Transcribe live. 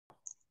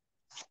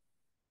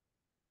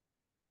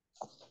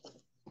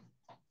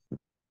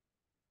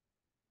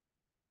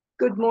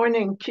Good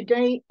morning.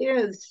 Today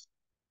is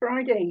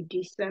Friday,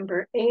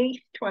 December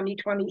 8th,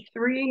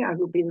 2023. I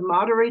will be the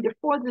moderator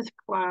for this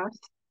class.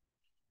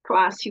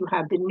 Class, you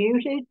have been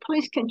muted.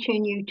 Please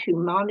continue to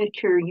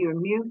monitor your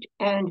mute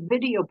and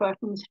video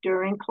buttons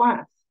during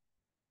class.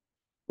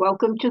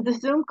 Welcome to the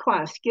Zoom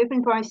class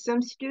given by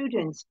some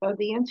students of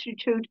the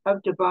Institute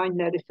of Divine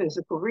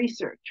Metaphysical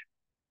Research.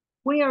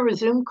 We are a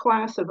Zoom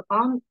class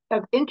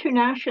of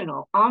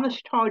international,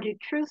 honest-hearted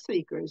truth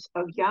seekers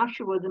of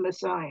Yahshua the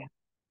Messiah.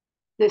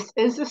 This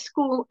is a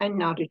school and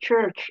not a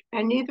church,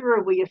 and neither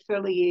are we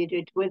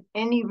affiliated with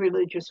any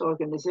religious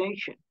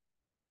organization.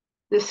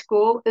 This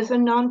school is a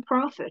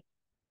nonprofit,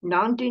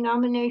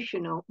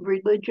 non-denominational,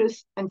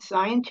 religious, and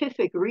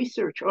scientific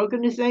research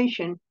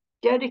organization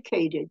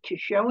dedicated to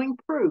showing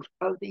proof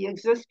of the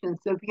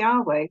existence of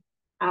Yahweh,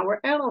 our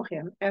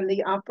Elohim, and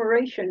the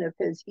operation of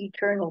his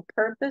eternal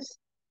purpose,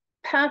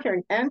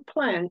 pattern, and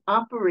plan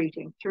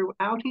operating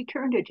throughout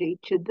eternity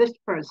to this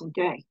present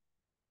day.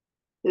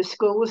 This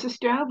school was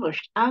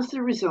established as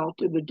the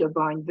result of a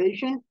divine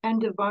vision and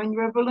divine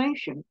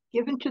revelation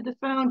given to the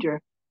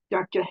founder,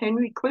 Dr.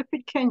 Henry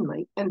Clifford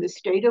Kinley, in the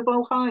state of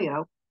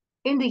Ohio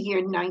in the year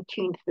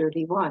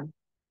 1931.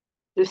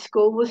 The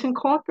school was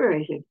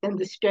incorporated in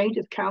the state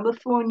of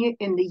California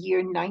in the year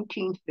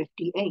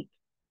 1958.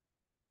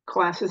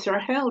 Classes are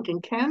held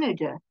in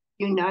Canada,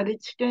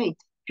 United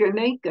States,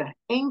 Jamaica,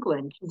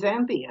 England,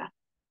 Zambia,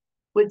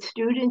 with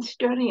students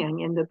studying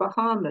in the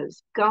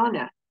Bahamas,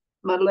 Ghana,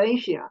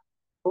 Malaysia,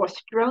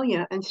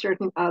 Australia, and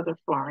certain other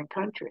foreign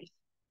countries.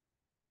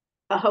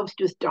 A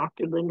host is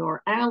Dr.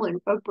 Lenore Allen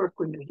of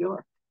Brooklyn, New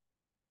York.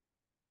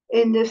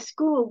 In this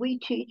school, we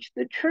teach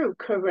the true,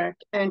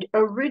 correct, and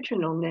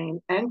original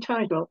name and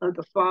title of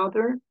the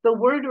Father, the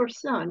Word or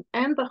Son,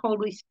 and the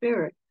Holy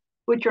Spirit,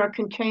 which are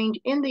contained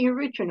in the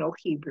original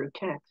Hebrew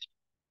text.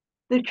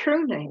 The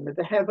true name of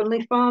the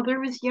Heavenly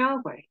Father is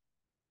Yahweh.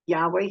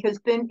 Yahweh has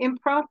been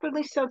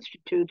improperly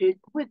substituted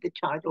with the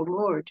title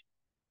Lord.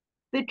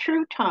 The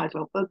true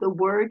title of the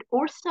Word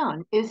or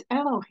Son is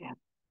Elohim.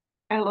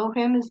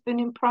 Elohim has been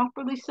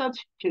improperly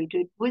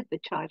substituted with the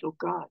title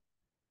God.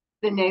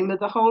 The name of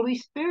the Holy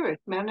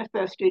Spirit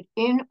manifested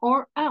in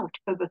or out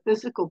of a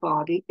physical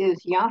body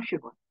is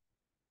Yahshua.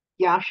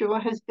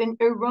 Yahshua has been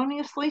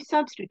erroneously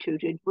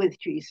substituted with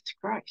Jesus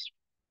Christ.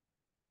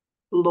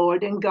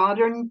 Lord and God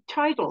are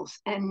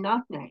titles and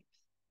not names.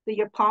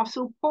 The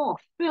Apostle Paul,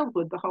 filled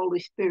with the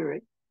Holy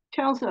Spirit,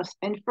 tells us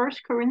in 1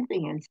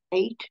 Corinthians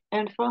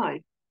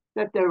 8:5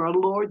 that there are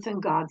lords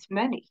and gods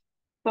many,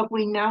 but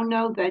we now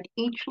know that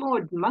each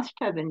Lord must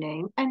have a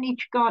name and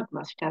each God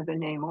must have a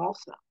name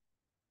also.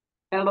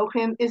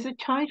 Elohim is a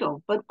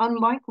title, but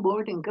unlike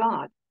Lord and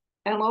God,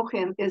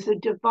 Elohim is a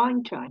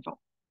divine title.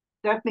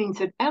 That means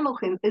that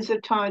Elohim is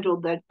a title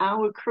that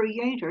our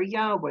Creator,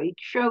 Yahweh,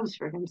 chose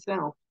for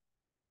himself.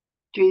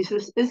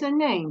 Jesus is a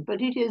name,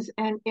 but it is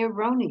an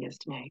erroneous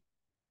name.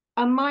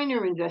 A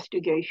minor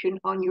investigation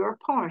on your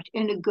part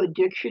in a good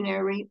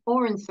dictionary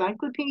or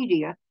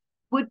encyclopedia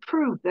would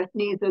prove that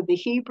neither the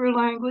Hebrew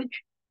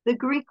language, the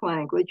Greek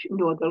language,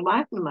 nor the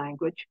Latin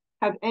language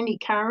have any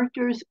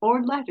characters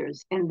or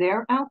letters in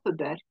their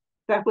alphabet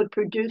that would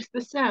produce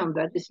the sound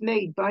that is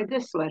made by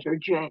this letter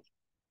J.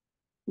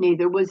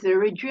 Neither was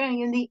there a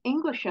J in the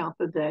English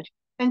alphabet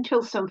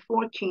until some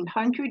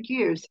 1400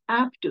 years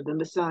after the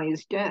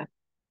Messiah's death.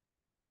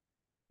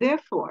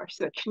 Therefore,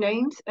 such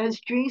names as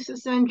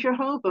Jesus and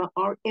Jehovah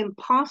are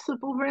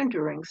impossible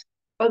renderings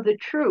of the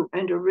true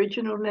and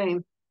original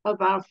name of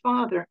our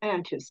Father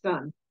and his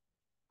Son.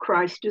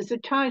 Christ is a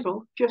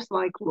title just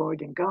like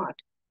Lord and God.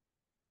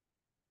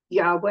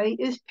 Yahweh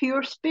is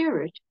pure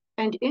spirit,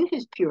 and in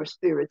his pure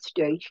spirit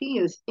state, he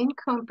is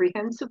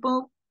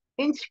incomprehensible,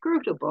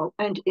 inscrutable,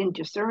 and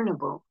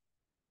indiscernible.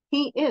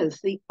 He is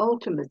the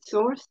ultimate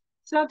source,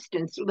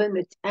 substance,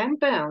 limits, and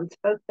bounds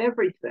of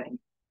everything.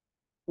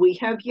 We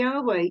have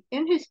Yahweh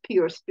in his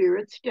pure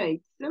spirit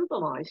state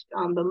symbolized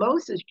on the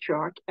Moses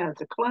chart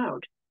as a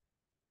cloud.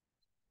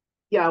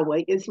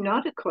 Yahweh is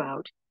not a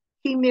cloud.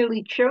 He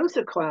merely chose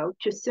a cloud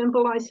to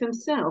symbolize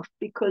himself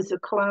because a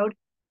cloud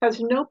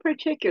has no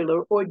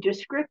particular or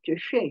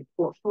descriptive shape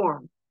or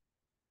form.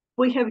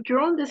 We have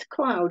drawn this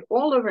cloud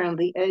all around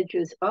the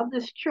edges of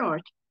this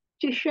chart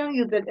to show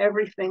you that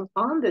everything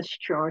on this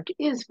chart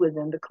is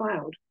within the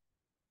cloud.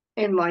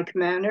 In like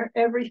manner,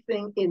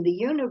 everything in the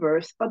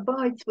universe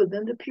abides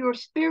within the pure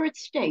spirit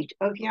state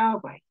of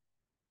Yahweh.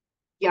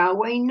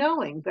 Yahweh,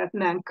 knowing that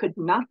man could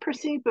not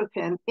perceive of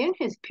him in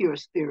his pure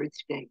spirit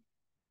state,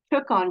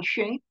 took on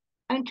shape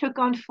and took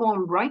on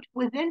form right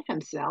within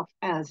himself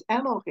as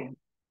Elohim.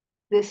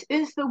 This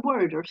is the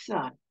Word or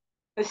Son,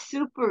 a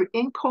super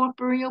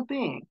incorporeal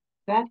being,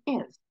 that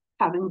is,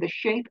 having the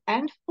shape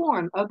and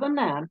form of a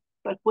man,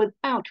 but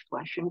without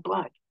flesh and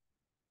blood.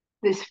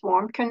 This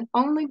form can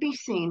only be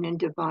seen in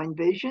divine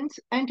visions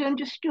and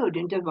understood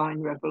in divine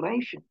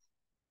revelations.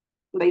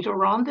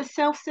 Later on, the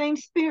selfsame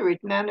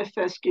Spirit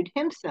manifested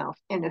himself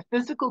in a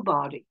physical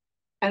body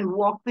and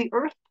walked the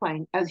earth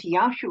plane as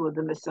Yahshua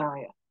the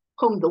Messiah,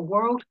 whom the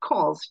world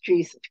calls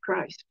Jesus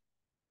Christ.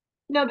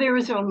 Now, there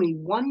is only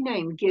one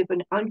name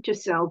given unto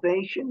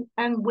salvation,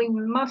 and we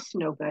must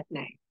know that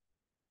name.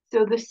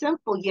 So, the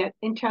simple yet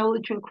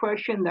intelligent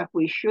question that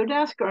we should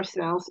ask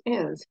ourselves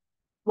is,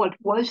 what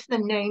was the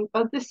name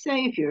of the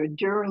Savior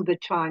during the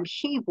time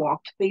he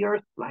walked the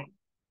earth plane?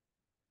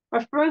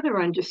 A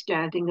further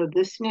understanding of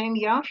this name,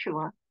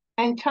 Yahshua,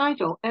 and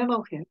title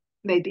Elohim,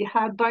 may be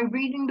had by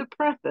reading the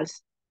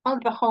preface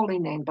of the Holy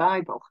Name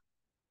Bible.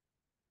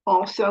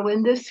 Also,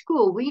 in this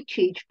school, we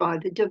teach by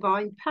the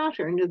divine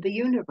pattern of the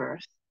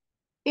universe.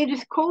 It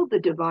is called the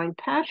divine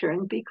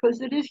pattern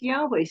because it is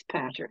Yahweh's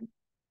pattern.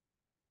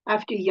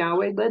 After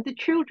Yahweh led the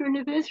children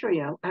of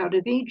Israel out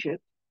of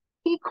Egypt,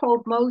 he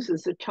called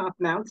Moses atop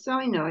Mount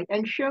Sinai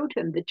and showed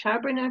him the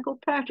tabernacle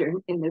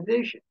pattern in a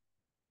vision.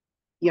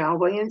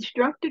 Yahweh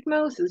instructed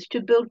Moses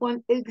to build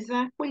one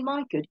exactly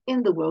like it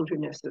in the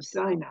wilderness of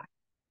Sinai.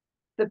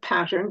 The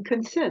pattern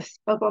consists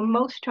of a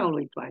most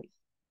holy place,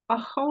 a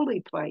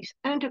holy place,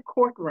 and a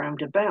court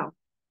round about.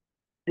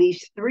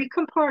 These three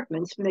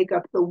compartments make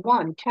up the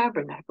one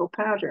tabernacle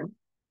pattern.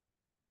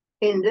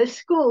 In this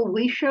school,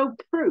 we show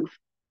proof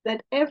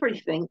that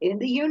everything in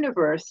the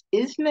universe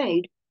is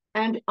made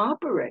and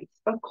operates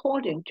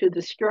according to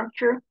the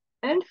structure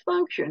and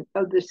function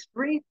of this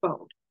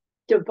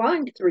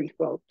divine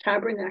threefold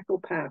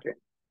tabernacle pattern,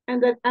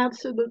 and that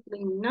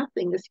absolutely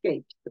nothing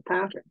escapes the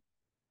pattern.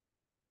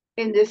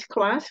 In this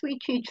class, we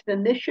teach the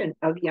mission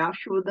of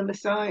Yahshua the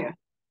Messiah,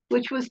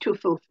 which was to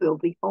fulfill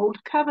the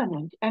old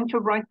covenant and to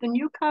write the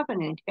new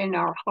covenant in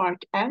our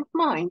heart and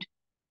mind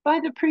by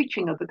the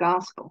preaching of the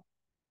gospel.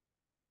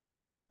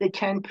 The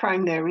 10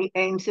 primary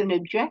aims and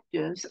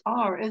objectives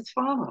are as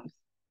follows.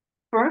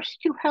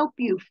 First, to help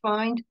you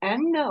find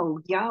and know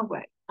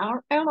Yahweh,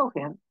 our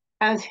Elohim,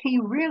 as he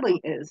really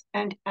is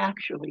and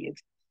actually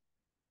exists.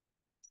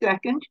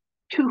 Second,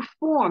 to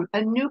form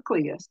a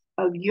nucleus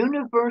of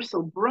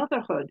universal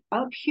brotherhood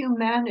of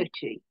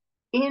humanity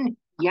in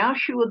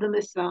Yahshua the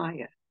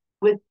Messiah,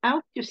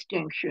 without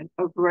distinction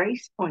of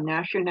race or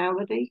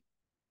nationality,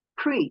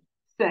 creed,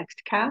 sex,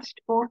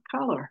 caste, or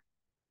color.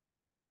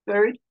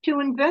 Third, to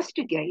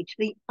investigate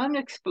the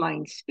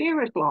unexplained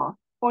spirit law,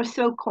 or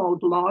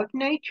so-called law of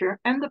nature,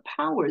 and the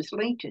powers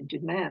latent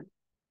in man.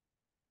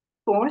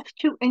 Fourth,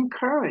 to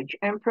encourage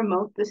and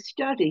promote the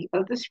study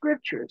of the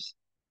scriptures,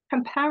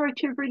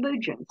 comparative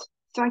religions,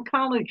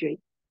 psychology,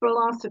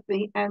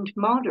 philosophy, and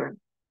modern,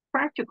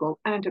 practical,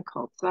 and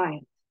occult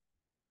science.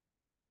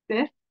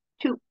 Fifth,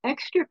 to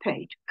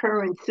extirpate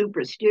current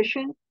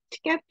superstition,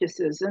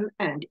 skepticism,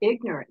 and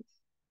ignorance.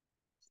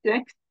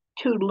 Sixth,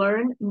 to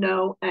learn,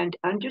 know, and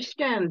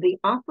understand the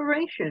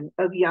operation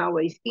of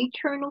Yahweh's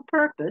eternal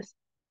purpose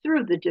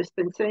through the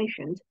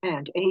dispensations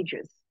and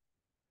ages.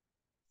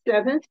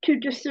 Seventh, to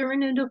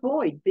discern and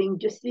avoid being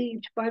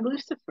deceived by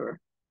Lucifer,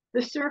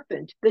 the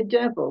serpent, the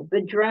devil,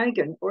 the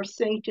dragon, or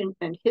Satan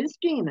and his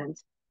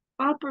demons,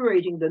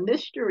 operating the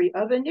mystery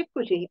of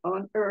iniquity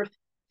on earth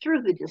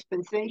through the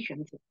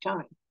dispensations of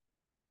time.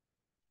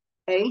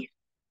 Eighth,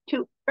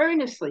 to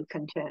earnestly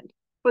contend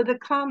for the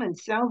common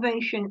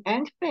salvation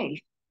and faith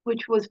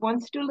which was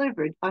once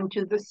delivered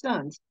unto the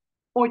sons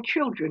or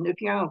children of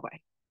Yahweh.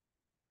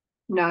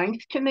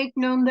 Ninth, to make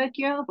known that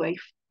Yahweh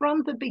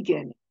from the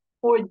beginning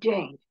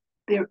ordained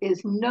there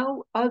is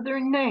no other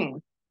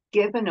name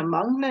given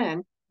among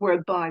men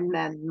whereby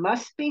men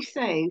must be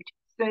saved,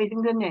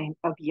 saving the name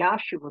of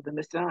Yahshua the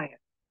Messiah.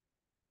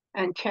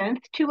 And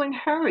 10th, to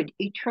inherit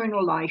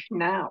eternal life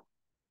now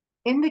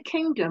in the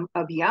kingdom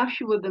of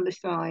Yahshua the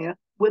Messiah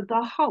with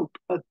the hope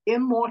of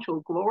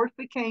immortal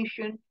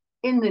glorification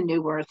in the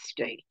new earth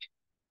state.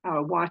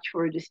 Our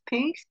watchword is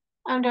peace,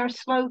 and our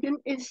slogan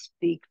is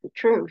speak the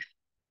truth.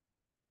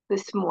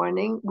 This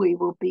morning, we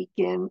will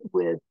begin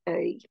with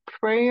a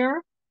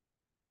prayer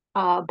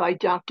by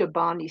Dr.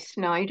 Bonnie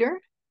Snyder.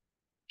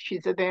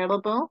 She's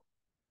available.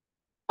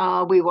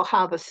 We will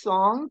have a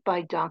song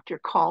by Dr.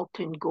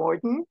 Carlton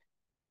Gordon.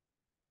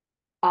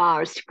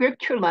 Our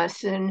scripture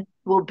lesson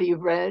will be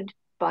read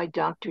by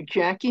Dr.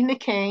 Jackie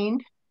McCain,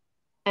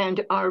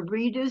 and our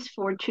readers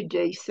for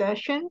today's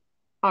session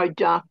are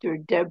Dr.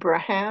 Deborah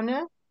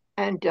Hanna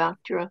and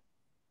Dr.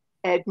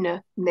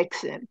 Edna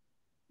Mixon.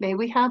 May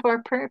we have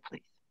our prayer,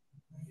 please?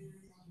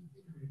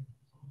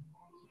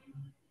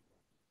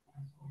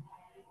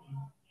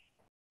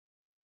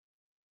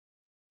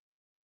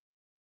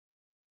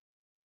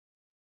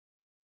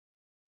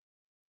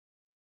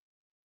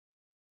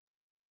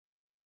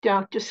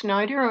 Dr.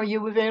 Snyder, are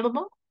you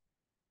available?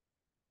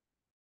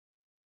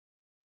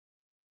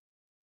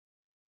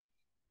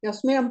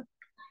 Yes, ma'am.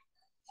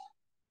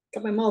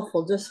 Got my mouth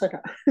full, just a second.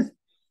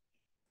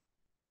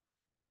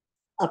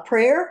 A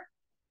prayer?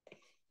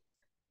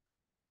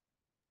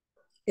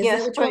 Is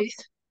yes, please.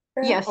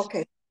 Yes.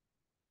 Okay.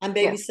 I'm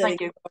babysitting.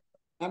 Yes,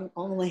 I'm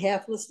only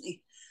half listening.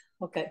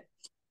 Okay.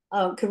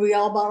 Could we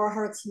all bow our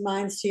hearts and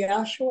minds to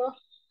Yahshua?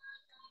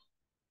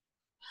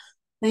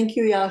 Thank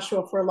you,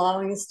 Yahshua, for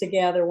allowing us to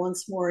gather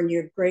once more in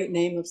your great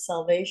name of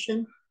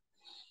salvation.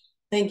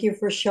 Thank you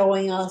for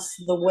showing us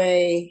the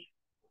way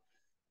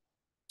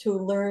to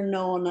learn,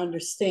 know, and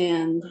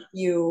understand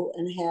you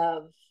and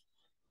have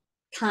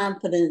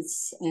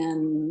confidence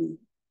and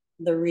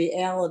the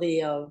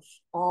reality of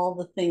all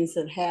the things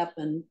that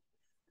happen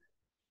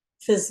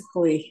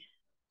physically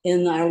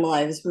in our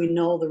lives. We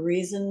know the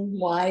reason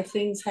why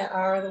things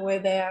are the way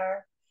they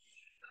are,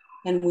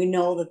 and we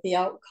know that the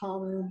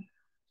outcome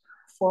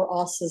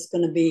for us is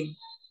going to be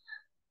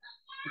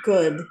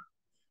good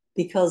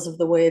because of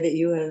the way that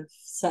you have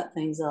set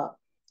things up.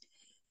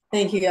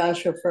 Thank you,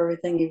 Yashua, for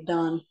everything you've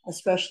done,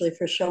 especially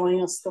for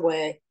showing us the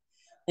way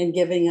and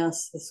giving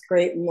us this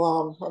great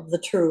love of the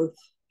truth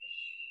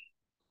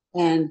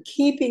and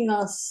keeping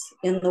us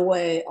in the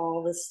way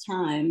all this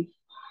time.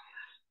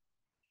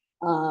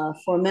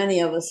 For many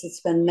of us,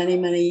 it's been many,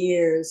 many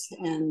years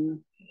and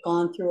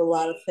gone through a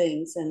lot of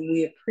things, and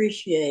we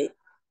appreciate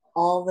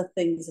all the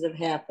things that have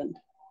happened.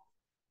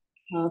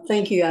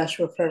 Thank you,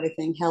 Yashua, for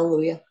everything.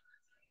 Hallelujah.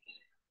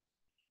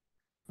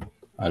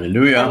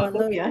 Hallelujah.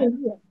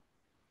 Hallelujah.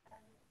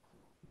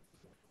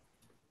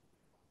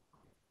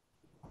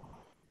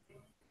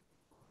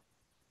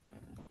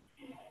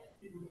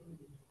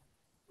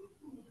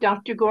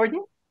 Dr.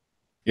 Gordon?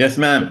 Yes,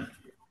 ma'am.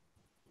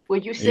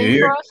 Would you sing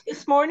for us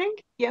this morning?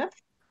 Yes?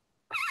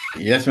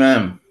 Yes,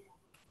 ma'am.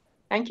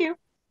 Thank you.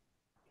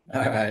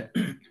 All right.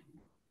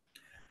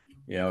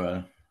 Yeah,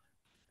 well,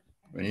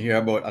 when you hear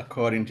about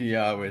according to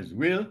Yahweh's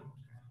will,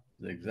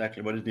 that's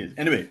exactly what it is.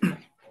 Anyway,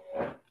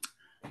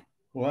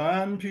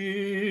 one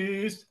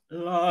peace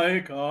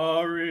like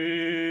a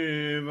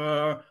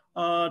river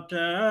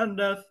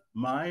attendeth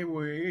my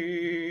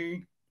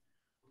way,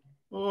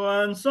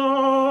 when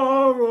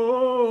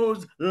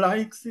sorrows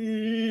like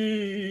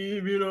sea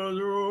billows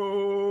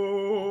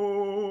roll.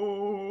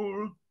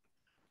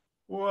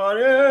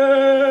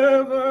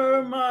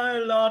 Whatever my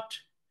lot,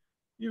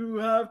 you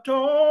have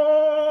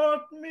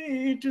taught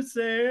me to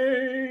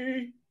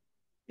say,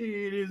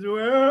 it is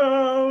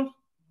well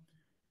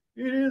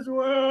with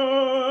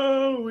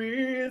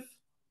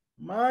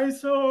my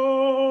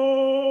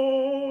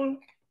soul.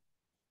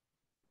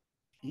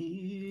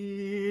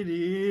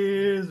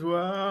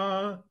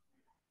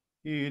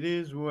 It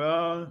is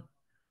well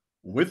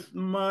with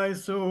my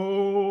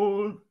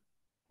soul.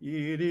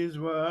 It is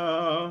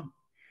well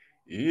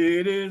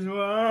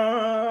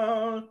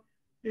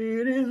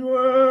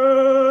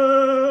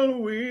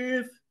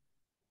with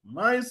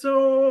my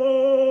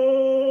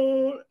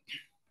soul.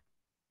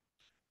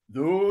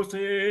 Though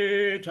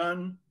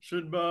Satan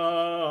should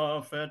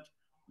buffet,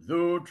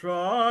 though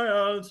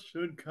trials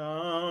should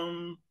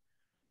come,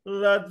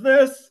 let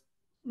this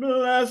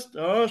blessed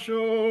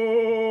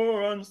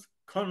assurance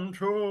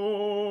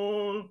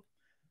control,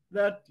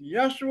 that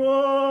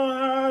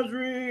Yeshua has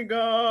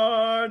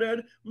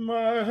regarded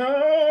my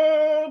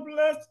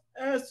helpless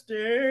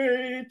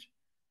estate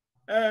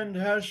and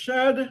has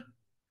shed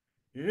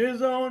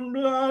his own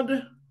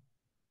blood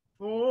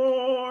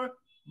for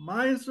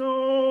my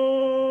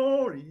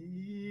soul.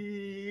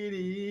 It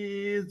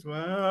is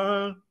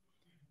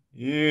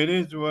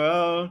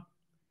well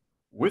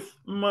with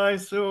my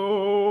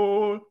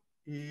soul.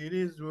 It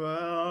is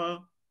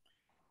well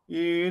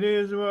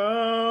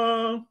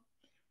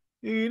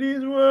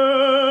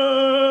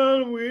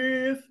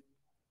with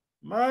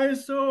my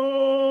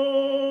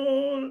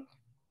soul.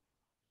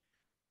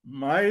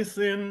 My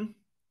sin,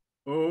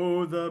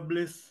 oh, the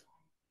bliss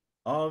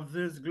of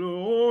this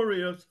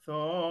glorious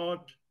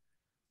thought.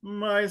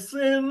 My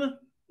sin,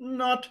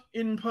 not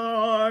in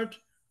part,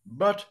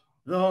 but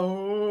the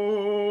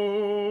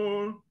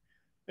whole,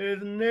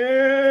 is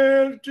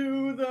nailed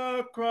to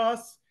the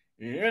cross,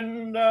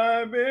 and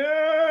I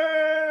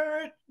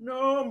bear it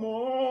no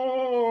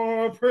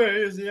more.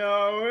 Praise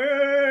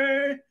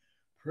Yahweh,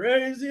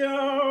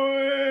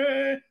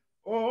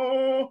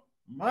 oh,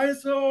 my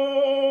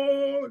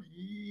soul.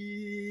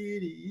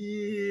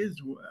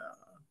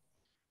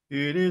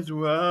 It is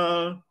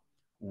well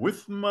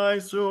with my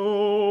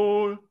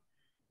soul.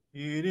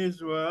 It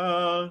is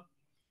well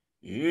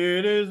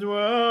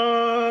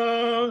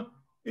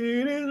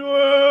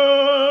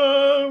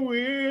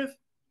with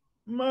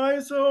my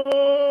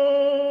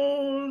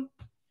soul.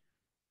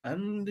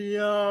 And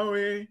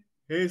Yahweh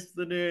haste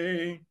the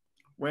day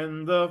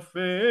when the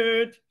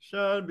fate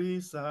shall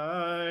be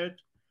sight,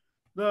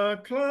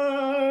 the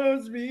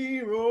clouds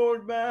be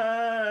rolled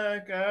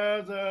back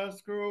as a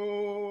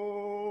scroll,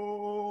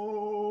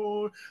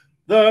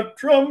 the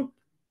trump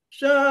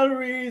shall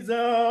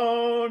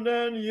resound,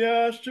 and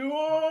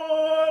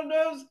Yeshua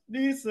does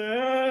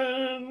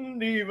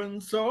descend. Even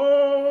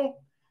so,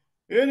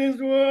 it is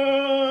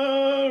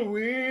well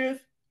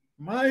with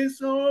my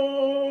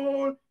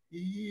soul.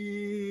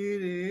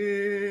 It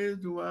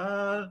is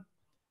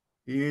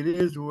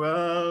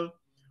well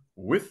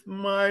with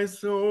my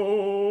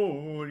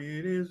soul.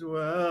 It is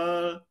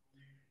well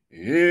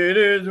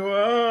with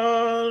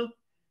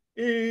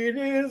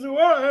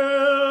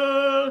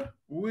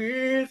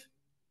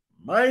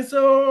my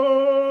soul.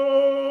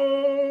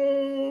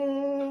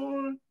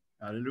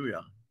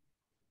 Hallelujah.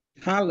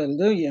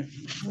 Hallelujah.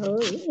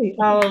 Hallelujah.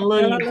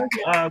 Hallelujah.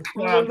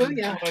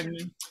 Hallelujah.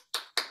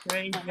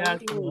 Praise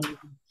Yahshua.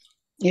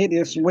 It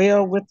is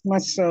well with my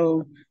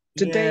soul.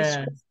 Today's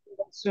Yes.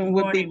 lesson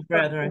would be Morning,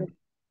 brethren.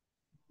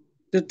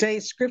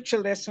 Today's scripture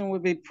lesson will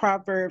be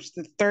Proverbs,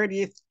 the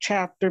 30th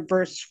chapter,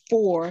 verse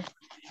 4,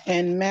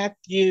 and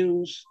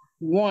Matthew's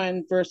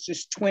 1,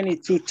 verses 20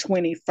 through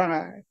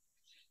 25.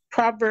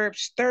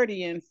 Proverbs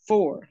 30 and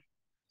 4.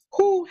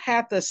 Who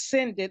hath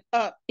ascended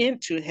up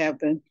into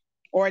heaven,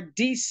 or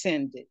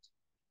descended?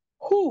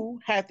 Who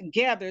hath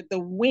gathered the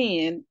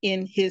wind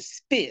in his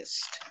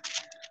fist?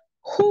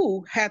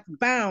 Who hath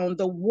bound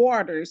the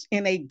waters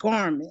in a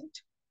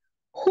garment?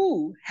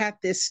 Who hath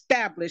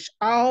established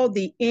all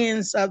the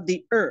ends of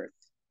the earth?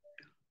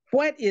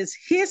 What is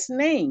his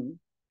name,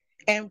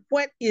 and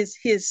what is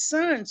his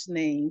son's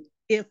name,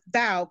 if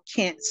thou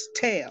canst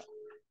tell?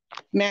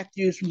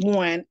 Matthew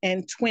 1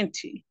 and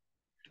 20.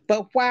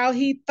 But while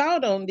he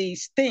thought on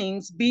these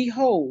things,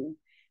 behold,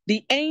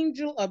 the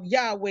angel of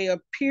Yahweh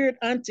appeared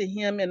unto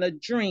him in a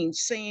dream,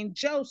 saying,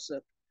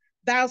 Joseph,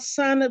 thou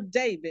son of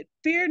David,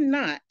 fear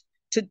not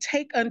to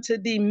take unto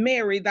thee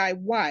Mary thy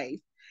wife,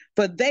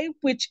 for that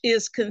which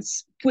is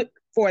conceived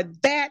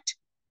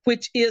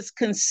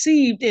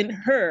in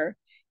her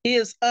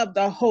is of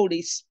the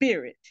Holy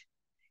Spirit.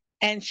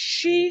 And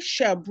she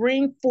shall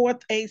bring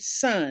forth a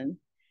son,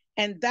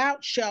 and thou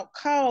shalt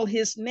call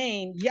his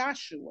name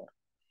Joshua,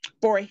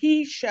 for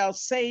he shall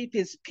save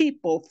his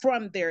people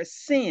from their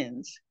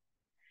sins.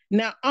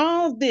 Now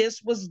all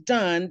this was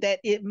done that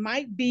it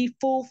might be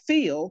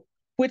fulfilled,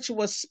 which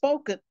was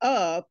spoken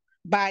of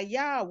by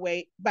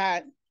Yahweh,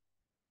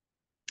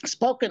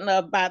 spoken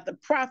of by the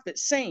prophet,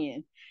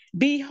 saying,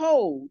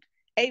 Behold,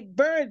 a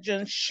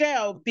virgin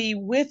shall be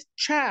with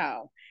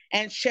child,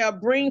 and shall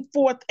bring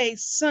forth a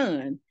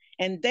son,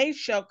 and they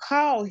shall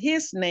call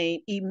his name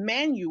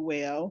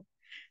Emmanuel.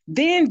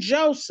 Then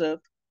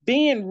Joseph,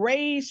 being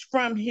raised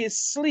from his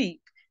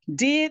sleep,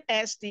 did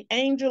as the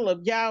angel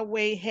of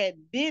Yahweh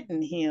had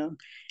bidden him,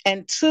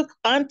 and took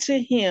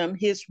unto him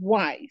his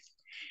wife,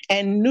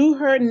 and knew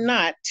her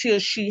not till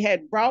she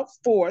had brought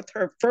forth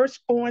her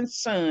firstborn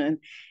son,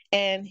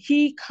 and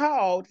he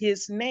called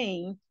his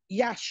name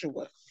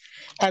Joshua.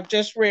 I've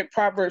just read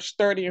Proverbs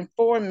 30 and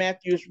 4,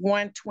 Matthews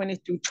 1, 20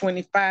 through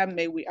 25.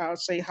 May we all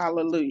say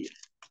hallelujah.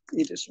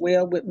 It is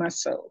well with my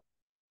soul.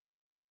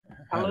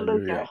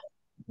 Hallelujah.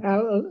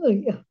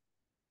 Hallelujah.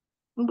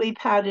 We've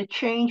had a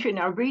change in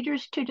our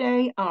readers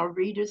today. Our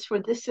readers for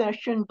this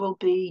session will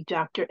be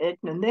Dr.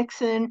 Edna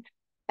Nixon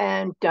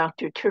and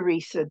Dr.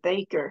 Teresa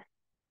Baker.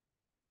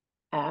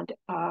 And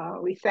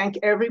we thank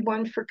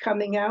everyone for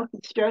coming out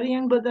and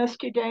studying with us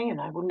today.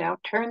 And I will now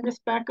turn this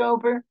back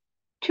over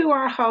to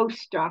our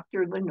host,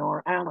 Dr.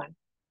 Lenore Allen.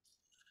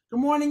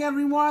 Good morning,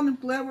 everyone. I'm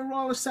glad we're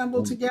all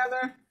assembled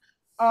together.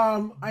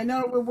 I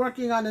know we're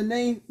working on the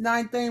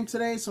ninth name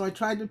today, so I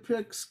tried to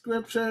pick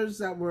scriptures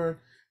that were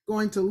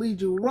going to lead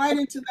you right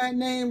into that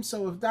name.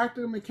 So if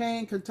Dr.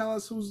 McCain can tell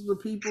us who's the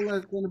people that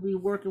are going to be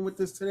working with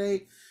us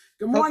today.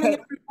 Good morning,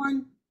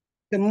 everyone.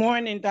 Good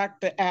morning,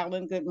 Dr.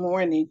 Allen. Good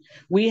morning.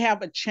 We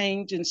have a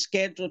change in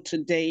schedule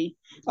today.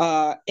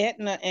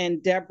 Edna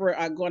and Deborah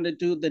are going to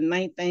do the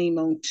ninth aim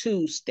on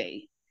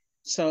Tuesday.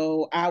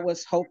 So I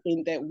was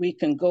hoping that we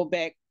can go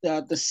back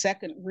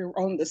we're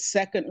on the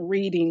second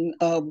reading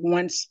of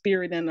One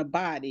Spirit and a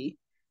Body.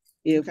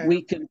 If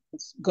we could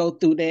go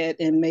through that,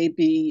 and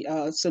maybe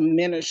some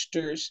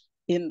ministers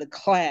in the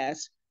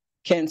class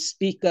can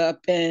speak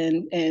up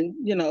and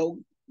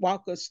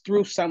walk us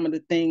through some of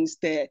the things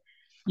that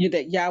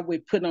Yahweh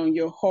put on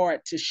your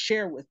heart to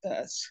share with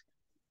us.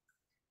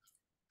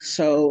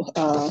 So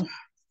I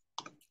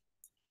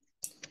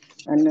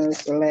know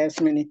it's the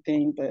last minute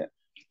thing, but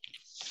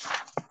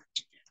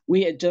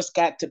we had just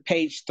got to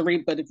page 3,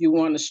 but if you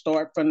want to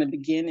start from the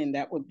beginning,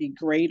 that would be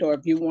great. Or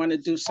if you want to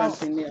do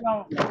something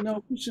else.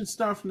 No, we should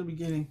start from the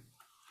beginning.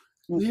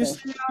 Okay. Do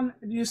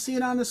you see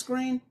it on the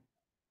screen?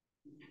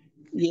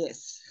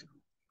 Yes.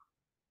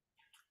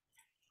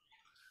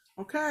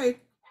 Okay.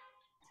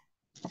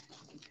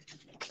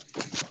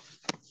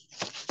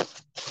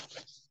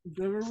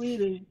 Give a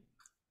reading.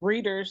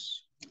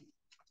 Readers.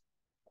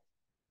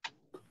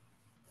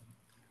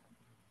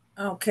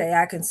 Okay,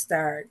 I can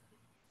start.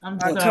 I'm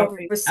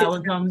sorry, I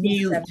was on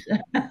mute.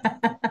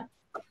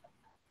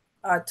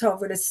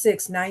 October the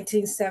 6th,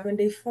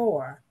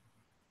 1974.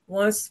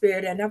 One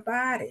Spirit and a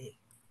Body.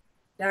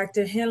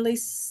 Dr. Henry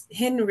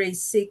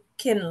C.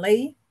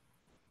 Kinley,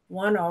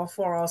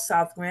 1040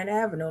 South Grand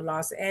Avenue,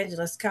 Los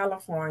Angeles,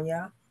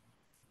 California.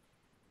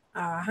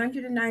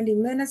 190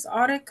 minutes,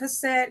 audit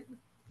cassette,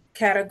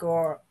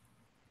 catalog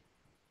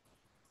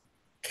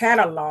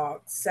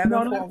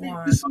 741.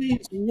 No, this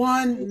means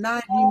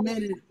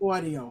 190-minute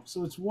audio.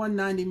 So it's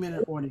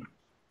 190-minute audio.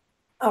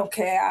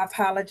 Okay, I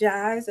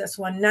apologize. That's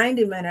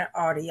 190-minute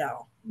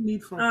audio. We'll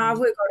go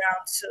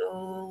down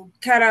to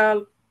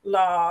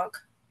catalog.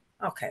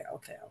 Okay.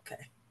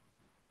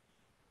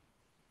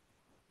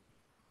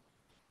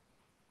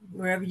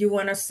 Wherever you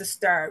want us to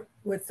start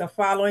with, the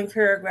following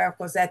paragraph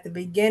was at the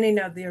beginning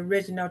of the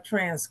original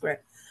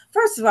transcript.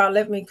 First of all,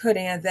 let me put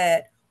in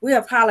that we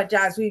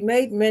apologize. We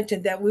made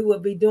mention that we will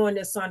be doing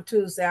this on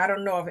Tuesday. I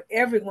don't know if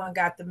everyone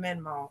got the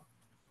memo,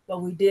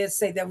 but we did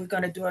say that we're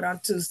going to do it on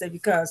Tuesday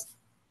because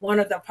one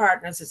of the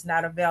partners is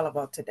not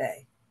available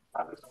today.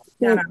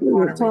 Now I'm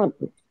going to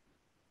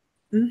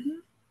read.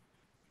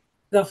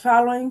 The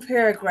following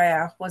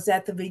paragraph was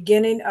at the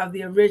beginning of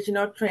the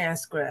original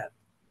transcript,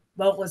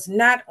 but was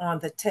not on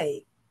the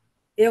tape.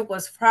 It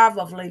was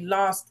probably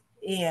lost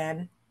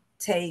in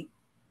tape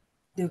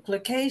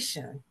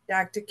duplication.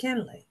 Dr.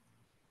 Kinley,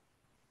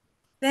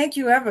 thank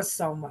you ever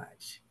so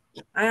much.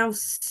 I am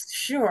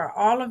sure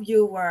all of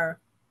you were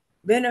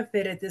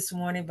benefited this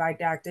morning by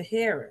Dr.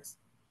 Harris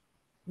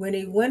when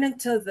he went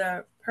into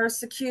the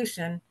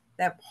persecution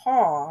that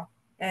Paul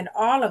and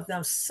all of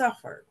them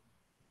suffered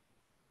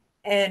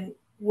and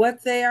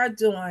what they are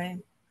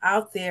doing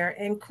out there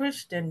in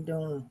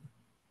Christendom.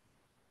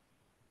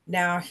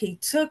 Now, he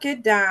took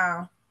it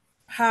down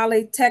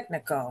highly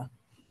technical.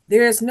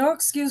 There is no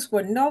excuse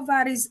for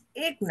nobody's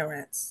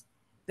ignorance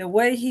the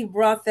way he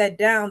brought that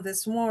down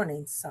this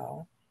morning.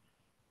 So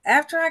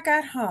after I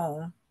got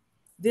home,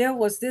 there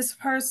was this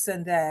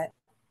person that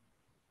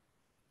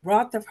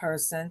brought the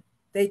person.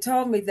 They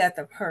told me that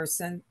the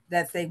person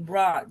that they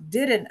brought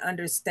didn't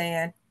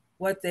understand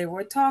what they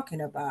were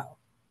talking about.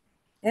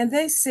 And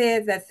they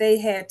said that they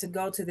had to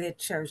go to their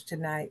church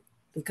tonight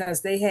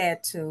because they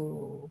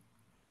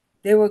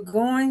were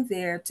going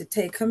there to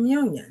take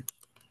communion.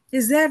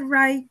 Is that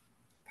right,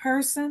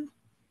 person?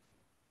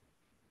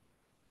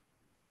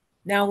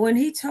 Now, when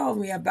he told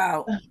me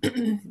about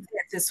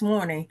that this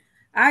morning,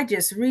 I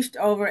just reached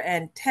over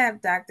and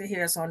tapped Dr.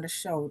 Harris on the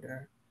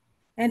shoulder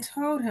and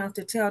told him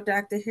to tell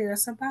Dr.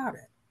 Harris about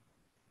it.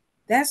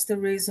 That's the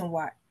reason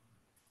why.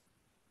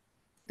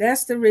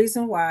 That's the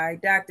reason why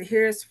Dr.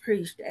 Harris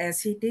preached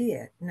as he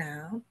did.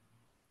 Now,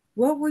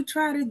 what we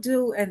try to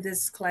do in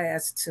this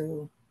class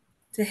to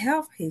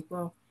help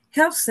people,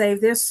 help save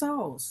their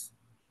souls.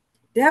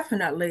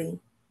 Definitely,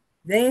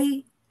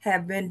 they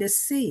have been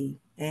deceived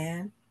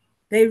and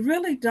they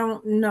really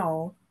don't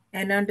know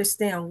and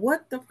understand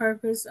what the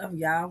purpose of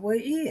Yahweh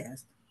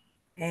is.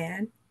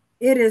 And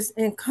it is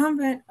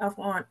incumbent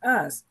upon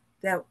us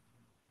that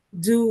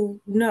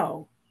do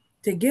know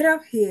to get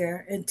up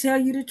here and tell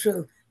you the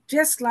truth,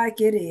 just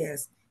like it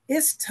is.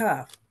 It's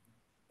tough.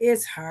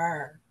 It's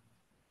hard.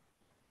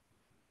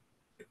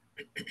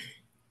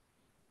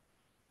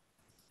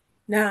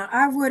 Now,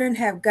 I wouldn't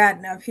have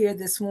gotten up here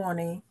this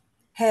morning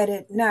had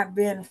it not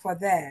been for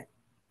that.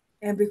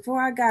 And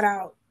before I got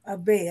out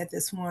of bed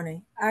this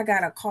morning, I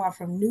got a call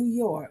from New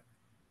York,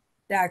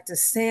 Dr.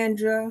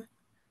 Sandra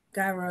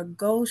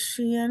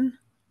Garagoshian,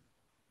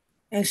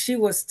 and she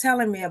was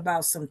telling me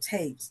about some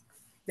tapes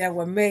that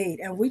were made.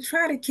 And we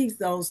try to keep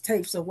those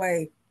tapes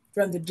away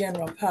from the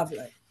general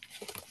public.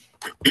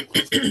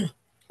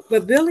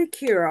 But Billy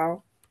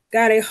Carroll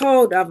got a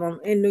hold of them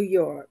in New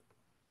York.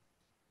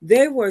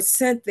 They were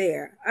sent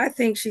there. I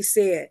think she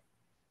said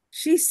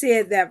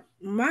that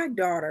my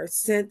daughter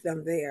sent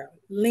them there,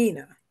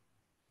 Lena.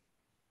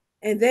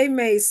 And they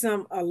made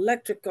some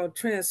electrical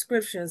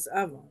transcriptions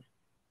of them.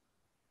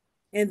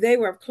 And they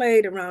were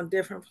played around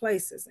different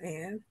places.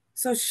 And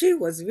so she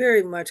was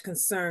very much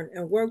concerned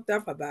and worked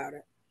up about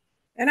it.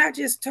 And I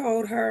just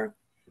told her,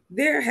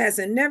 there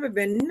hasn't never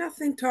been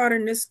nothing taught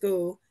in this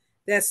school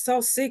that's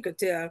so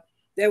secretive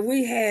that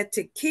we had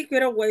to keep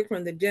it away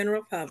from the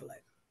general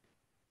public.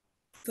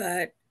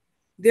 But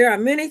there are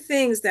many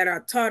things that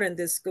are taught in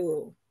this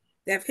school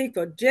that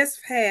people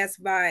just pass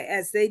by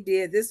as they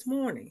did this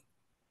morning.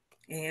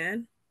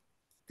 And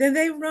then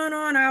they run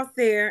on out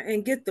there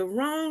and get the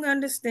wrong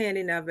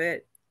understanding of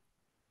it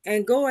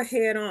and go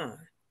ahead on.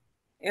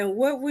 And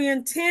what we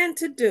intend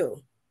to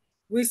do,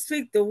 we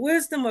speak the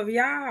wisdom of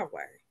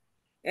Yahweh,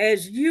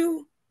 as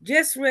you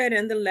just read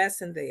in the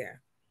lesson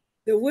there,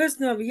 the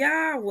wisdom of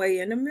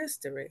Yahweh in the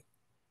mystery.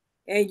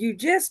 And you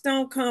just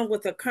don't come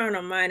with a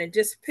carnal mind and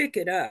just pick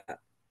it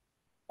up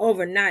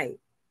overnight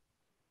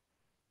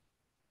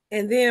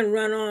and then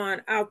run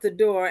on out the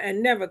door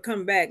and never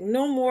come back,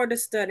 no more to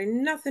study,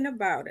 nothing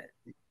about it.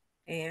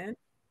 And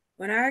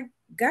when I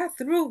got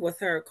through with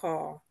her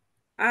call,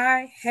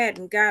 I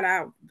hadn't got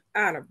out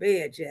of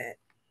bed yet.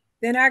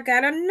 Then I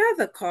got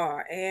another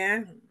call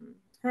and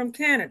from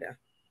Canada.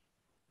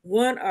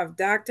 One of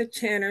Dr.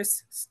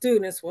 Channer's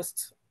students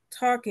was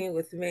talking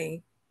with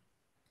me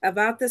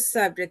about the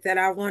subject that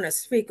I want to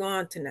speak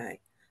on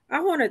tonight.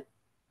 I want to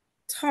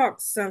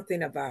talk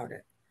something about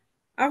it.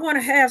 I want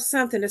to have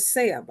something to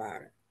say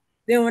about it.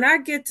 Then when I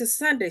get to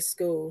Sunday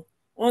school,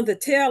 on the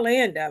tail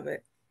end of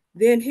it,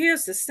 then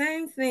here's the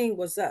same thing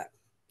was up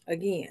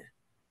again.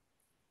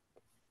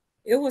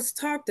 It was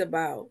talked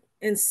about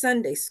in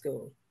Sunday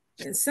school.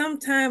 And some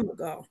time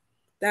ago,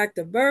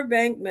 Dr.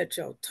 Burbank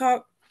Mitchell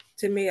talked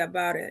to me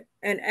about it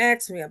and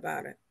asked me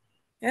about it.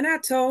 And I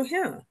told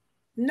him,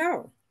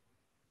 no,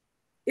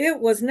 it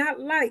was not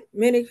like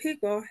many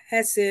people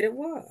had said it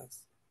was.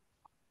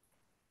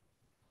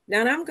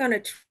 Now I'm going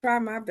to try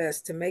my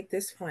best to make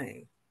this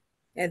plain.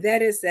 And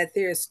that is that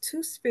there's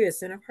two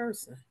spirits in a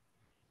person.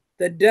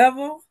 The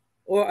devil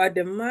or a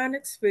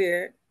demonic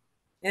spirit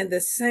and the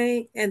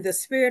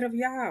spirit of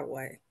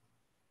Yahweh.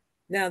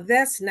 Now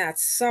that's not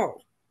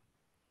so.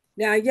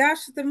 Now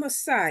Yahshua the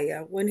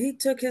Messiah, when he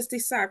took his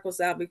disciples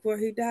out before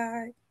he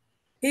died,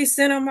 He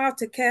sent them out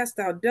to cast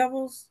out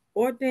devils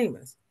or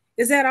demons.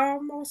 Is that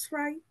almost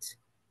right?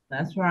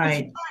 That's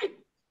right.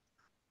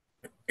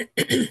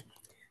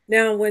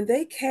 Now, when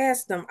they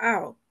cast them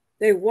out,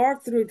 they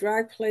walked through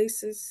dry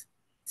places,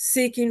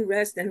 seeking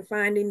rest and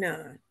finding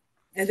none.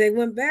 And they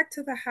went back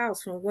to the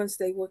house from whence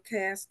they were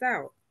cast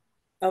out,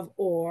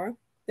 or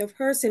the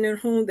person in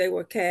whom they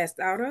were cast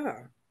out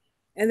of.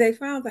 And they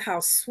found the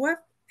house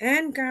swept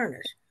and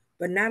garnished,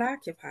 but not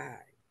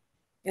occupied.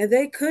 And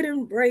they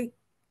couldn't break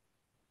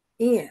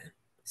in.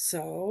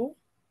 So,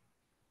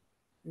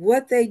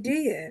 what they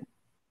did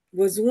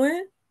was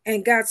went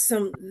and got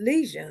some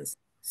legions,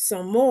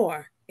 some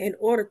more, in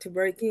order to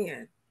break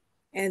in.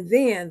 And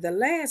then the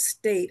last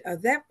state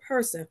of that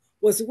person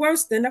was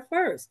worse than the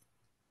first.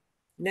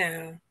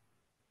 Now,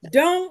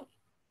 don't,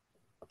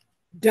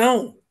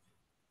 don't,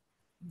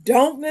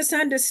 don't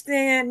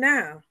misunderstand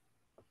now.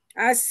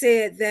 I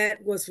said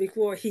that was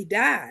before he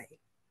died.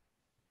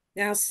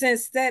 Now,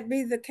 since that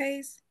be the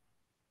case,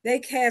 they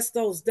cast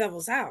those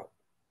devils out.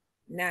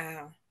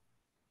 Now,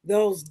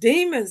 those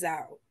demons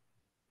out.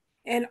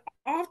 And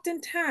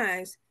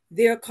oftentimes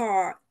they're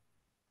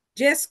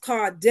just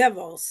called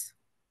devils,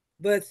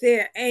 but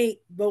there ain't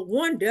but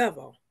one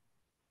devil.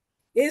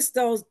 It's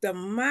those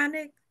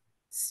demonic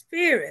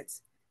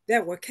spirits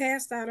that were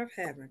cast out of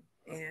heaven.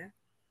 And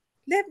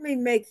let me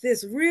make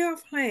this real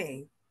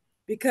plain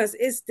because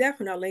it's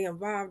definitely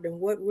involved in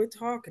what we're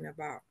talking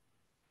about.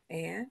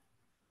 And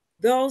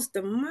those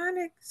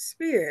demonic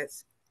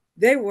spirits,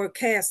 they were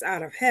cast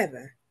out of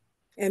heaven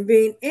and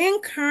being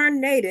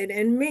incarnated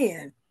in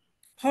men,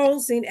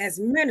 posing as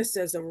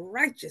ministers of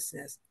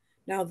righteousness.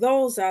 Now,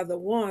 those are the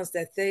ones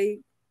that they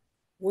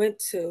went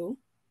to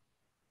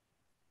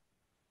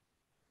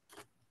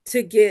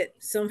get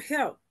some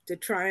help to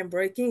try and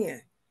break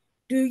in.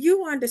 Do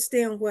you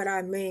understand what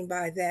I mean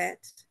by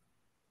that?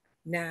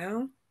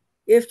 Now,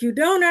 if you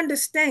don't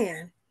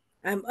understand,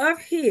 I'm up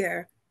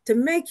here to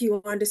make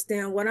you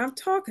understand what I'm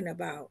talking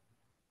about.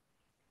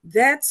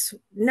 That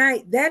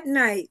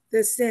night,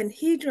 the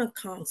Sanhedrin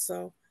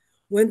Council,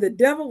 when the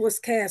devil was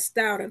cast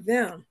out of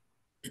them,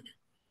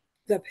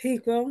 the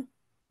people,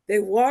 they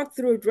walked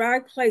through dry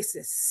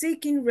places,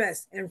 seeking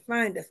rest and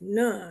findeth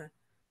none,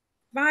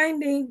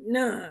 finding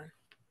none.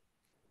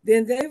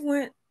 Then they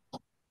went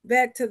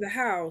back to the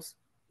house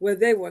where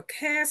they were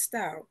cast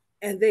out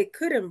and they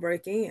couldn't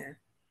break in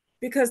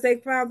because they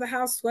found the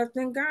house swept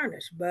and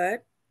garnished,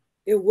 but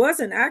it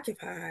wasn't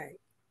occupied,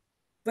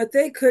 but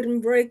they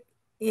couldn't break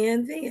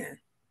in then.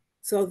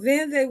 So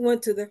then they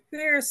went to the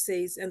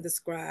Pharisees and the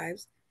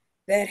scribes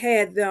that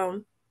had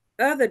them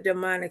other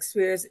demonic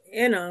spirits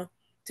in them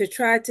to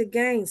try to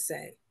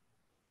gainsay.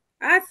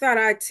 I thought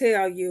I'd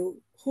tell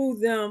you who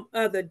them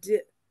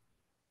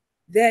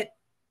that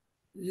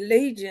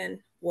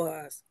legion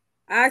was.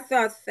 I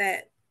thought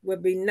that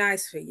would be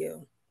nice for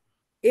you.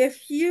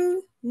 If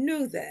you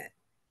knew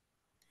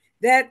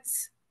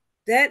that's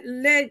that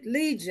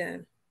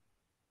legion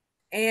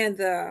and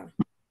the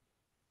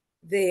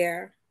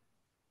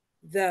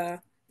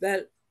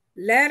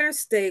latter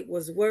state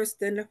was worse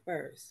than the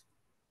first.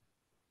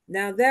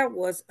 Now that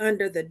was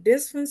under the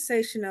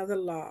dispensation of the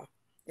law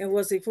and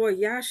was before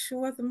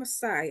Yahshua the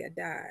Messiah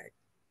died.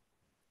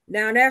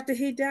 Now after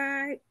he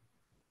died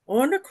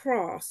on the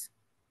cross,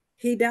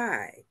 he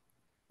died.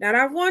 Now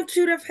I want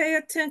you to pay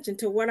attention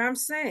to what I'm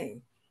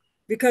saying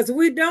because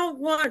we don't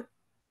want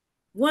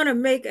to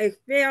make a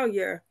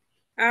failure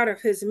out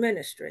of his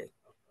ministry.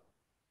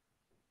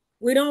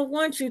 We don't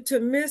want you to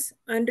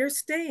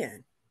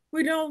misunderstand.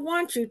 We don't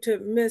want you to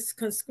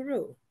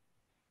misconstrue.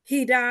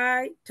 He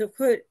died to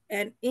put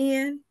an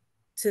end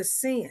to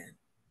sin,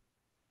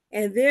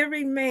 and there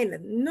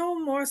remaineth no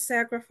more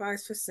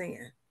sacrifice for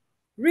sin.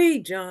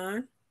 Read,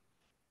 John.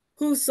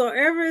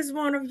 Whosoever is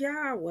born of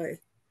Yahweh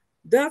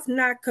doth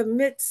not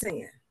commit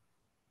sin.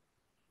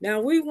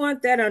 Now we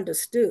want that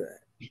understood.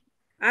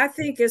 I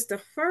think it's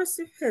the first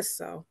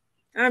epistle,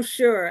 I'm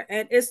sure,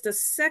 and it's the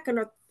second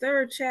or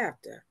third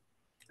chapter.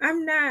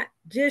 I'm not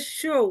just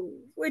sure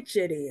which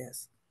it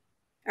is.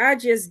 I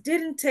just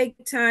didn't take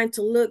time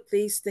to look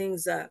these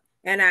things up,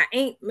 and I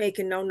ain't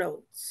making no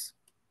notes.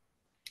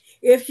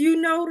 If you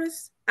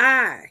notice,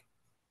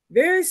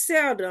 very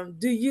seldom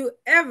do you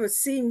ever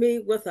see me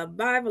with a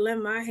Bible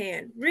in my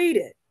hand. Read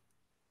it.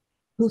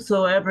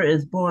 Whosoever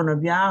is born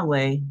of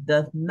Yahweh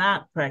doth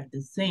not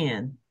practice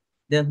sin,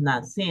 doth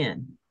not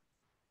sin.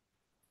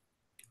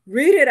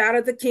 Read it out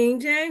of the King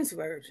James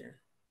Version.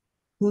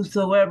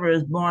 Whosoever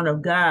is born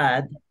of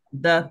God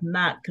doth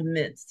not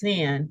commit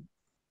sin,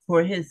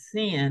 for his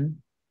seed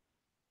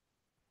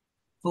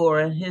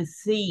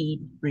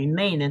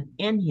remaineth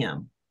in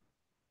him.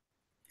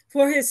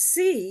 For his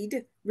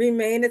seed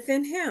remaineth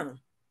in him.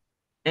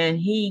 And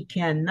he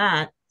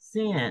cannot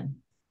sin.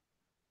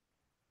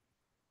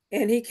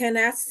 And he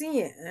cannot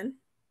sin.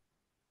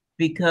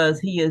 Because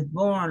he is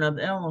born of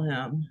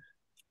Elohim.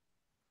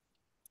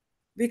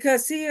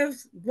 Because he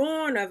is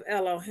born of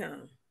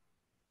Elohim.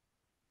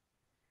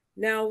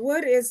 Now,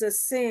 what is a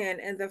sin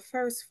in the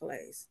first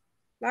place?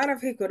 A lot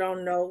of people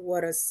don't know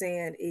what a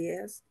sin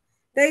is.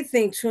 They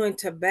think chewing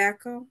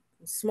tobacco,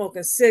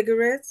 smoking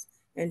cigarettes,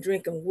 and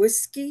drinking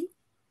whiskey,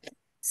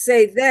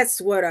 say that's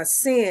what a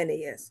sin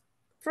is.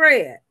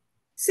 Fred,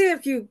 see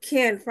if you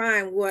can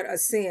find what a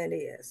sin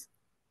is.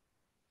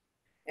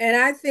 And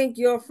I think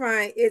you'll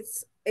find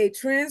it's a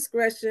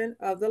transgression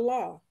of the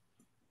law.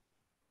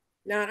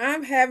 Now,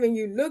 I'm having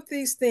you look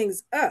these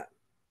things up,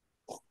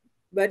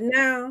 but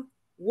now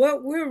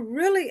what we're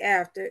really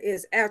after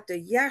is after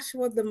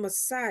Yahshua the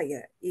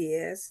Messiah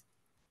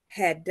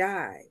had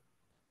died.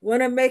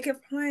 Want to make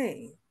it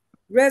plain.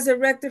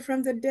 Resurrected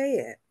from the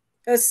dead,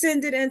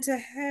 ascended into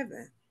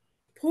heaven,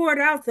 poured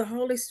out the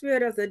Holy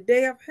Spirit of the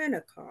day of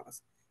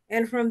Pentecost.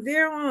 And from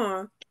there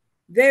on,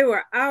 they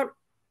were out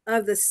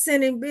of the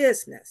sinning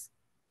business.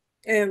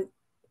 And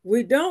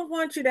we don't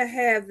want you to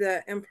have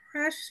the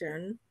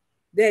impression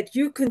that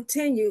you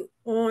continue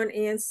on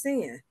in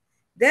sin.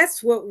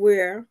 That's what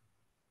we're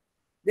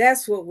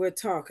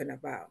talking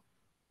about.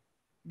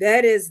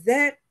 That is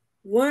that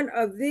one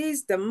of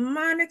these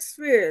demonic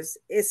spirits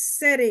is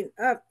setting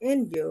up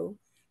in you,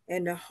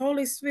 and the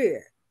Holy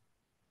Spirit,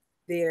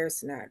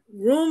 there's not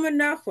room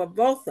enough for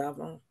both of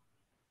them.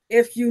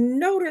 If you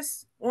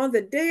notice on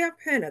the day of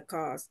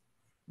Pentecost,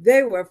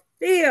 they were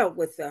filled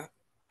with the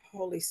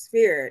Holy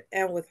Spirit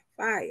and with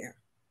fire.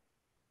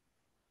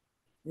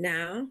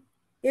 Now,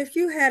 if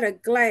you had a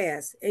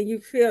glass and you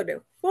filled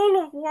it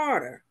full of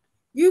water,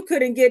 you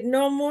couldn't get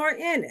no more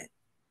in it.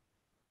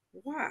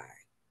 Why?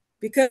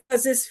 Because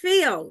it's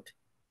filled.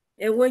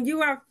 And when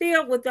you are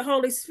filled with the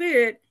Holy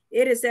Spirit,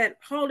 it is that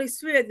Holy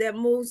Spirit that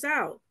moves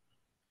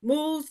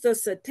the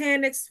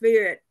satanic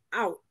spirit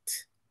out.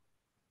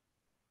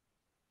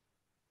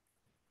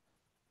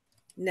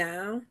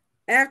 Now,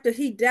 after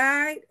he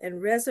died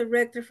and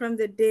resurrected from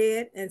the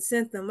dead and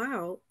sent them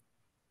out,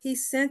 he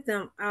sent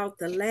them out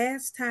the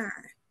last time,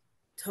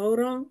 told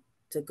them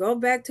to go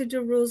back to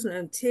Jerusalem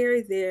and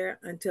tarry there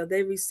until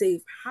they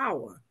receive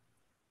power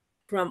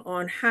from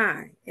on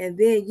high. And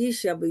then ye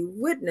shall be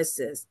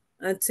witnesses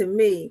unto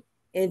me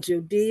in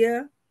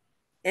Judea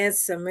and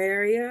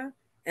Samaria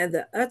and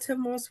the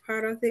uttermost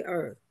part of the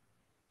earth.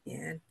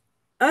 In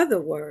other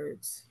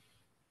words,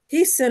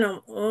 he sent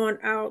them on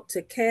out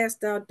to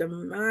cast out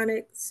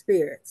demonic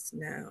spirits.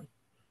 Now,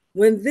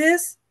 when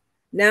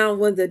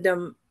the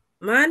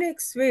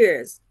demonic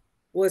spirits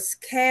was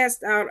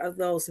cast out of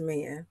those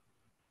men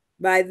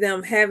by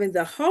them having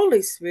the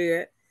Holy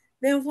Spirit,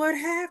 then what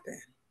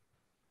happened?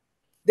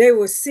 They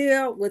were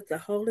sealed with the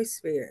Holy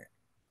Spirit.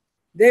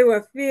 They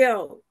were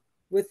filled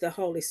with the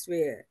Holy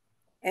Spirit,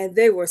 and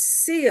they were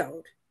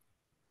sealed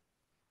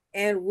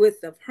and with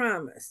the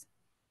promise.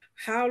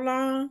 How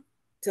long?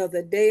 Till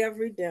the day of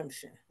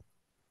redemption.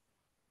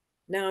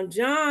 Now,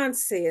 John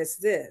says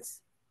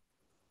this,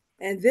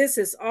 and this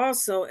is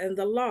also in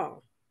the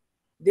law.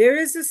 There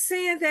is a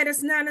sin that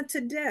is not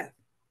unto death.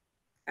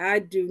 I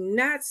do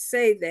not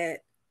say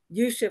that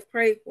you should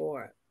pray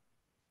for it.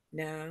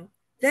 Now,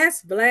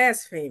 that's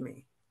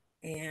blasphemy.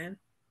 And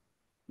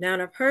now,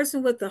 the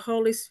person with the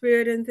Holy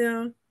Spirit in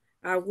them,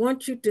 I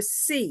want you to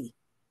see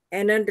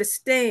and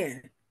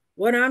understand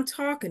what I'm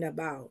talking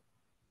about.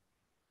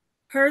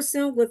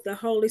 Person with the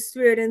Holy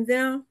Spirit in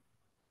them,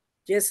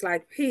 just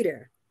like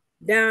Peter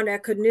down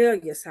at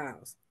Cornelius'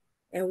 house.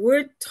 And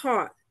we're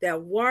taught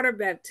that water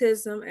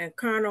baptism and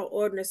carnal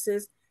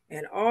ordinances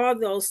and all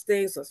those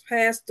things was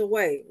passed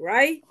away,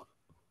 right?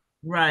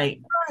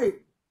 Right. Right.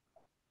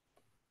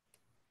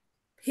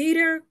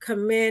 Peter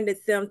commanded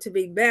them to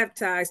be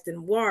baptized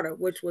in water,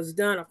 which was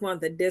done upon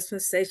the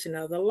dispensation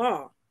of the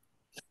law.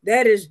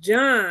 That is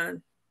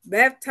John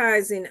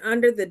baptizing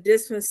under the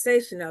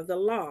dispensation of the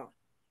law.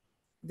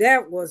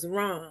 That was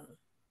wrong.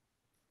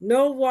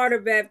 No water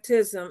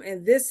baptism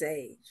in this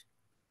age.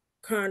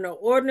 Carnal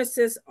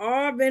ordinances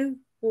all been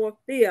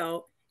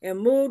fulfilled and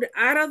moved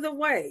out of the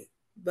way.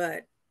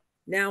 But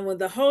now when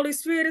the Holy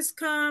Spirit has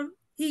come,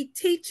 he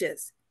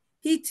teaches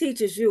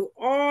you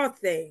all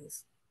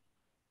things.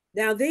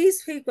 Now,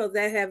 these people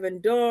that have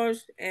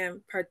indulged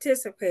and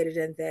participated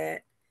in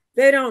that,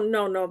 they don't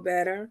know no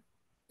better.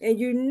 And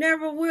you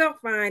never will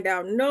find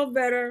out no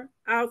better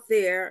out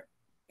there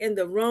in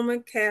the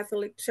Roman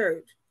Catholic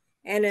Church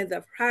and in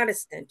the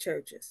Protestant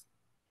churches.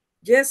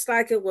 Just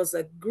like it was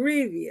a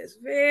grievous,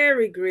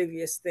 very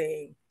grievous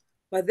thing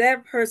for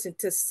that person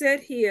to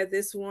sit here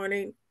this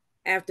morning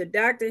after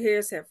Dr.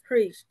 Harris had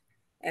preached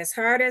as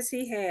hard as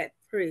he had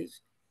preached.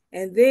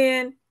 And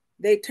then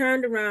they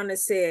turned around and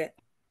said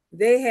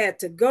they had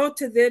to go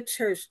to their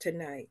church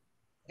tonight,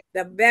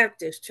 the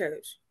Baptist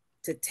church,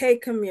 to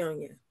take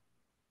communion.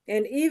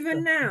 And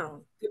even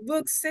now, the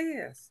book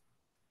says,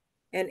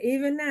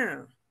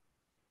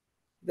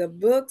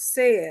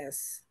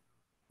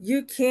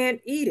 you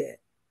can't eat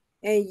it.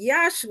 And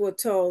Yahshua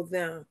told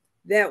them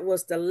that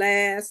was the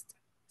Last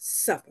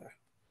Supper.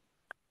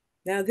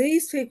 Now,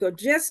 these people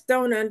just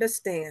don't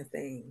understand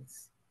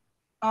things.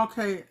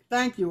 Okay,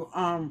 thank you.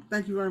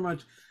 Thank you very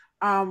much.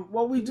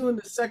 What we do in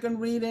the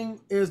second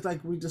reading is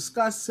like we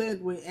discuss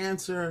it, we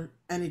answer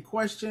any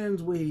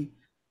questions, we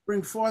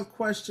bring forth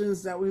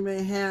questions that we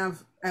may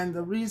have And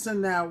the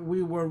reason that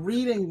we were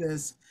reading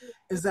this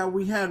is that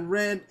we had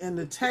read in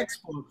the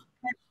textbook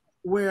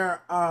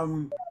where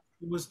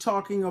it was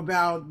talking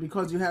about,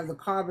 because you have the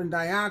carbon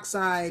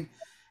dioxide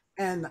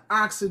and the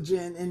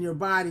oxygen in your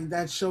body,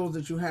 that shows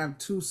that you have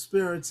two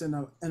spirits in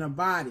a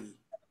body.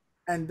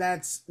 And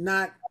that's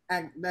not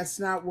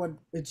what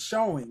it's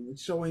showing.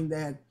 It's showing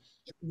that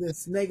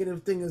this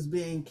negative thing is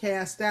being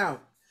cast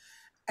out.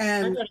 I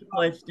And got a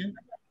question.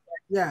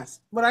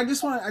 yes, but I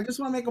just want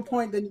to make a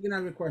point, then you can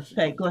have your question.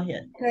 Okay, go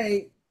ahead.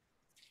 Okay.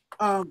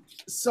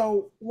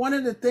 So one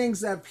of the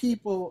things that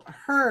people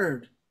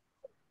heard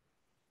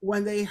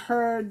when they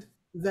heard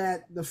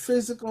that the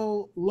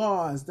physical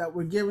laws that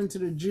were given to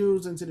the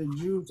Jews and to the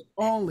Jews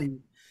only,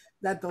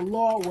 that the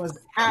law was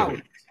out,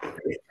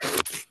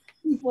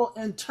 people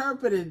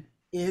interpreted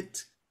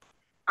it,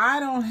 I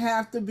don't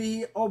have to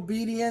be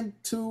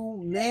obedient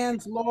to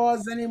man's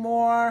laws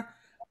anymore.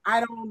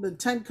 The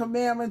 10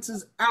 Commandments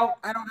is out.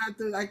 I don't have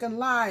to, I can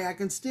lie, I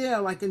can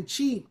steal, I can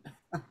cheat.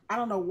 I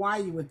don't know why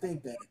you would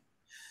think that.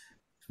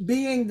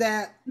 Being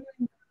that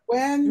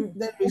when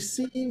they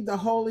received the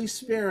Holy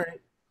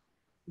Spirit,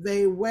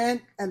 they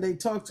went and they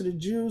talked to the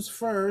Jews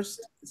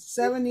first.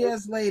 7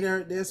 years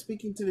later, they're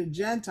speaking to the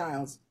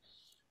Gentiles.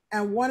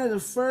 And one of the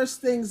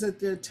first things that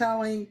they're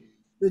telling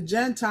the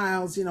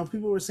Gentiles,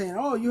 people were saying,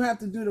 oh, you have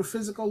to do the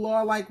physical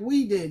law like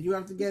we did. You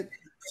have to get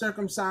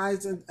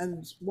circumcised.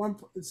 And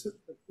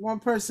one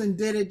person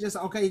did it just,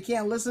 okay, you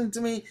can't listen to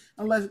me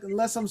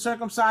unless I'm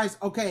circumcised.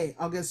 Okay,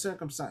 I'll get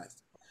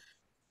circumcised.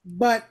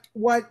 But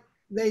what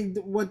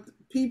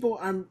people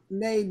are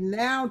made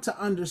now to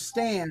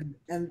understand,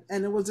 and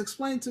it was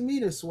explained to me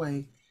this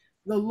way,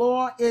 the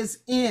law is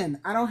in.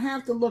 I don't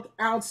have to look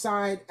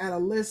outside at a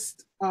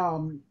list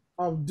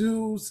of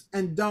do's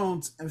and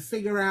don'ts and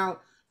figure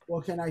out,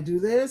 well, can I do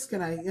this?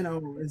 Can I,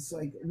 it's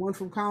like one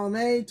from column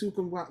A, two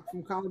from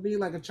column B,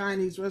 like a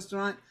Chinese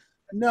restaurant.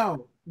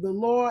 No, the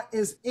law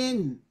is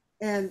in.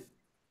 And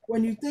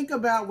when you think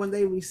about when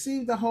they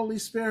received the Holy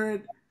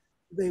Spirit,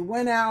 they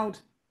went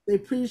out, they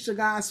preached the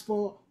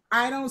gospel.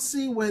 I don't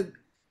see what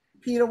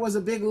Peter was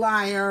a big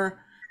liar.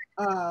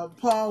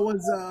 Paul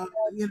was,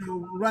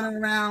 running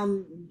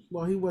around.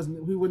 Well, he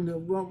wasn't. He wouldn't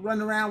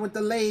run around with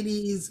the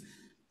ladies.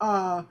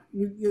 You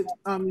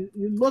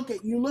look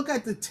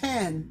at the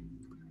 10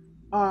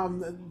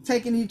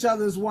 taking each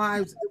other's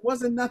wives. It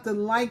wasn't nothing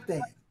like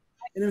that.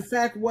 And in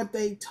fact, what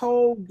they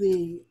told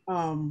the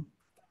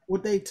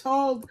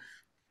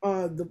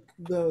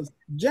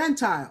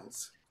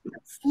Gentiles,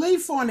 flee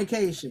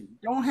fornication.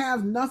 Don't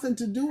have nothing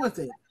to do with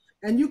it.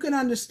 And you can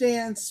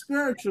understand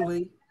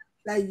spiritually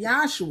that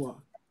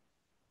Yahshua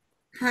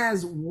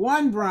has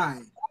one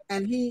bride,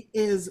 and he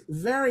is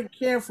very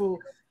careful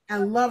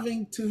and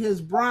loving to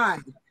his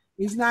bride.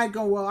 He's not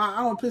going, well,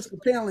 I'm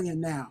Episcopalian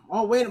now.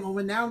 Oh, wait a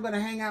moment, now I'm going to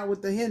hang out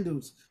with the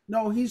Hindus.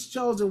 No, he's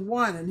chosen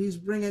one, and he's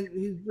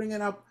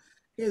bringing up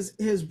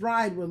his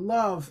bride with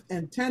love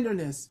and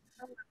tenderness.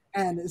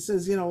 And it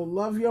says,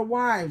 love your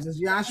wives as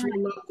Yahshua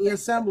loved the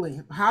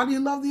assembly. How do you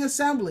love the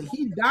assembly?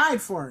 He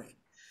died for it.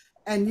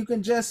 And you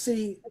can just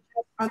see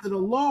under the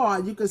law,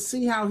 you can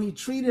see how he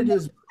treated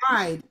his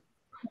bride,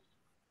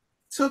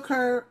 took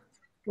her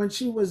when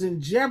she was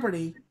in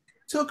jeopardy,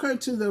 took her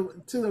to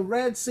the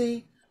Red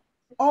Sea,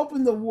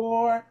 opened the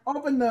walls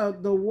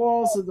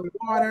of the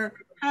water,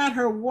 had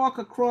her walk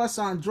across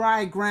on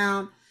dry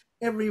ground.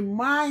 It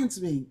reminds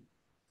me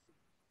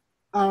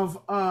of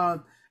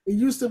it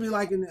used to be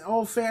like in the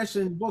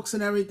old-fashioned books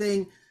and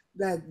everything,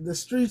 that the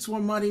streets were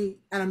muddy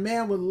and a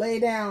man would lay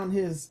down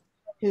his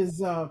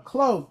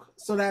cloak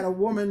so that a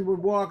woman would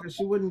walk and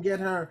she wouldn't get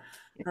her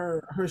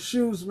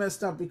shoes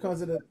messed up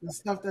because of the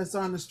stuff that's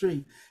on the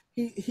street.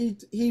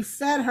 He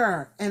fed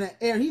her in an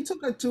area. He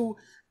took her to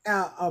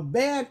a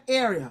bad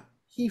area.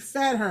 He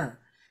fed her.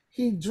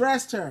 He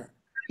dressed her.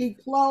 He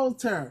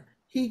clothed her.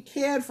 He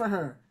cared for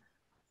her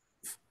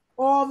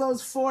all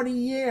those 40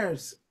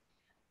 years.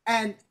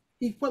 And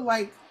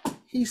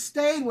he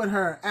stayed with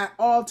her at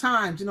all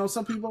times.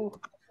 Some people,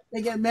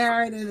 they get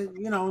married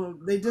and,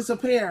 they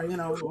disappear,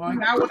 well, I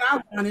got what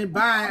I wanted,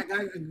 bye.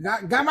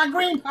 I got my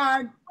green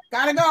card,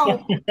 gotta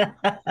go.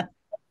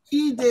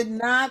 He did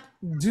not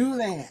do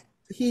that.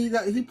 He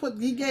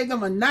gave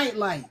them a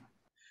nightlight.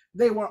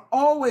 They were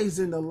always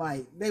in the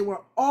light. They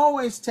were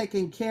always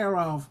taken care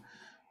of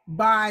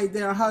by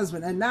their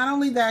husband. And not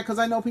only that, because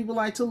I know people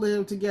like to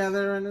live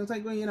together, and it's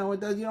like, well, you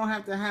don't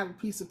have to have a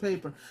piece of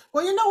paper.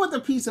 Well, you know what the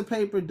piece of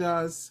paper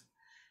does?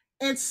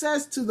 It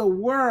says to the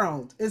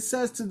world, it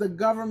says to the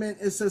government,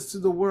 it says to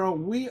the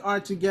world, we are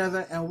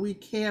together and we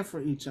care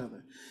for each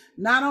other.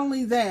 Not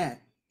only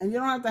that, and you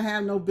don't have to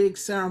have no big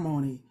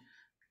ceremony,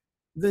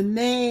 the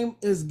name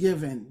is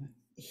given.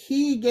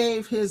 He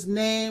gave his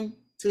name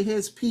to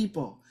his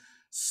people.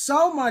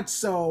 So much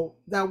so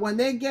that when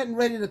they're getting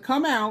ready to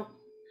come out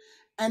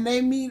and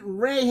they meet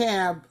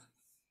Rahab,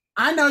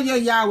 I know you're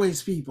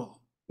Yahweh's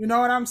people. You know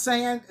what I'm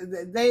saying?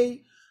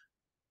 The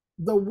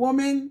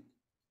woman,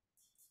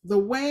 the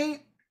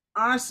way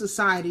our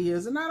society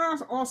is, and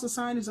not all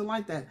societies are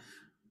like that.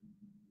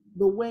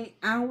 the way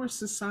our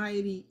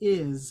society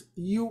is,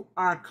 you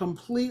are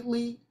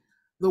completely,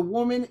 the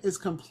woman is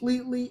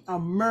completely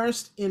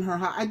immersed in her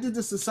house. I did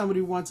this to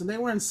somebody once and they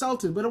were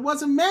insulted, but it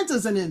wasn't meant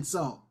as an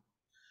insult.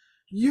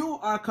 You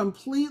are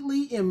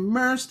completely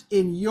immersed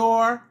in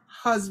your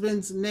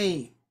husband's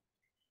name.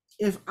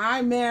 If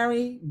I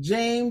marry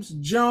James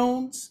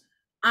Jones,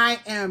 I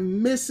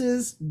am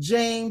Mrs.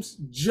 James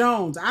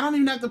Jones. I don't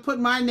even have to put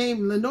my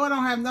name. Lenore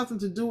don't have nothing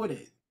to do with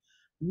it.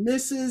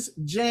 Mrs.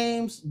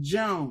 James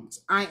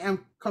Jones. I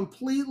am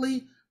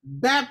completely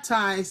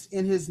baptized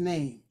in his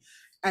name.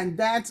 And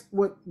that's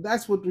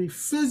what we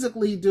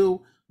physically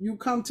do. You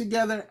come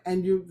together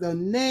and the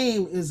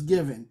name is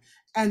given.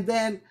 And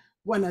then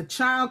when a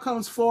child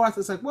comes forth,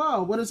 it's like,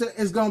 whoa, what is it?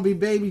 It's gonna be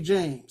baby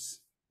James.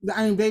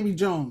 Baby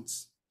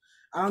Jones.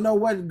 I don't know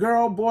what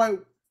girl, boy,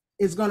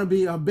 it's gonna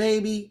be a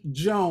baby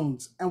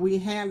Jones. And we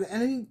have,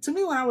 and to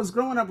me, when I was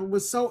growing up, it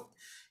was so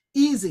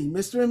easy,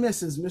 Mr. and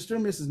Mrs., Mr.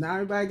 and Mrs. Now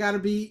everybody got to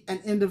be an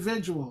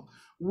individual.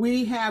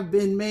 We have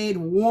been made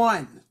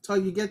one. So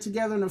you get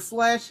together in the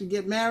flesh, you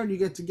get married, you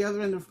get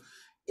together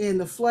in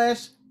the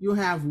flesh, you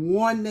have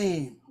one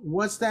name.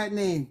 What's that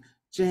name?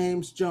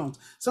 James Jones.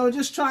 So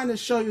just trying to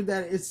show you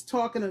that it's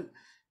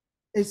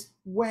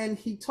when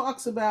he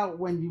talks about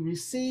when you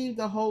receive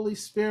the Holy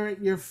Spirit,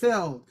 you're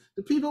filled.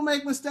 Do people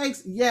make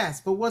mistakes?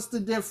 Yes, but what's the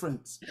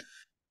difference?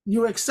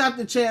 You accept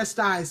the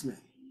chastisement.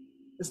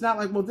 It's not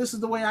like, well, this is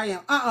the way I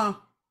am.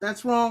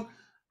 That's wrong.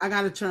 I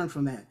got to turn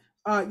from that.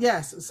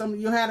 Yes,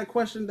 you had a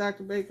question,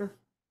 Dr. Baker?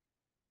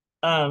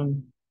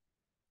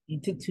 You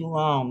took too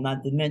long. My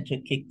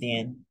dementia kicked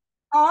in.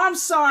 Oh, I'm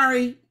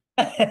sorry.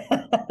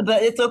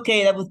 But it's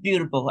okay. That was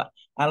beautiful.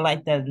 I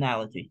like that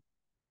analogy.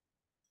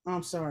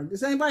 I'm sorry.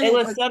 Does anybody? It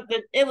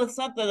was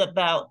something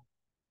about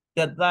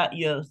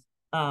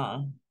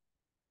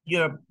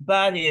your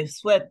body is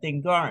swept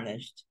and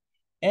garnished.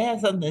 It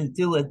has something to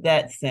do with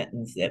that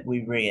sentence that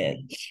we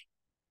read.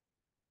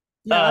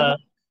 Yeah,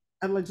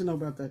 I'd like to know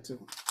about that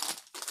too.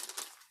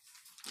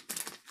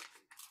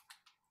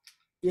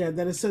 Yeah,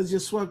 that it says you're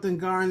swept and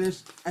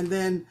garnished, and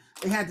then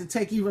they had to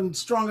take even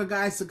stronger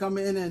guys to come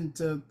in and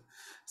to.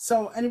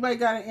 So, anybody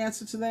got an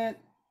answer to that?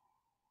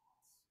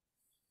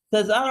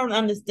 Because I don't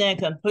understand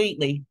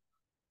completely.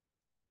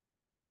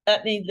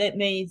 That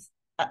means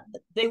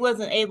they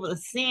wasn't able to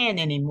sin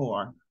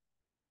anymore.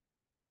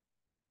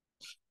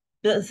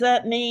 Does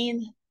that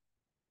mean?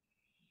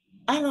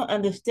 I don't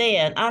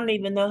understand. I don't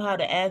even know how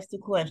to ask the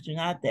question.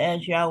 I have to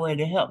ask Yahweh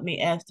to help me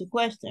ask the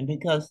question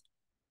because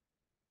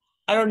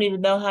I don't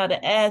even know how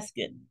to ask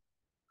it.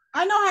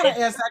 I know how to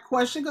ask that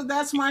question because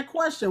that's my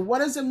question. What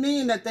does it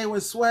mean that they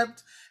were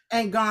swept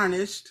and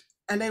garnished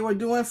and they were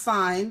doing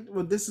fine?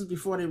 Well, this is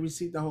before they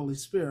received the Holy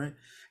Spirit.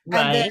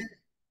 Right.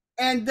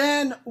 And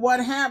then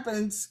what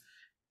happens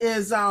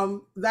is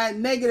that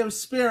negative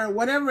spirit,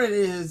 whatever it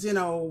is,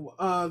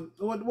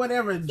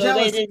 whatever. So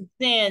jealousy. they didn't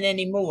sin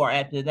anymore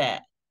after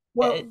that.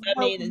 Well, Is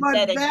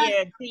that a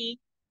guarantee?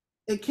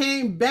 It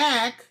came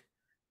back.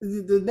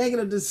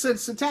 The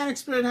satanic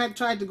spirit had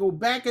tried to go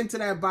back into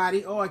that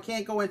body. Oh, I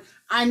can't go in.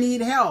 I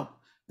need help.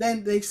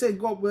 Then they said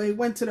go. They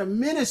went to the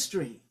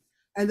ministry,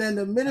 and then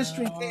the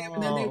ministry came,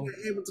 and then they were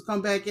able to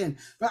come back in.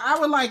 But I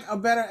would like a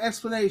better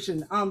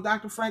explanation.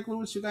 Dr. Frank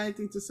Lewis, you got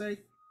anything to say?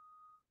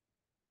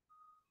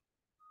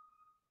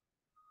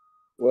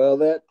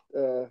 Well,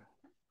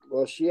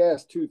 she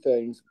asked two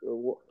things,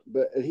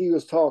 but he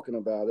was talking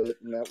about it,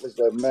 and that was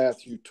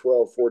Matthew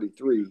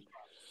 12:43.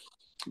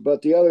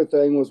 But the other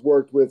thing was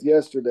worked with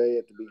yesterday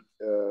at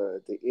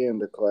the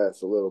end of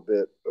class a little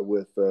bit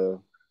with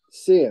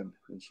sin,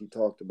 and she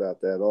talked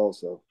about that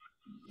also,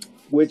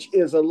 which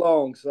is a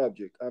long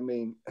subject. I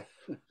mean,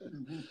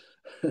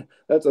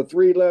 that's a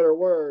 3-letter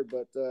word,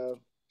 but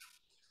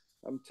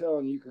I'm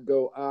telling you could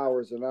go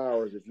hours and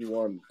hours if you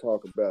wanted to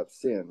talk about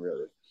sin,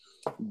 really.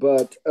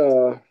 But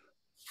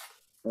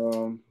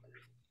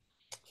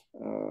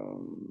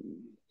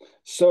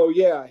so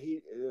yeah,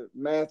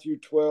 Matthew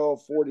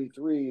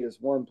 12:43 is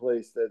one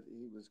place that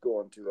he was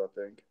going to, I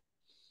think.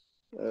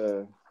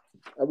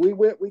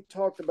 We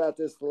talked about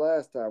this the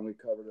last time we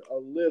covered it a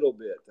little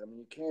bit. I mean,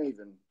 you can't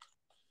even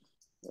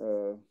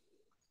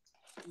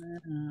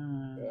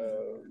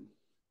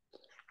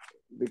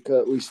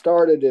because we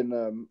started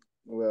in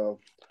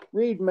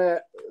read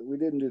Matt. We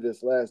didn't do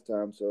this last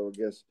time, so I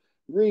guess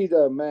read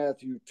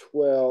Matthew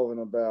 12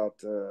 and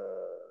about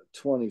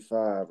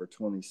 25 or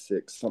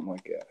 26, something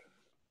like that.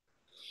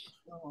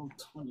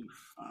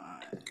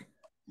 12:25.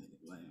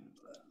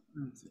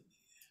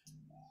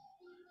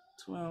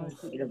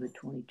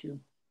 22.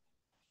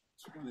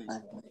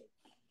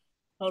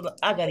 Hold on,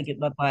 I gotta get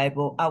my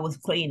Bible. I was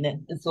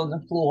cleaning. It's on the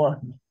floor.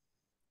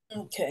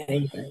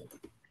 Okay.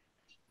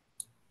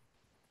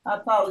 I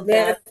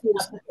apologize. I'm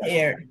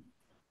prepared.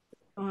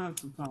 Don't have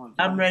to apologize.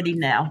 I'm ready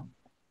now.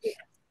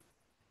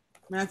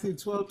 Matthew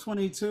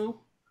 12:22.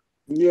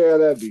 Yeah,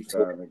 that'd be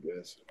fine, I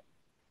guess.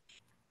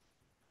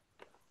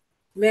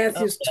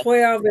 Matthew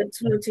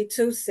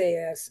 12:22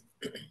 says,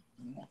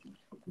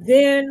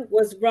 Then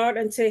was brought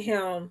unto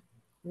him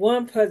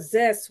one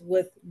possessed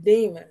with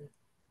demon,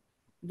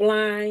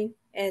 blind,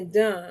 and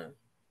dumb,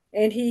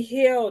 and he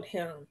healed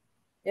him,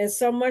 and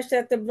so much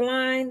that the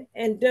blind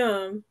and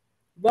dumb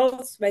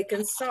both spake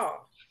and saw.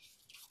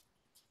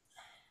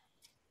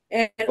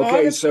 And all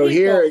Okay, the so people,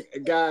 here a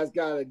guy's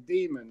got a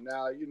demon.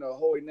 Now,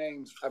 holy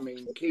names,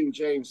 King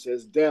James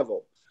says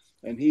devil.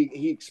 And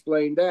he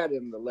explained that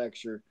in the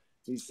lecture.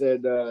 He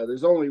said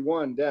there's only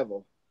one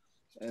devil,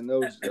 and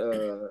those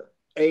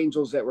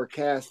angels that were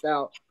cast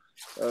out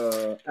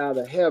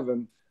of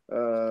heaven,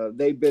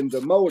 they've been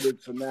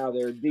demoted, so now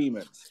they're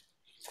demons.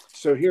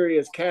 So here he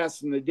is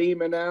casting the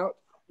demon out.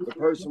 The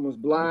person was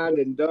blind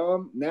and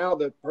dumb. Now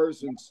the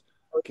person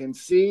can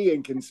see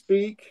and can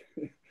speak,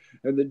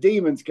 and the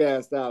demon's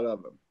cast out of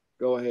him.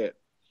 Go ahead.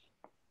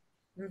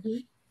 mm-hmm.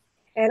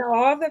 And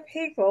all the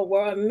people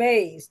were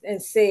amazed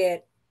and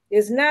said,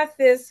 is not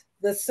this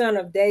the son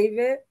of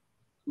David?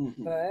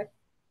 Mm-hmm. But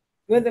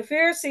when the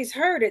Pharisees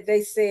heard it,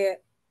 they said,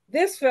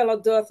 this fellow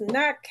doth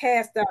not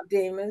cast out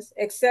demons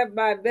except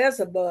by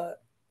Beelzebub,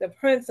 the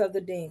prince of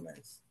the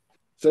demons.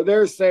 So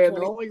they're saying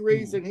the only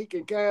reason he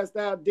can cast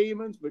out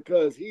demons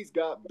because he's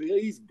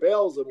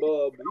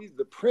Beelzebub. He's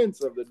the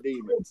prince of the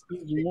demons.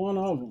 He's one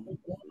of them.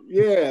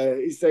 Yeah,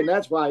 he's saying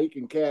that's why he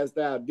can cast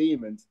out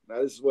demons.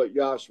 Now this is what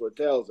Joshua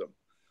tells them.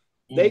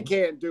 They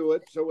can't do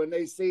it, so when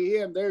they see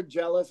him, they're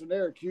jealous and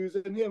they're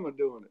accusing him of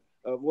doing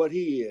it, of what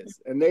he is,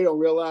 and they don't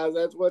realize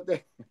that's what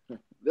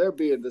they're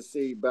being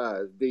deceived by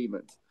as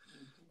demons.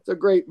 It's a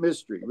great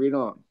mystery. Read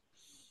on.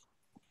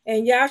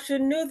 And Joshua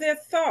knew their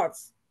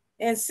thoughts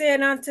and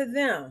said unto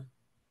them,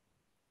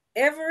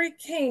 every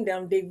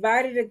kingdom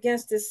divided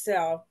against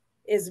itself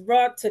is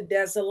brought to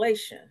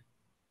desolation,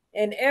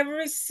 and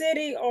every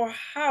city or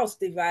house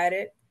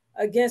divided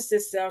against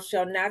itself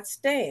shall not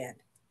stand.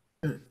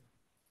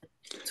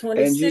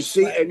 And you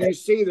see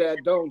that,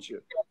 don't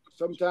you?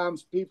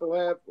 Sometimes people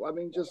have,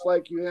 just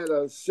like you had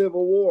a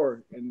civil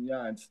war in the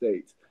United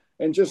States.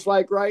 And just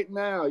like right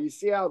now, you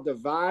see how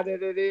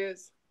divided it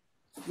is?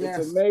 Yes.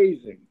 It's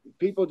amazing.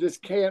 People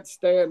just can't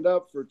stand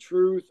up for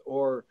truth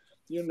or,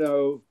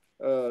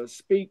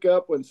 speak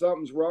up when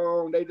something's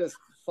wrong. They just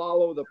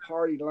follow the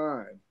party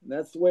line. And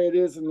that's the way it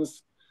is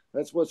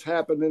that's what's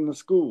happened in the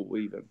school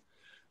even.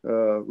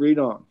 Read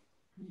on.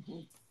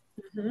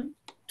 Mm-hmm.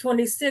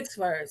 26th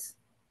verse.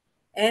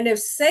 And if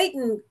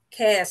Satan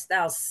cast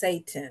out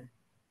Satan,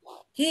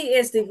 he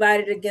is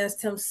divided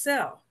against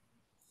himself.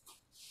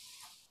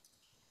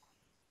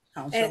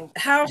 And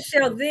how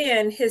shall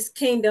then his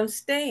kingdom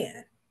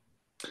stand?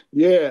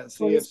 Yeah,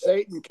 see, if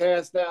Satan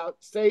cast out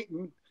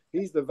Satan,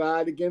 he's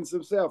divided against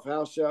himself.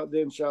 How shall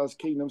his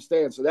kingdom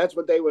stand? So that's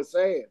what they were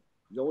saying.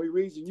 The only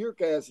reason you're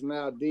casting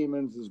out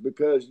demons is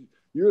because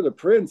you're the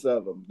prince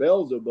of them,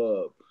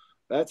 Beelzebub.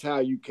 That's how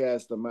you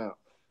cast them out,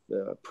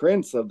 the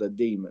prince of the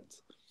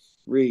demons.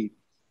 Read.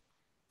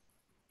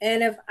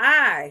 And if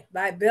I,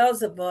 by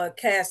Beelzebub,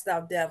 cast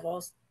out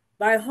devils,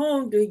 by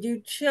whom do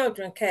you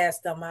children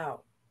cast them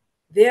out?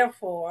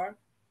 Therefore,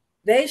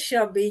 they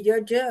shall be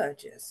your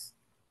judges.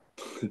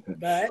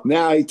 But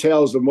now he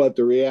tells them what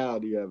the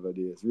reality of it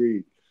is.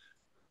 Read.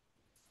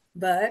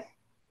 But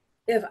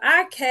if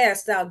I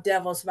cast out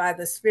devils by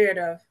the spirit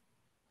of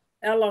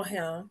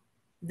Elohim,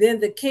 then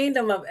the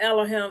kingdom of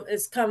Elohim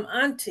is come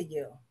unto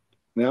you.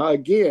 Now,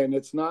 again,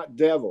 it's not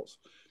devils.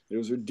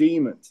 Those are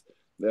demons.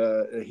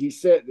 He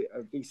said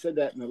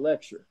that in the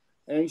lecture.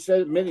 And he said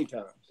it many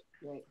times,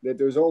 that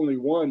there's only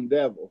one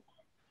devil.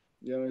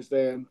 You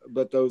understand?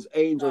 But those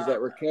angels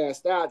that were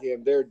cast out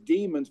him, they're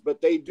demons,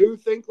 but they do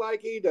think like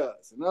he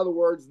does. In other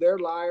words, they're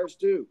liars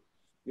too.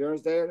 You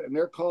understand? And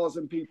they're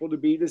causing people to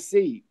be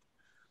deceived.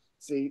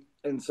 See,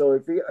 and so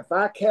if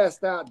I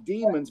cast out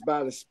demons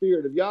by the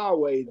Spirit of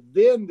Yahweh,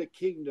 then the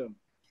kingdom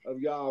of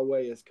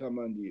Yahweh has come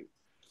unto you.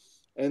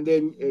 And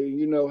then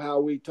you know how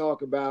we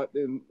talk about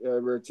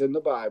where it's in the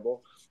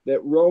Bible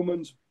that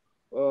Romans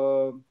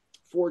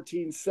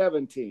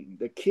 14:17,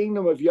 the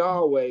kingdom of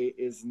Yahweh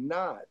is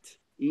not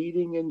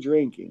eating and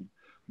drinking,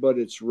 but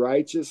it's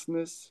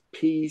righteousness,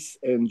 peace,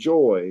 and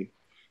joy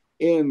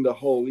in the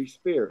Holy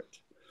Spirit.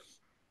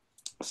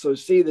 So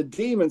see, the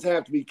demons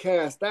have to be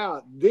cast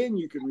out, then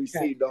you can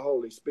receive the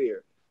Holy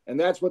Spirit. And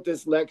that's what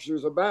this lecture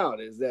is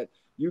about, is that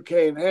you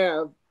can't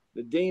have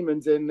the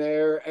demons in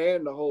there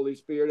and the Holy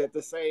Spirit at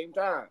the same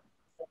time.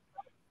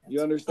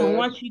 You understand? So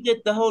once you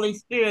get the Holy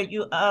Spirit,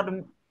 you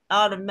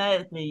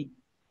automatically,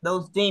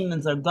 those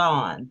demons are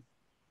gone.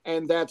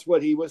 And that's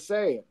what he was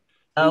saying.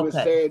 He was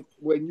saying,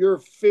 when you're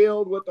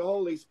filled with the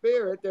Holy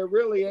Spirit, there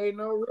really ain't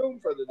no room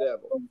for the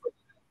devil.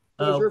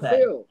 Because you're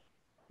filled.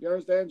 You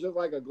understand? Just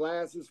like a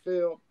glass is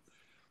filled.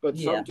 But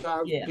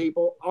sometimes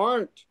people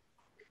aren't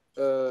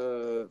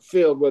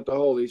filled with the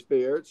Holy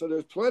Spirit. So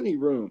there's plenty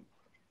room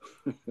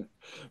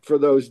for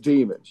those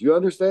demons. You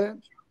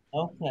understand?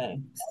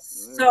 Okay.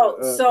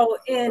 So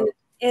in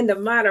the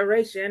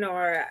moderation,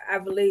 or I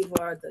believe,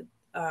 or the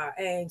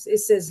aims, it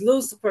says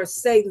Lucifer,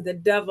 Satan, the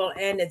devil,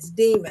 and its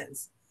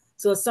demons.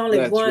 So it's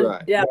only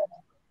one devil.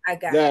 I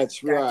got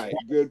That's right.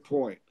 Good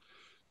point.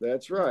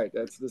 That's right.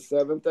 That's the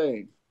seventh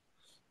thing.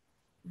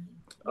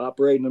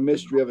 operating the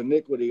mystery of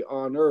iniquity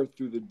on earth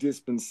through the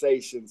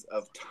dispensations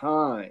of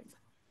time.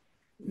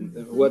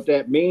 What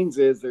that means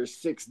is there's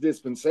 6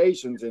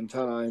 dispensations in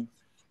time,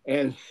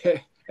 and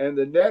and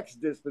the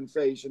next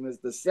dispensation is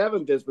the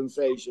 7th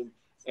dispensation,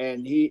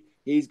 and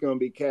he's going to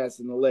be cast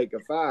in the lake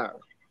of fire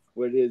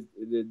with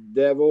the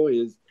devil,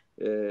 his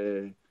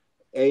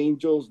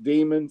angels,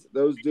 demons,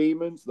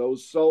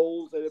 those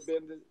souls that have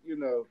been,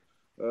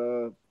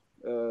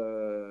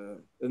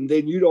 and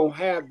then you don't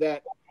have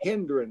that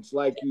hindrance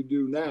like you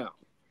do now.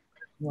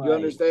 Right. You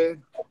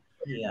understand?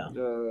 Yeah.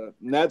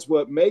 And that's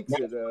what makes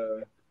it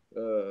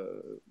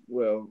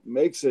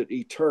makes it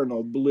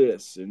eternal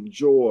bliss and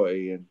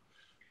joy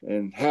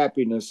and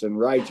happiness and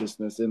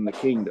righteousness in the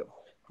kingdom.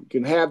 You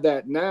can have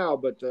that now,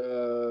 but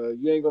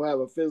you ain't gonna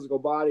have a physical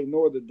body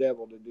nor the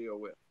devil to deal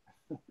with.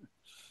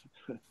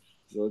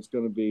 So it's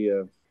going to be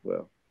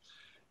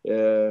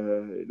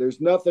there's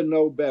nothing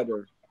no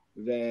better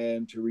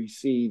than to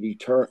receive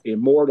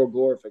immortal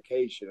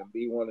glorification and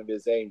be one of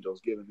his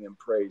angels, giving him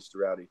praise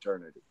throughout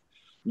eternity.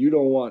 You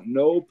don't want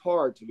no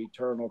parts of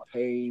eternal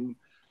pain,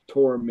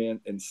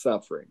 torment, and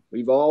suffering.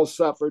 We've all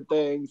suffered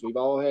things. We've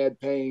all had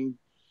pain,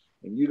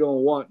 and you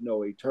don't want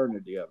no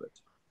eternity of it.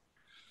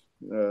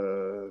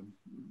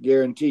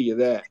 Guarantee you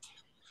that.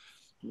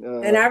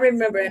 And I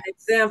remember an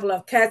example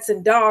of cats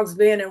and dogs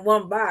being in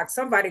one box.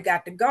 Somebody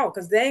got to go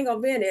because they ain't going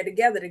to be in there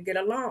together to get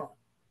along.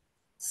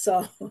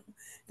 So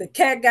the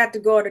cat got to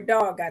go or the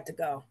dog got to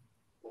go.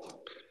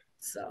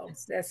 So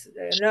that's,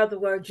 in other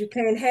words, you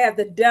can't have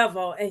the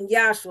devil and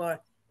Yahshua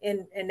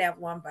in that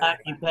one body.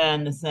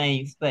 Occupying the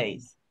same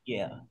space.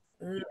 Yeah.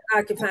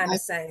 Occupying the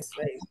same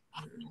space.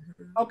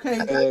 Okay.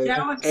 And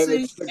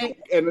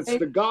it's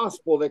the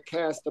gospel that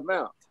cast them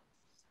out.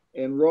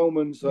 In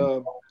Romans,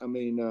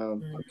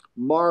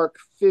 Mark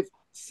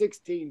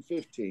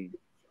 16:15,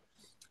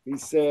 he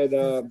said,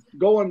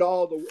 go into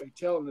all the,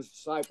 telling his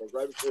disciples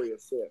right before he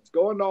ascends,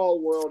 go into all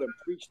the world and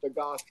preach the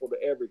gospel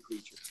to every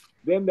creature.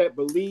 Them that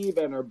believe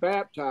and are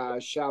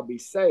baptized shall be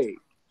saved.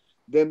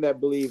 Them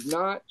that believe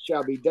not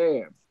shall be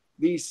damned.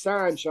 These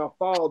signs shall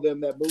follow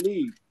them that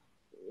believe.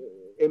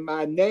 In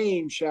my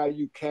name shall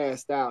you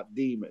cast out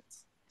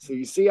demons. So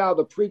you see how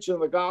the preaching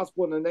of the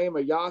gospel in the name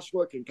of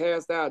Yahshua can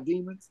cast out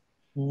demons?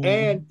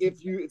 And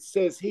it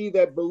says he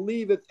that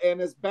believeth and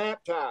is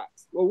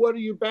baptized. Well, what are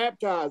you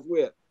baptized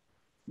with?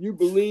 You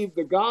believe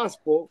the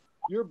gospel,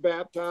 you're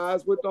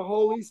baptized with the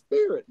Holy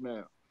Spirit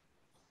now.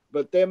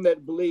 But them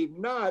that believe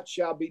not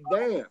shall be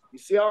damned. You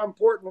see how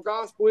important the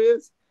gospel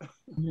is?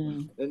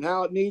 And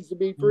how it needs to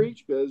be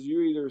preached? Because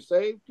you're either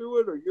saved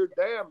through it or you're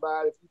damned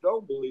by it if you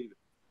don't believe it.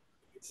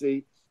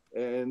 See?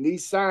 And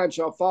these signs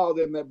shall follow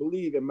them that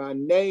believe. In my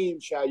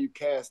name shall you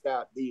cast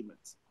out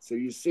demons. So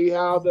you see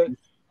how the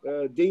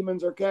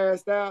demons are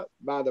cast out?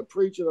 By the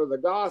preaching of the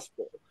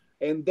gospel.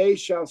 And they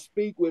shall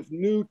speak with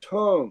new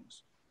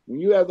tongues.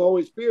 When you have the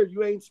Holy Spirit,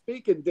 you ain't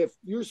speaking different.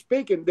 You're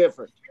speaking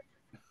different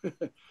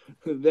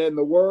than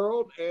the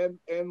world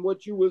and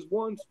what you was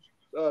once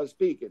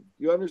speaking.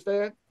 You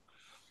understand?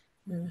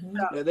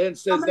 And then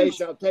says they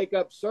shall take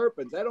up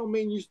serpents. That don't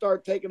mean you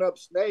start taking up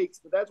snakes,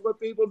 but that's what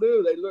people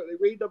do. They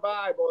read the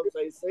Bible and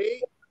say,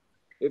 see,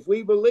 if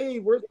we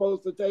believe, we're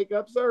supposed to take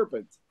up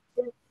serpents.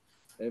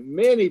 And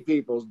many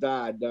people's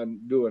died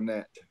doing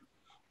that.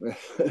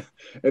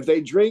 If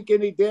they drink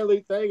any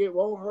deadly thing, it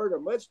won't hurt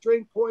them. Let's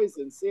drink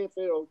poison, see if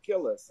it'll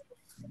kill us.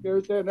 You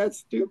understand? That's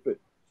stupid.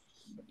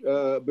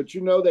 But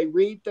they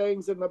read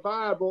things in the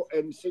Bible,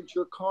 and since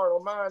you're carnal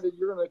minded,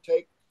 you're going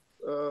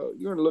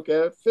to look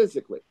at it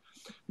physically.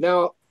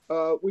 Now,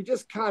 we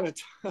just kind of,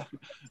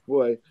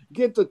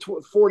 get to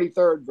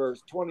 43rd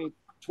verse,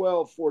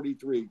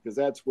 12:43, because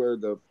that's where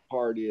the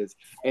part is.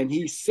 And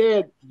he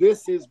said,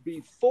 this is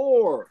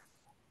before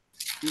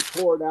he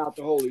poured out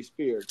the Holy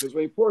Spirit. Because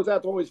when he pours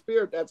out the Holy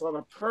Spirit, that's on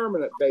a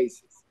permanent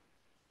basis.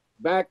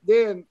 Back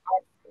then,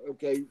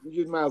 okay,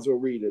 you might as well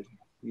read it.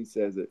 He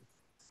says it.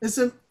 Is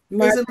it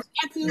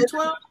Matthew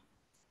 12?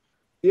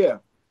 Yeah.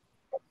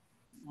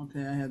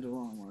 Okay, I had the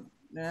wrong one.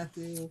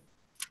 Matthew.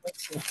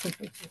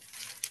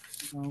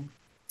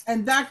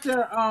 And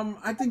Dr.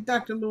 I think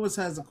Dr. Lewis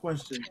has a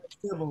question.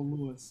 Civil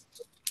Lewis.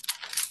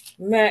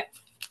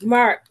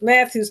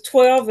 Matthew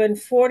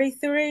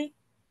 12:43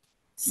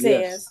 says,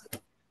 yes.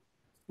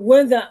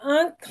 When the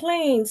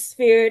unclean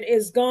spirit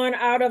is gone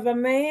out of a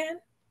man,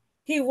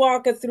 he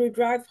walketh through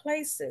dry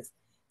places,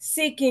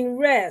 seeking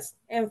rest,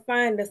 and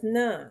findeth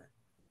none.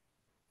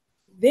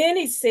 Then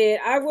he said,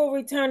 I will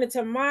return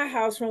into my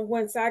house from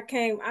whence I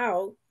came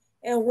out,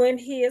 and when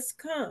he is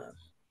come,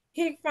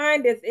 he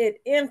findeth it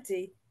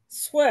empty,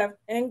 swept,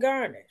 and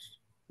garnished.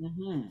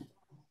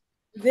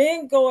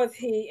 Then goeth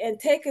he and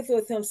taketh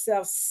with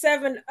himself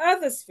 7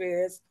 other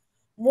spirits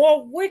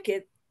more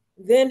wicked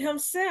than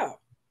himself,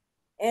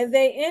 and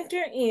they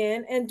enter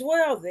in and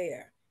dwell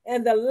there.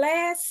 And the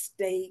last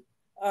state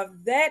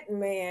of that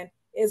man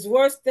is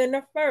worse than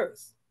the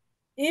first.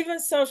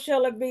 Even so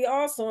shall it be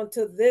also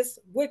unto this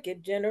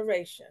wicked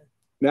generation.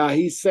 Now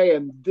he's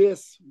saying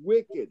this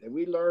wicked, and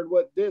we learned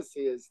what this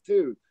is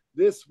too.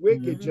 this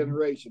wicked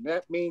generation.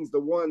 That means the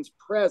ones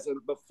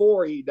present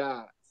before he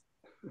dies.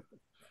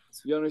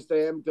 You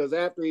understand? Because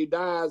after he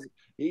dies,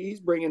 he's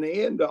bringing an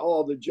end to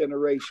all the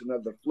generation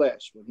of the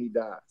flesh when he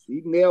dies.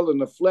 He's nailing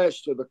the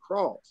flesh to the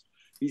cross.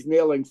 He's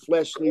nailing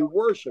fleshly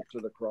worship to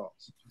the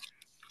cross.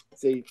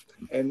 See,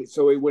 and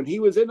so when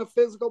he was in a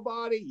physical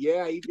body,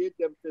 yeah, he did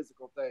them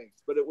physical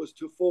things, but it was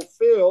to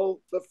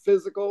fulfill the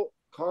physical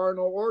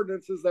carnal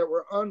ordinances that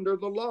were under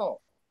the law.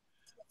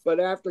 But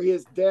after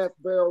his death,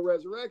 burial,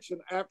 resurrection,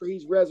 after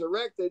he's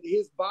resurrected,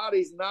 his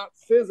body's not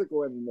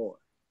physical anymore.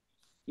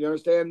 You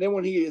understand? Then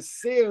when he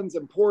ascends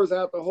and pours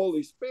out the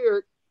Holy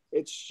Spirit,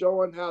 it's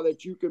showing how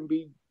that you can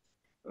be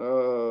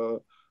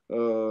brought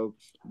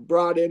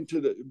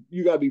into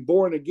you got to be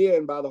born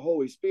again by the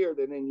Holy Spirit,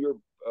 and then you're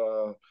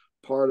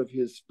part of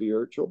his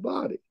spiritual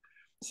body.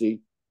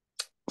 See?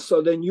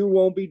 So then you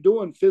won't be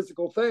doing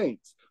physical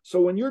things.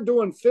 So when you're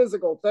doing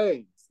physical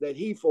things that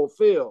he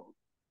fulfilled,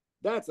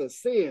 that's a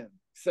sin,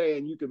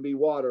 saying you can be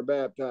water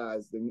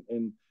baptized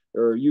and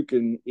or you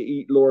can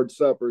eat Lord's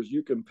suppers,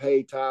 you can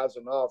pay tithes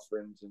and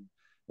offerings,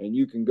 and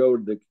you can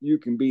you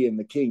can be in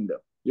the kingdom.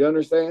 You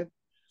understand?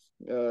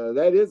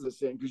 That is a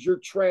sin, because you're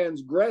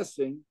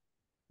transgressing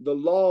the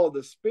law of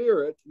the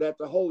Spirit, that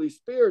the Holy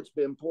Spirit's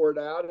been poured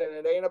out, and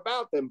it ain't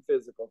about them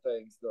physical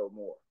things no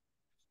more.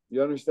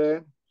 You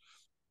understand?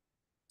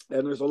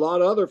 And there's a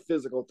lot of other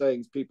physical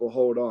things people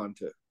hold on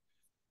to.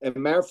 And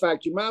matter of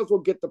fact, you might as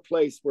well get the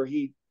place where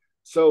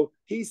so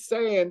he's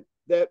saying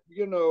that,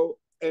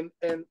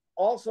 and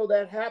also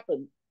that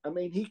happened. I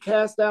mean, he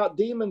cast out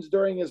demons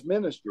during his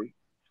ministry.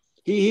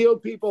 He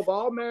healed people of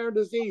all manner of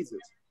diseases.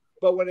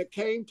 But when it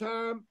came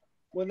time,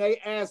 when they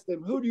asked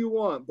him, who do you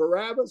want,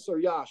 Barabbas or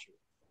Yahshua?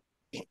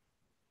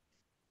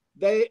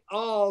 They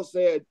all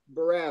said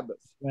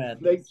Barabbas.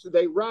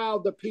 They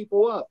riled the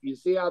people up. You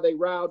see how they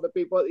riled the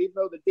people up? Even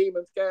though the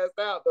demons cast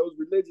out, those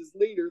religious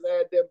leaders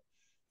had them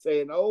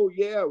saying, oh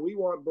yeah, we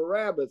want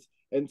Barabbas,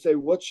 and say,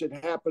 what should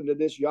happen to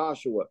this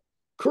Yahshua?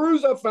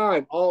 Crucify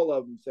him. All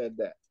of them said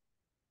that.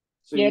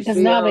 So yeah, because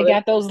now they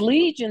got those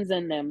legions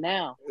in them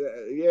now.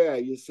 Yeah,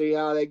 you see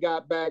how they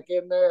got back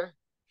in there?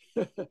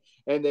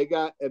 and they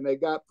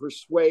got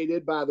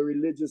persuaded by the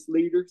religious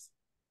leaders.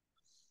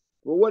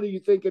 Well, what do you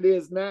think it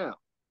is now?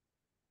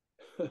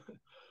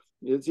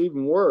 It's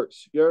even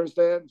worse. You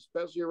understand?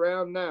 Especially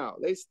around now.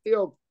 They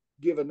still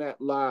giving that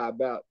lie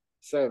about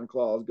Santa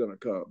Claus going to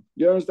come.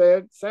 You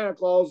understand? Santa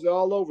Claus is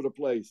all over the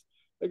place.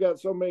 They got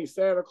so many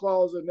Santa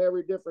Claus in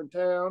every different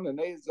town, and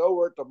they's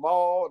over at the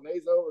mall, and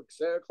they's over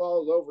Santa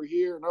Claus over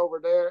here and over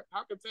there.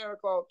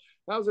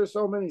 How's there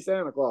so many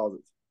Santa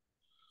Clauses?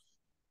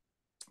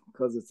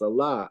 Because it's a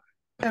lie.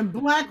 And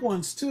black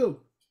ones too.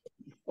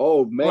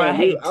 Oh man,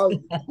 right.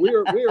 we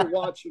were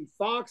watching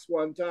Fox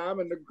one time,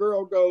 and the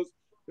girl goes,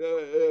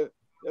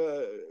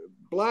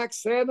 black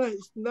Santa?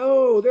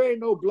 No, there ain't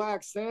no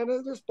black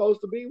Santa. They're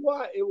supposed to be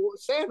white.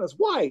 Santa's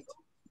white.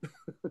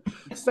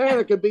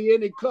 Santa could be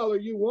any color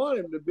you want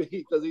him to be,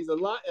 because he's a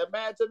lot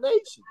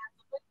imagination.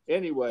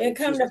 Anyway, and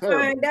come to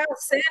find out,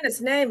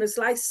 Santa's name is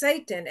like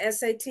Satan,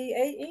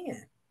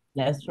 Satan.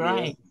 That's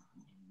right.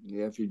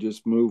 Yeah, if you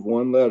just move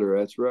one letter,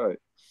 that's right.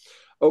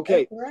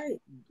 Okay, that's right.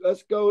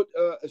 Let's go.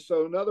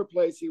 So another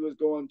place he was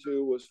going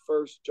to was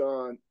 1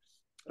 John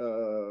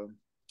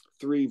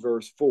 3,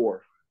 verse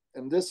 4.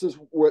 And this is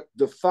what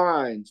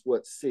defines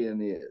what sin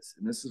is.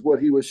 And this is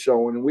what he was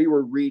showing. And we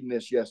were reading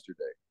this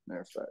yesterday,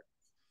 matter of fact.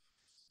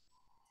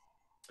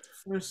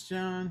 1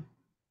 John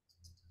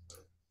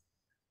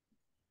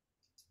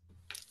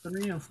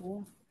 3 and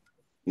 4.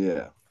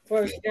 Yeah.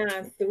 1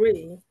 John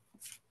 3,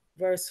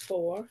 verse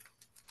 4.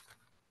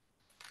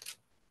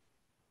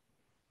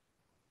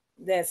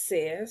 That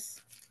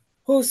says,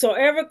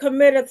 whosoever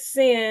committeth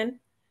sin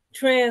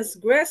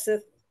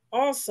transgresseth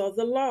also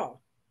the law.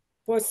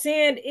 For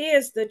sin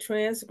is the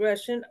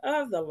transgression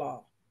of the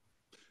law.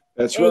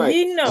 That's and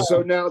right.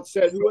 So now it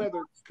said,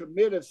 whoever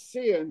committeth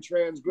sin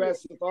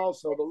transgresseth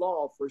also the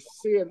law, for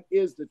sin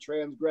is the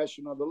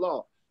transgression of the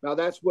law. Now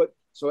that's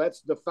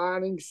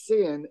defining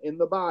sin in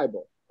the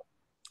Bible.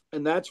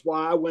 And that's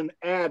why when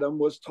Adam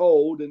was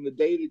told, in the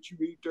day that you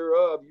eat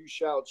thereof, you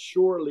shall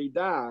surely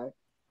die,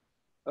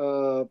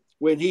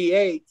 when he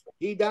ate,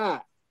 he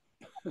died.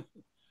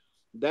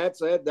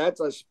 That's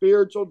a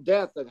spiritual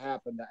death that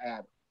happened to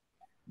Adam.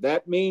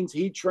 That means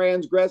he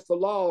transgressed the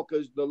law,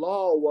 because the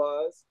law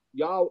was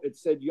it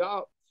said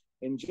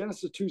in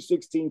Genesis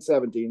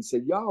 2:16-17, it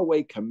said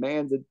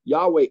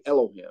Yahweh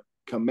Elohim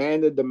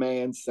commanded the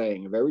man,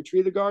 saying, of every tree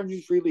of the garden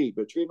you freely eat,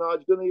 but tree of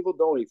knowledge of good and evil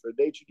don't eat, for the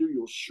day you do,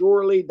 you'll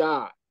surely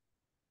die.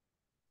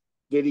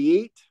 Did he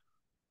eat?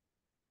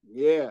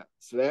 Yeah.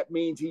 So that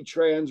means he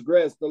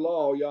transgressed the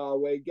law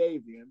Yahweh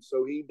gave him,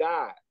 so he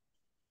died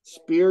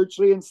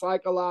spiritually and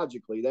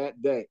psychologically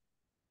that day.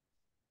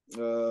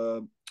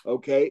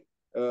 Okay.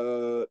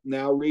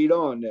 Now read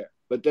on there.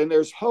 But then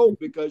there's hope,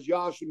 because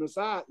Yahshua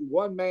Messiah,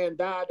 one man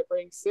died to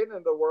bring sin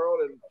into the world,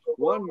 and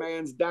one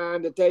man's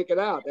dying to take it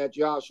out. That's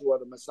Yahshua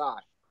the Messiah.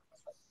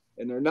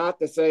 And they're not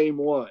the same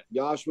one.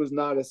 Yahshua's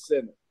not a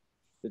sinner.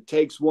 It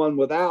takes one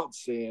without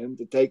sin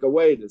to take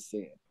away the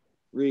sin.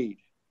 Read.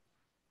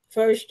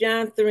 1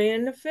 John 3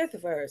 and the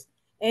 5th verse.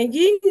 And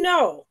ye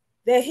know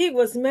that he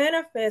was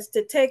manifest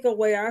to take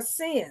away our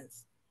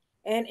sins,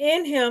 and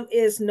in him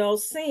is no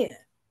sin.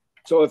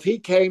 So if he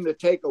came to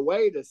take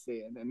away the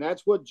sin, and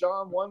that's what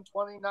John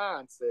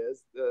 1:29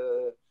 says,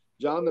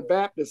 John the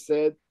Baptist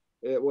said,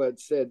 the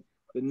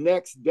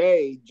next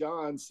day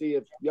John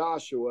seeth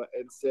Joshua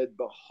and said,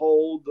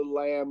 behold the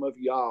Lamb of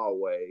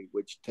Yahweh,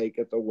 which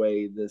taketh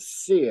away the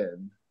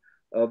sin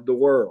of the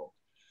world.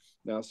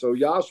 Now, so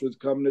Joshua's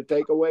coming to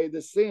take away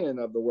the sin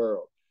of the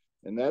world.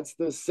 And that's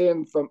the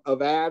sin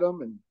of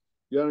Adam, and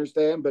you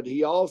understand? But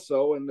he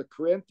also, in the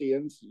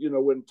Corinthians,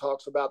 when it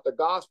talks about the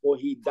gospel,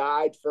 he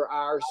died for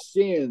our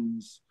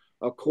sins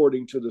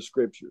according to the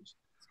scriptures.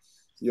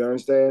 You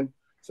understand?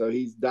 So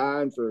he's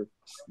dying for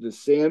the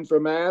sin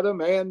from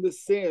Adam and the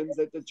sins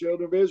that the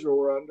children of Israel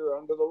were under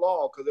the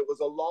law, because it was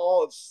a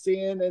law of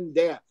sin and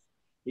death.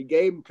 He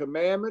gave them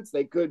commandments.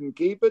 They couldn't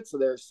keep it, so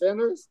they're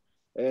sinners.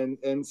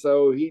 And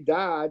so he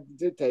died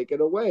to take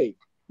it away,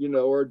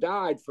 or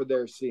died for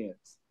their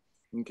sins.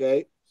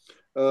 Okay.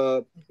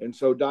 And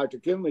so Dr.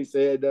 Kinley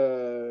said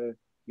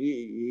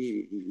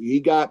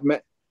he's out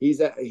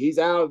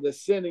of the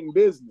sinning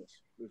business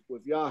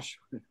with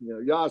Joshua.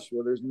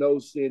 Joshua, there's no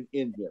sin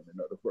in him, in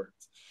other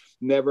words.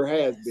 Never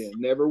has been,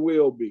 never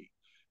will be.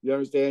 You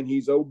understand?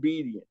 He's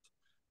obedient.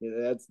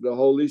 That's the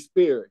Holy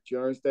Spirit. You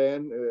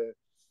understand?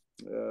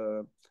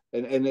 And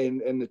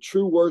the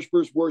true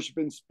worshipers worship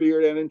in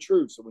spirit and in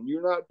truth. So when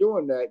you're not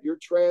doing that, you're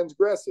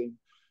transgressing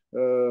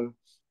the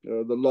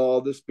law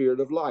of the spirit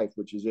of life,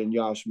 which is in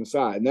Yahshua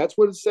Messiah. And that's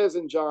what it says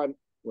in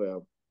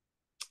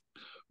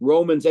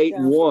Romans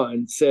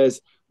 8:1 says,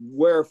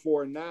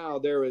 wherefore now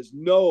there is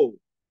no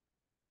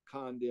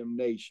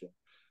condemnation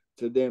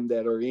to them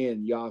that are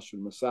in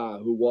Yahshua Messiah,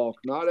 who walk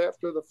not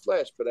after the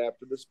flesh, but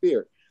after the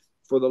spirit.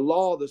 For the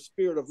law of the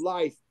spirit of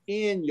life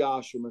in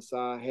Yahshua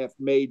Messiah hath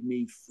made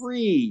me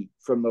free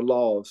from the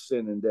law of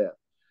sin and death.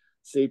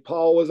 See,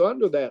 Paul was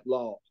under that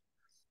law.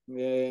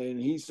 And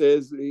he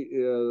says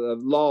the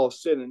law of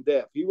sin and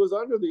death. He was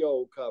under the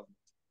old covenant.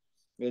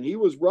 And he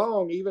was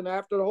wrong even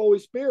after the Holy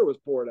Spirit was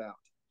poured out.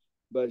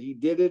 But he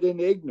did it in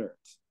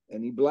ignorance.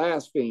 And he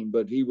blasphemed,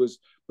 but he was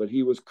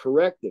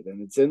corrected.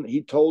 And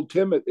he told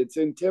Timothy, it's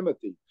in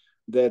Timothy,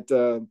 that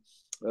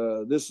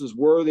this is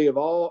worthy of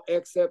all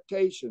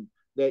acceptation,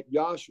 that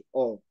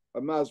Joshua, I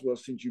might as well,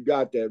 since you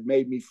got that,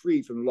 made me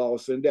free from the law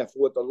of sin and death.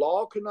 What the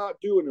law could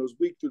not do, and it was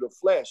weak through the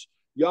flesh,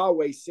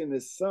 Yahweh sent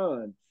his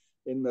son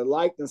in the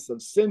likeness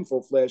of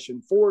sinful flesh,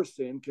 and for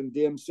sin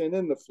condemned sin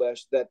in the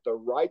flesh, that the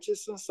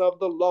righteousness of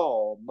the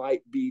law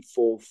might be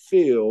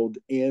fulfilled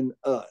in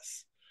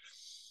us.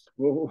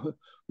 Well,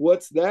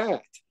 what's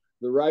that?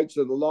 The rights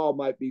of the law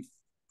might be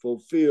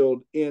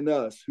fulfilled in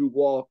us, who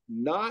walk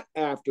not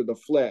after the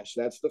flesh,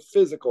 that's the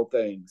physical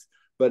things,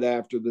 but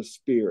after the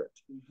spirit.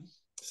 Mm-hmm.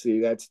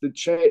 See, that's the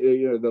change.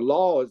 The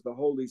law is the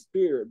Holy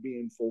Spirit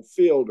being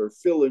fulfilled or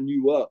filling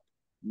you up.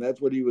 And that's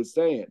what he was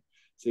saying.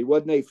 See,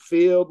 wasn't they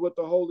filled with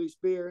the Holy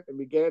Spirit and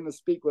began to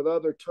speak with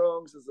other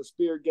tongues as the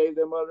Spirit gave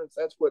them utterance?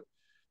 That's what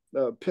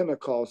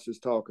Pentecost is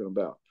talking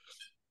about.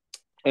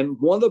 And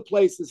one of the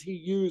places he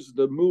used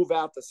to move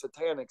out the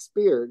satanic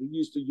spirit, he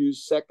used to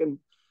use 2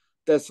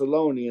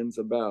 Thessalonians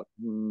about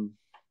 2,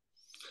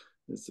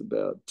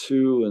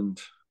 and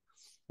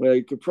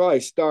you could probably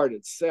start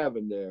at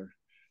 7 there.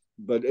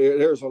 But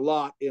there's a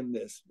lot in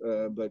this,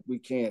 but we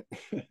can't.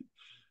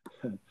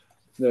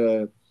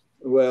 He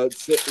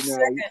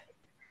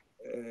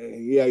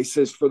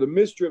says, for the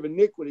mystery of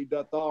iniquity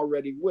doth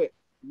already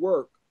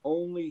work.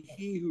 Only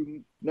he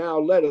who now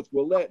letteth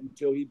will let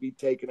until he be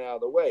taken out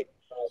of the way.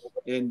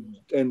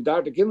 And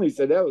Dr. Kinley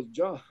said that was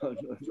John,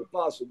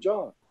 Apostle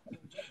John.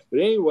 But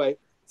anyway, it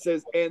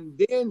says, and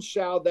then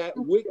shall that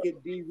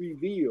wicked be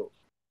revealed.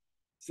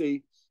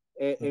 See,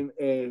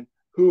 and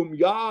whom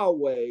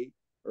Yahweh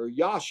or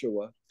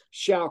Yahshua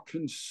shall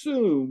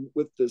consume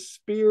with the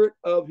spirit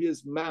of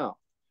his mouth.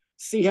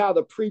 See how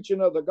the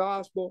preaching of the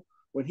gospel,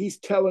 when he's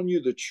telling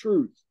you the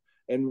truth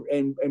and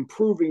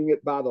proving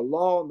it by the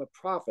law and the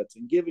prophets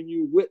and giving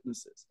you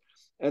witnesses,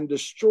 and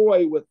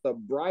destroy with the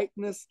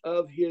brightness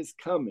of his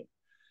coming.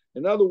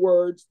 In other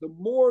words, the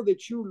more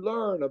that you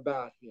learn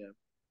about him,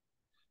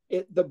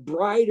 the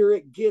brighter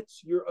it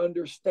gets your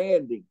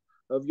understanding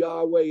of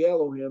Yahweh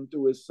Elohim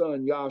through his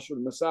son, Yahshua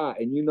the Messiah.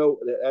 And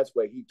that's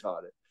why he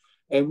taught it.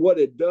 And what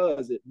it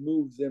does, it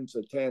moves them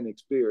satanic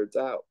spirits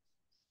out.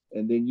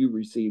 And then you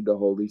receive the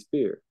Holy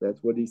Spirit.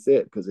 That's what he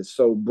said, because it's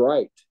so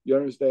bright. You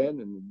understand?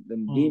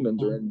 And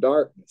demons are in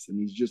darkness, and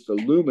he's just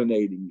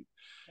illuminating you.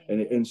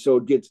 And so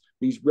it gets,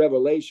 these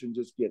revelations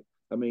just get,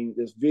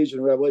 this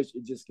vision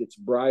revelation, it just gets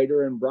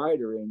brighter and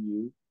brighter in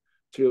you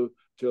till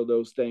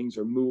those things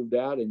are moved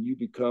out and you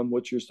become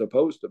what you're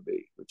supposed to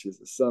be, which is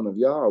the Son of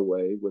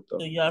Yahweh with the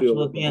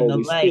fill of the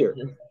Holy Spirit.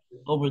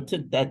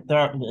 Overtook that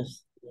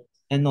darkness,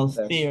 and those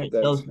spirits,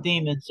 those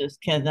demons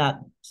just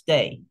cannot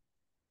stay.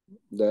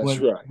 That's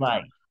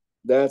right.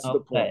 That's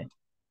the point.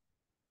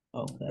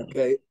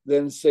 Okay.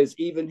 Then it says,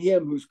 even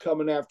him who's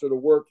coming after the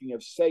working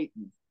of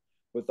Satan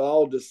with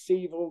all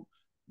deceivable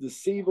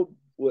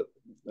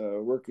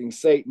working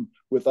Satan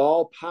with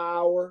all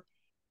power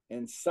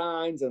and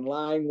signs and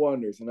lying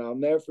wonders. And I'll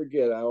never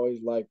forget, I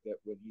always liked that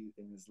when he,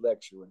 in his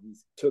lecture, when he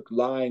took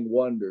lying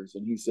wonders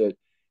and he said,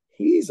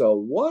 he's a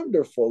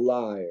wonderful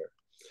liar.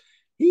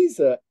 He's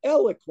an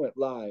eloquent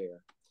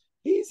liar.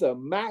 He's a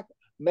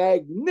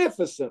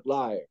magnificent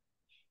liar.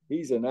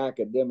 He's an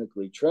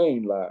academically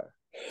trained liar.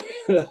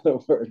 In other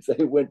words,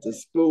 they went to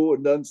school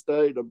and done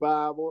studied the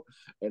Bible,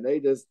 and they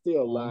just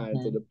still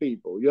lying to the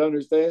people. You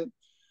understand?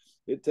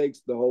 It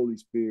takes the Holy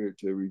Spirit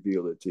to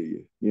reveal it to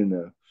you. You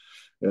know,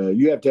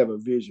 you have to have a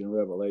vision,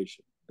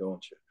 revelation,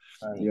 don't you?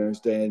 Right. You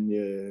understand?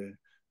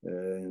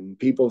 And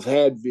people's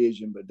had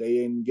vision, but they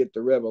didn't get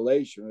the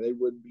revelation, or they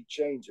wouldn't be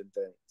changing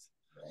things.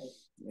 Right.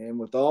 And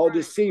with all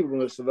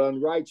deceivableness of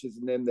unrighteous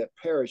in them that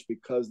perish,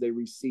 because they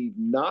receive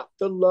not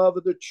the love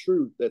of the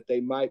truth, that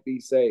they might be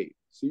saved.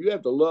 So you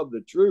have to love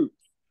the truth.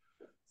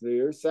 See,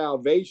 there's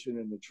salvation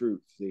in the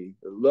truth. See,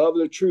 the love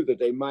of the truth, that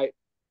they might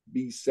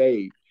be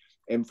saved.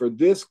 And for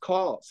this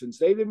cause, since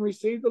they didn't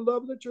receive the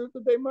love of the truth,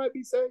 that they might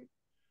be saved,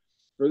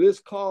 for this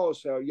cause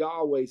shall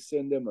Yahweh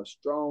send them a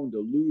strong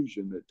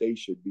delusion, that they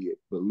should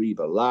believe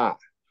a lie.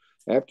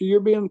 After you're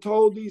being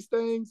told these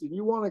things and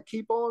you want to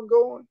keep on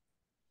going,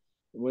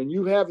 when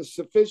you have a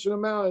sufficient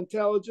amount of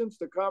intelligence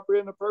to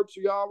comprehend the purpose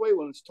of Yahweh,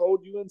 when it's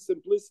told you in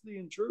simplicity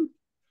and truth,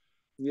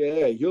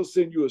 yeah, he'll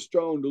send you a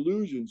strong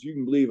delusion so you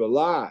can believe a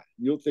lie.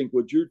 You'll think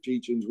what you're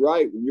teaching is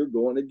right when you're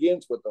going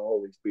against what the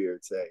Holy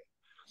Spirit say.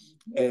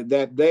 And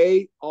that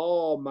they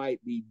all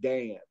might be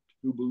damned,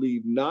 who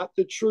believe not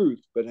the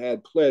truth, but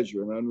had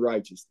pleasure in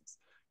unrighteousness.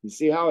 You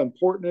see how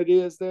important it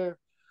is there?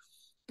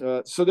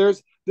 So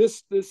there's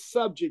this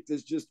subject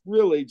is just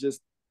really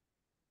just,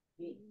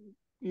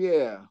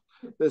 yeah,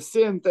 the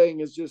sin thing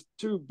is just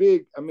too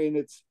big. I mean,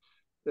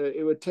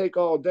 it would take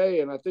all day,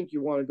 and I think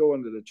you want to go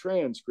into the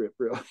transcript,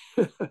 really.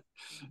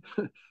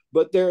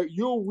 But there,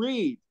 you'll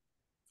read.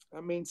 I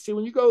mean, see,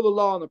 when you go to the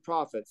law and the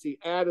prophets, see,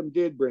 Adam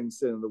did bring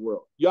sin in the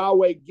world.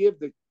 Yahweh give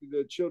the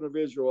children of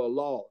Israel a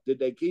law. Did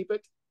they keep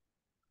it?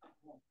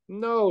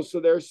 No,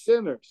 so they're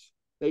sinners.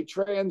 They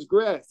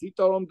transgressed. He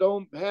told them,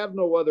 don't have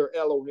no other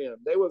Elohim.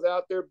 They was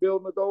out there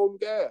building a golden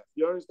calf.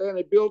 You understand?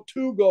 They built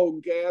 2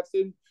 golden calves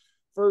in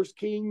 1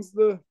 Kings,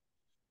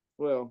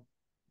 12th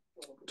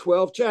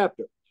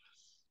chapter.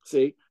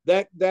 See,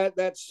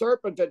 that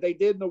serpent that they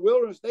did in the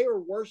wilderness, they were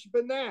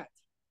worshiping that.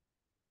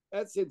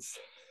 That's in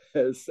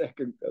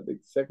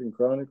Second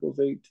Chronicles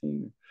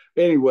 18.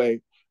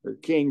 Anyway, or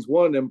Kings,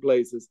 one of them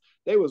places,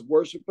 they was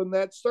worshiping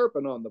that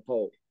serpent on the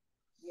pole.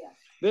 Yeah.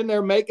 Then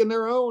they're making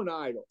their own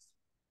idols.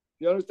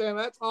 You understand?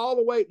 That's all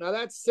the way. Now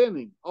that's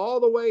sinning all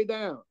the way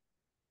down.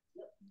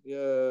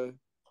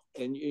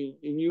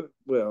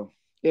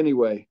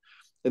 Anyway.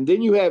 And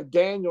then you have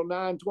Daniel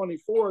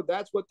 9:24.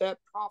 That's what that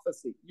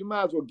prophecy. You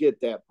might as well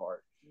get that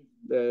part.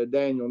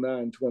 Daniel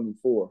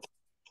 9:24.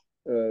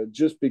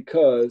 Just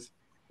because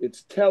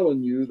it's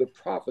telling you the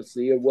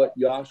prophecy of what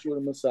Yahshua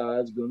the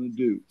Messiah is going to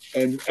do.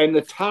 And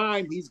the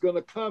time he's going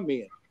to come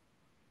in.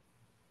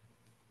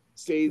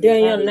 See,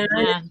 Daniel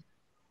 9.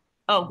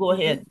 Oh, go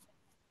ahead.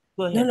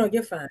 Go ahead. No,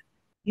 you're fine.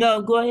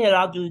 No, go ahead.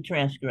 I'll do the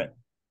transcript.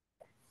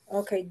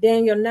 Okay,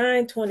 Daniel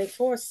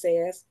 9:24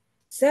 says,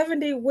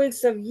 70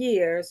 weeks of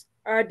years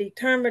are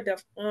determined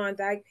upon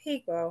thy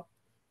people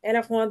and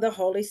upon the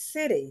holy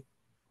city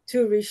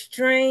to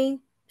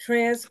restrain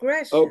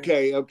transgression.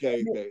 Okay.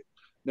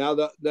 Now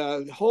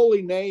the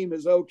holy name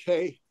is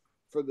okay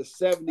for the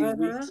 70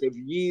 weeks of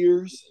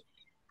years,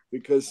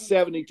 because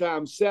 70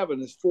 times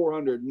 7 is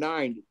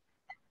 490.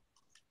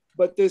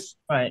 But this,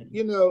 right?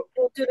 We'll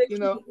do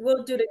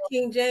the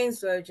King James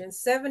Version.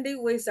 70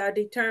 weeks are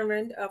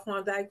determined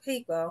upon thy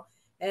people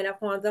and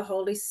upon the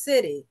holy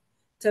city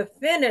to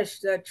finish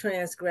the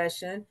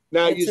transgression.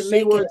 Now you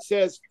see where it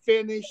says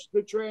finish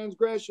the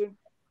transgression.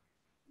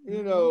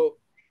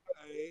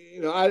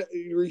 I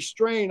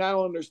restrain. I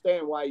don't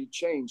understand why you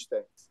change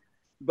things,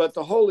 but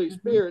the Holy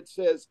Spirit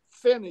says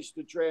finish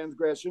the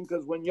transgression,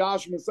 because when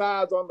Yahshua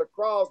Messiah is on the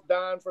cross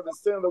dying for the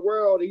sin of the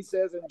world, he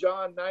says in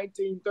John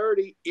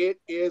 19:30,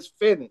 it is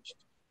finished.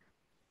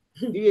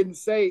 He didn't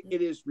say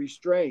it is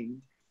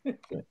restrained.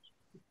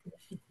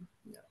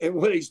 And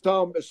what he's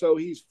talking about, so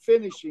he's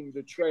finishing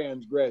the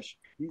transgression.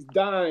 He's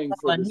dying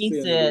for the sin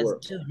of the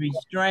world. He says to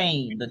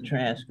restrain the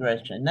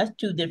transgression. That's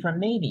 2 different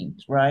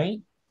meanings,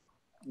 right?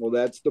 Well,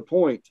 that's the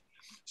point.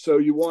 So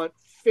you want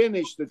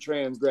finish the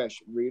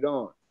transgression. Read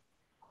on.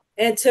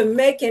 And to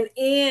make an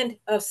end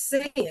of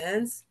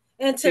sins,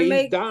 and to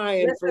he's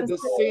dying for the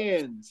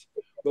sins.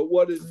 But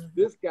what is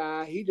this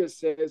guy? He just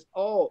says,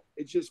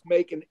 it's just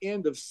make an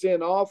end of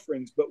sin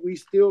offerings, but we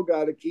still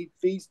got to keep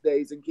feast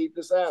days and keep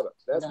the Sabbath.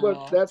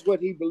 That's what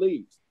he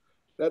believes.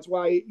 That's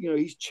why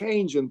he's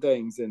changing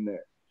things in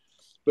there.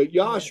 But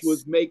Yahshua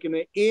was making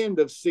an end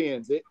of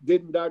sins. It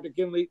didn't, Dr.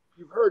 Kinley?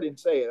 You've heard him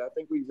say it. I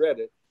think we read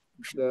it.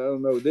 I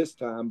don't know this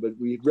time, but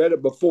we read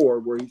it before,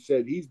 where he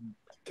said he's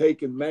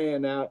taking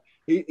man out.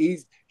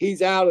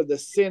 He's out of the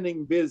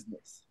sinning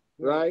business,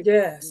 right?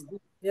 Yes,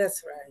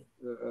 right.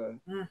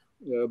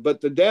 But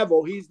the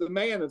devil, he's the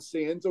man of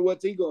sin. So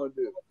what's he going to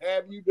do?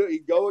 Have you do? He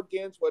go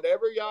against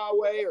whatever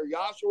Yahweh or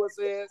Yahshua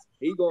says.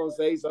 He going to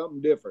say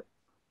something different.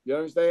 You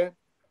understand?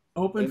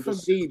 Open and for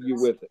deceive you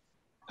with it,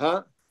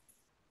 huh?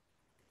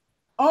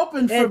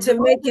 Open for and to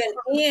make an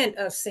end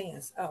of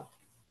sins. Oh,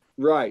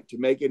 right, to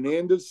make an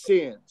end of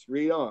sins.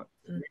 Read on.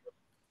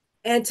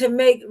 And to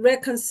make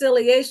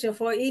reconciliation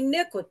for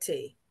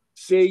iniquity.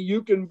 See,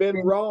 you can been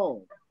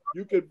wrong.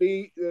 You could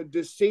be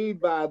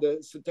deceived by the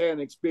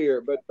satanic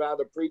spirit, but by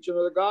the preaching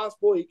of the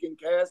gospel, he can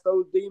cast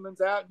those demons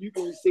out. And you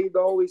can receive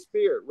the Holy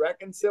Spirit,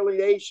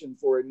 reconciliation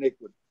for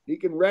iniquity. He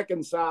can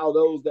reconcile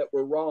those that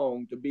were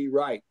wrong to be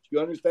right.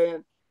 You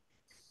understand?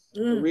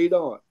 So read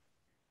on.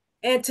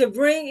 And to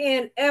bring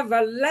in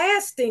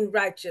everlasting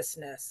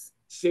righteousness.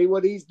 See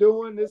what he's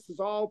doing? This is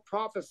all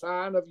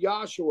prophesying of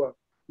Yahshua,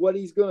 what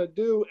he's going to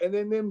do. And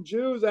then them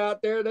Jews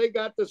out there, they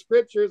got the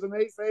scriptures and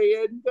they say he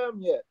hadn't come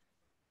yet.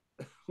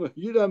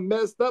 You done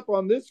messed up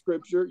on this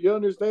scripture. You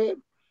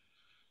understand?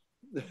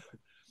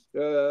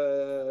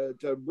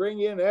 To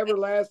bring in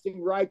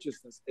everlasting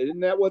righteousness.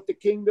 Isn't that what the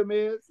kingdom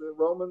is?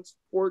 Romans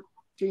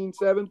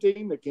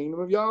 14:17, the kingdom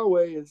of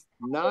Yahweh is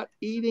not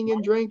eating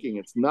and drinking.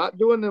 It's not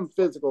doing them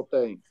physical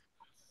things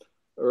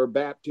or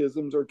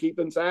baptisms or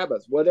keeping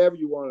Sabbaths, whatever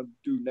you want to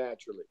do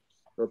naturally,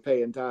 or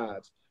paying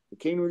tithes. The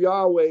kingdom of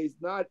Yahweh is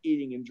not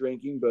eating and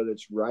drinking, but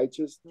it's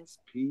righteousness,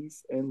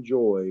 peace, and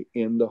joy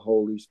in the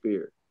Holy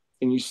Spirit.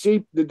 And you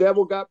see, the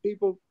devil got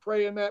people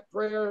praying that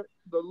prayer,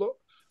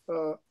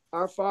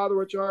 our Father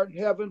which art in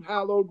heaven,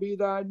 hallowed be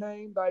thy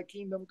name, thy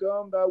kingdom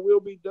come, thy will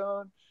be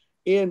done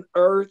in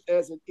earth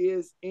as it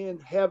is in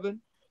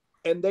heaven.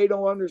 And they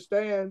don't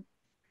understand.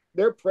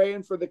 They're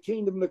praying for the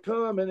kingdom to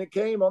come, and it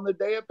came on the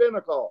day of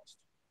Pentecost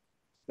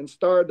and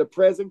started the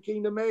present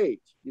kingdom age.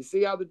 You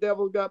see how the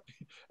devil got,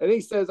 and he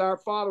says, our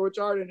Father which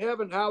art in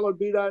heaven, hallowed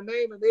be thy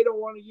name, and they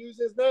don't want to use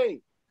his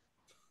name.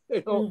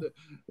 They don't.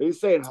 He's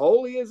saying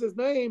holy is his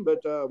name, but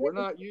we're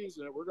not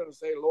using it. We're going to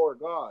say Lord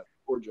God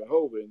or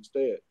Jehovah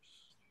instead.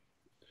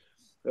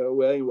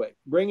 Well, anyway,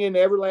 bring in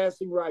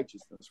everlasting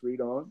righteousness. Read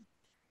on.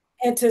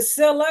 And to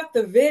seal up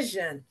the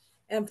vision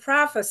and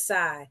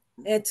prophesy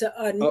and to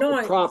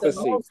anoint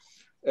prophecy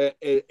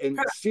and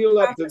seal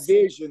up the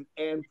vision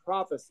and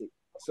prophecy.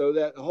 So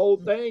that the whole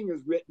thing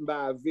is written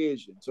by a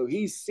vision. So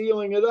he's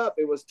sealing it up.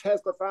 It was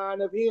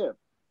testifying of him.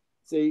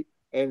 See,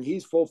 and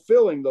he's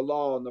fulfilling the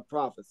law and the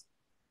prophecy.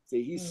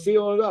 See, he's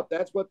sealing it up.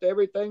 That's what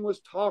everything was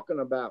talking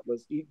about.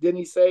 Didn't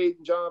he say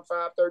in John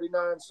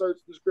 5:39, search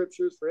the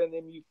scriptures, for in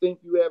them you think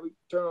you have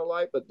eternal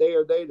life, but they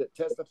are they that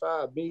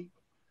testify of me.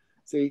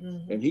 See,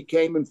 and he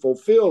came and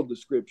fulfilled the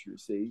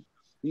scriptures. See,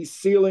 he's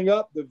sealing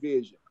up the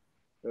vision.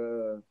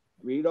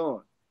 Read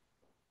on.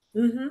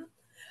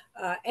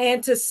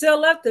 And to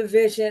seal up the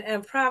vision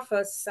and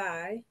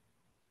prophecy,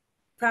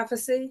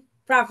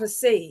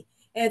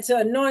 and to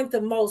anoint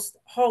the most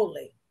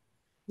holy.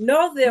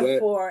 Know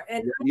therefore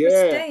and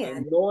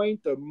understand.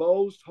 Anoint the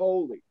most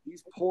holy.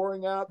 He's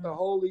pouring out the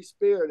Holy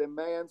Spirit in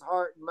man's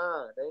heart and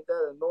mind. Ain't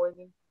that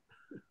anointing?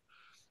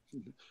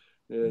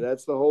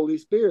 That's the Holy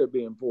Spirit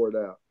being poured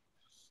out.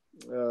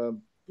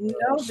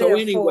 So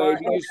anyway,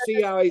 do you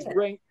see how he's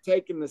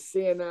taking the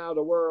sin out of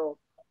the world?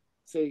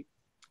 See,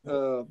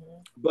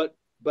 but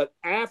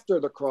after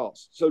the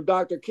cross. So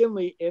Dr.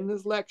 Kinley, in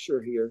his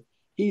lecture here,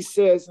 he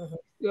says,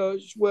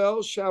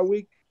 well, shall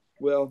we?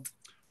 Well,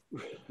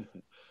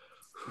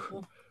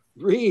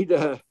 read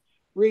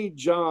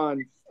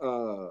John.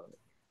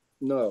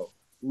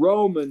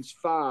 Romans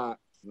 5.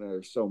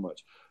 There's so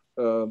much.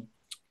 Well,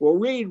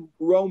 read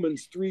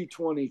Romans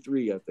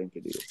 3:23. I think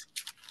it is.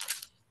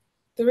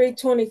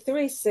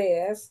 3:23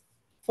 says,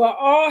 "For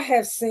all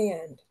have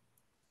sinned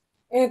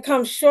and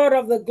come short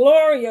of the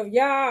glory of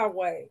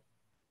Yahweh."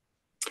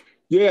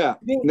 Yeah.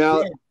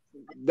 Now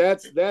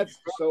that's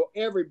so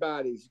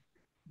everybody's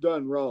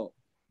done wrong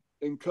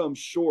and come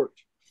short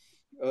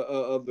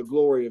of the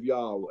glory of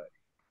Yahweh.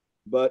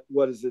 But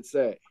what does it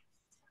say?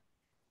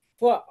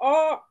 For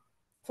all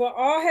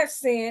have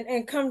sinned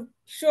and come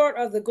short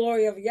of the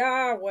glory of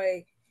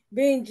Yahweh,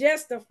 being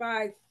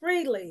justified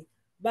freely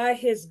by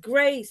his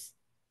grace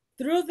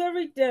through the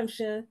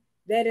redemption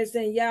that is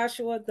in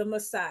Yahshua the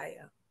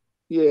Messiah.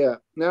 Yeah.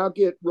 Now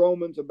get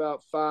Romans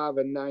about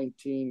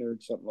 5:19 or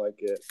something like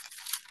that.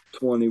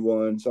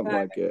 21, something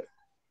like that.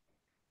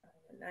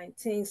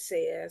 19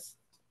 says,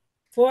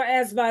 "For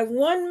as by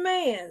one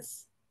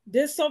man's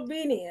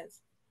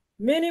disobedience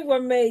many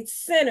were made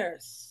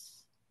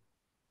sinners,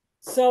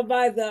 so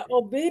by the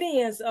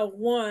obedience of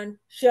one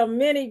shall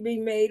many be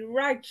made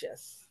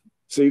righteous."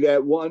 See,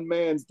 that one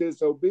man's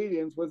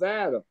disobedience was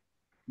Adam.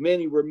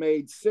 Many were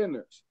made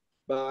sinners.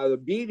 By the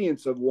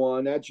obedience of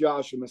one, that's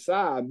Yahshua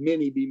Messiah,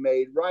 many be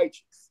made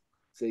righteous.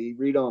 See,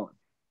 read on.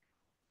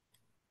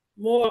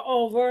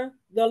 Moreover,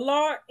 the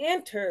law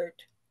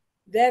entered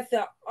that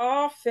the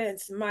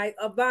offense might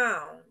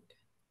abound,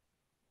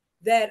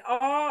 that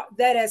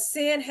as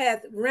sin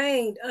hath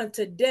reigned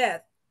unto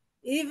death,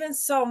 even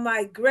so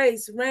might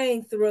grace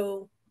reign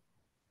through.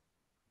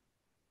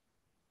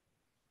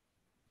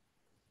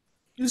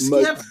 You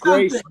skipped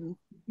something.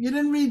 You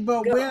didn't read,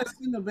 but where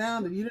sin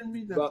abounded. You didn't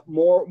read that. But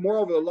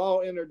moreover, the law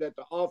entered that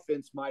the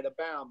offense might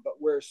abound. But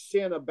where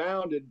sin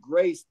abounded,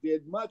 grace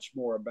did much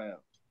more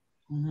abound.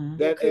 Mm-hmm.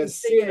 That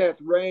as sin hath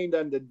reigned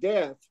unto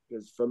death,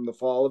 because from the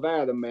fall of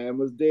Adam, man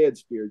was dead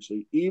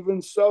spiritually,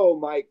 even so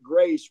might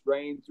grace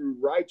reign through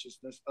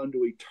righteousness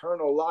unto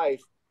eternal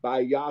life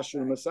by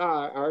Yahshua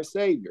Messiah, our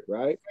Savior,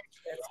 right?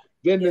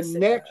 Then the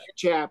next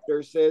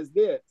chapter says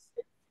this.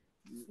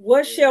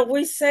 What shall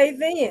we say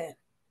then?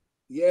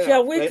 Yeah.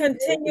 Shall we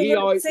continue? He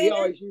always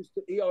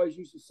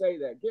used to say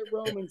that. Get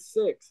Romans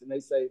 6. And they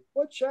say,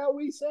 what shall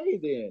we say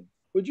then?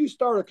 Would you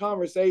start a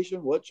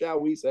conversation? What shall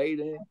we say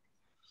then?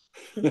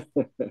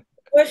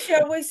 What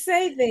shall we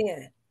say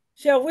then?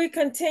 Shall we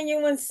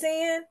continue in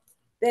sin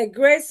that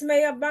grace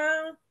may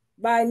abound?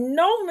 By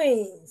no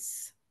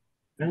means.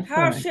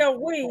 How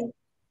shall we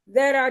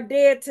that are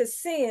dead to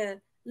sin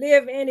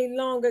live any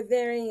longer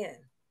therein?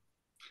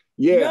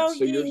 Yeah, know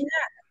so ye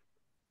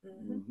not.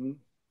 Mm-hmm.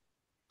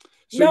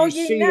 So know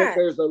you see not. That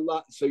there's a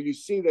lot. So you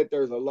see that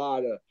there's a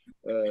lot of.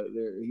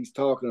 He's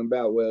talking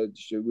about, well,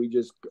 should we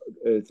just,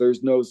 if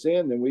there's no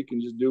sin, then we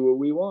can just do what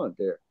we want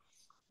there.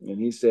 And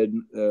he said,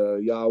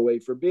 Yahweh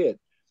forbid.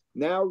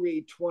 Now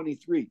read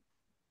 23,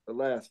 the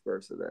last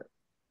verse of that.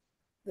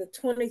 The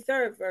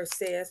 23rd verse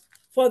says,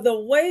 for the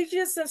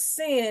wages of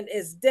sin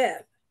is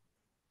death,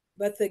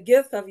 but the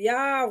gift of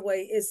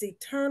Yahweh is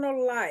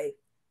eternal life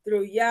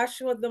through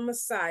Yahshua the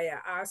Messiah,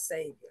 our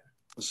Savior.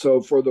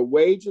 So for the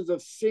wages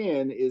of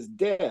sin is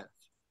death,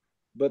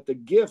 but the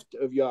gift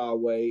of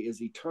Yahweh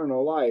is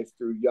eternal life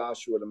through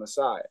Yahshua the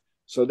Messiah.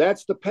 So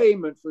that's the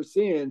payment for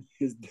sin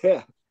is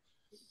death.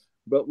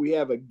 But we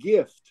have a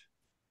gift,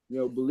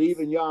 believe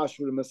in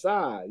Yahshua the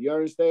Messiah. You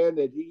understand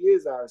that he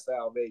is our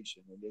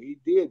salvation and that he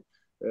did.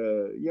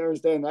 You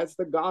understand that's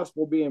the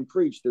gospel being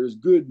preached. There's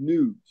good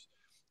news.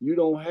 You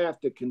don't have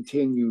to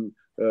continue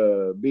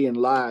being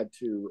lied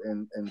to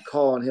and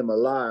calling him a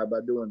liar by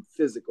doing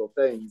physical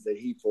things that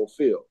he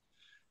fulfilled.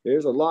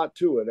 There's a lot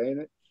to it, ain't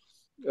it?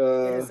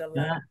 It is a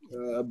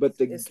lot. But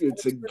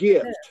it's a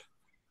gift.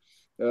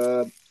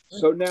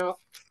 So now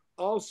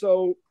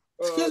also...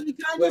 Excuse me,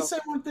 can I just say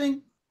one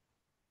thing?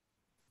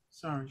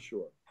 Sorry.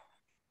 Sure.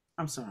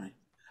 I'm sorry.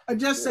 I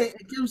just say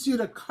it gives you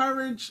the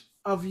courage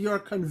of your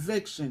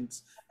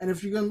convictions. And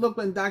if you're going to look,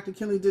 when Dr.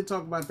 Kinley did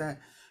talk about that,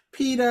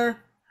 Peter,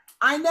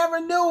 I never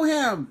knew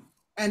him.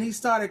 And he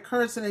started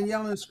cursing and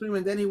yelling and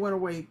screaming. Then he went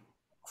away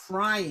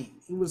crying.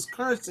 He was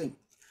cursing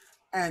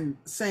and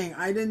saying,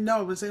 I didn't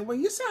know him. And saying, well,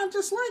 you sound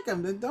just like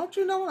him. Then don't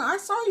you know him? I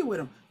saw you with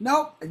him.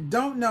 Nope, I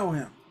don't know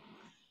him.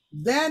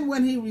 Then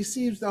when he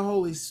receives the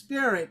Holy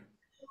Spirit,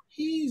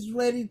 he's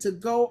ready to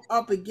go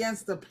up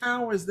against the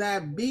powers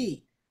that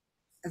be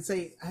and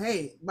say,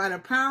 hey, by the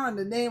power and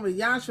the name of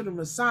Yahshua the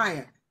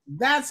Messiah,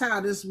 that's how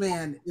this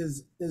man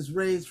is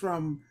raised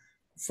from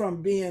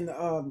being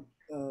a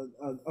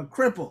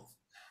cripple.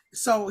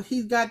 So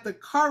he got the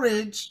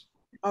courage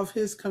of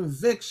his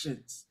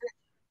convictions.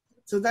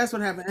 So that's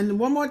what happened. And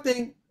one more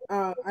thing,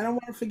 I don't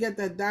want to forget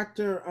that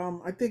Dr.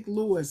 I think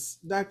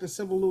Dr.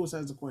 Sybil Lewis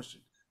has a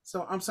question.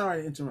 So I'm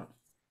sorry to interrupt.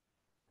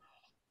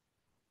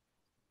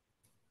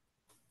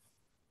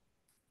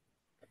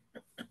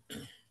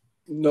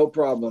 No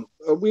problem.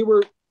 We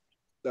were,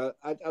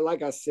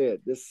 like I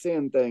said, this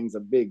sin thing's a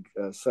big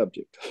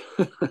subject.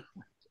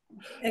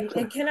 and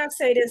can I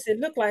say this? It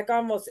looked like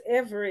almost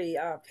every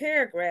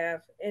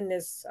paragraph in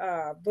this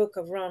book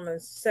of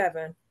Romans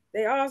 7,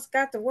 they all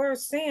got the word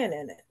sin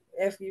in it,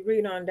 if you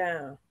read on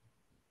down.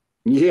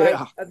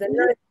 Yeah.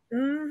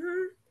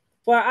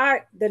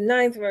 Like, the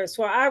ninth verse,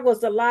 for I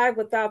was alive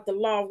without the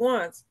law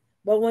once,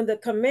 but when the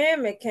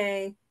commandment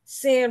came,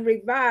 sin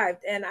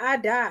revived and I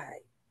died.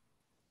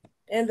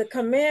 And the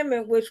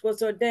commandment which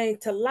was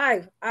ordained to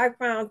life, I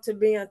found to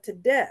be unto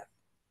death.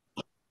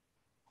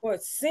 For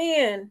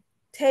sin,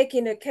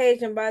 taking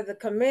occasion by the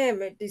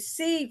commandment,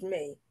 deceived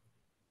me,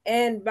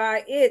 and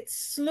by it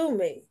slew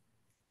me.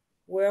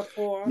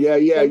 Wherefore, you're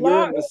in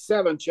the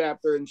 7th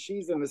chapter, and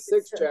she's in the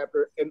 6th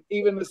chapter, and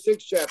even the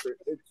 6th chapter.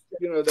 It's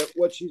that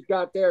what she's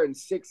got there in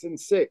 6 and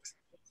 6.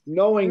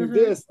 Knowing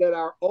this, that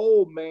our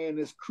old man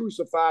is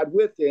crucified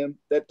with him,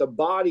 that the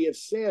body of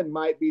sin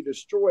might be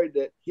destroyed,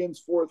 that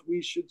henceforth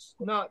we should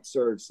not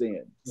serve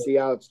sin. See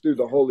how it's through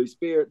the Holy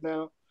Spirit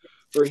now?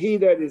 For he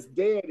that is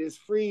dead is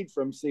freed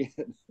from sin.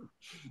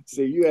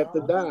 See, you have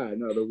to die,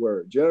 in other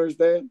words. You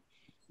understand?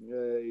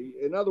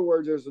 In other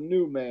words, there's a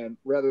new man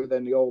rather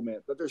than the old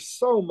man. But there's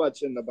so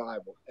much in the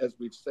Bible, as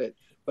we've said.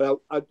 But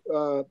I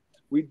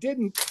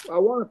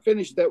want to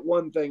finish that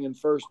one thing in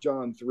 1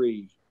 John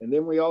 3. And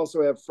then we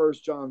also have 1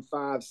 John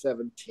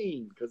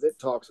 5:17, because it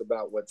talks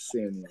about what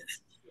sin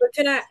is. But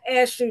can I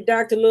ask you,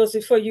 Dr. Lewis,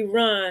 before you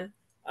run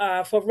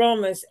for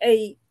Romans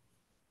 8,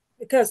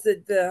 because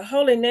the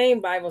Holy Name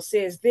Bible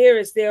says, there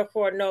is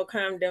therefore no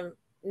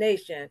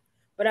condemnation.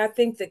 But I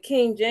think the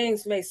King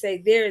James may say,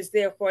 there is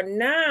therefore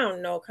now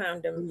no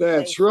condemnation.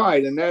 That's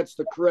right. And that's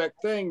the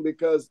correct thing,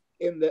 because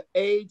in the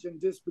age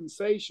and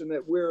dispensation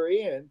that we're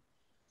in,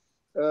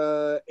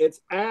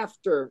 it's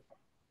after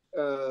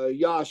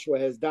Joshua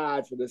has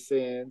died for the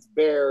sins,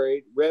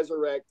 buried,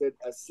 resurrected,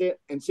 ascent.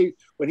 And see,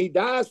 when he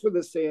dies for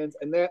the sins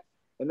and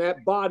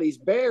that body's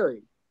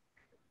buried,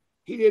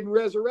 he didn't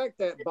resurrect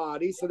that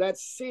body, so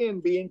that's sin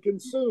being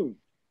consumed.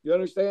 You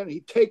understand?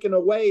 He's taken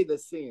away the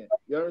sin.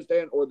 You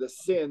understand? Or the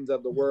sins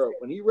of the world.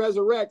 When he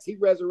resurrects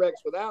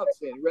without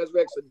sin. He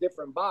resurrects a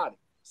different body.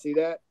 See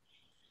that?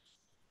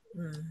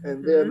 Mm-hmm.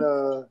 And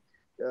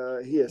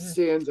then he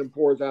ascends and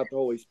pours out the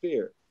Holy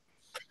Spirit.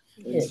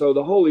 And so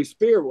the Holy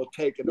Spirit will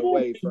take it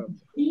away from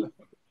you.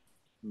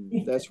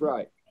 That's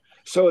right.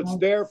 So it's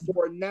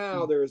therefore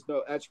now there is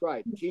no, that's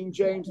right. King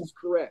James is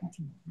correct.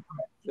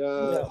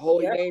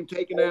 Holy name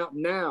taken out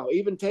now,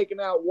 even taking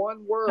out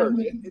one word.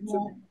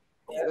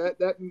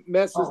 That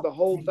messes the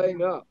whole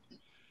thing up,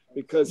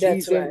 because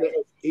he's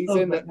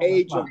in the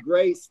age of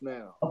grace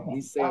now.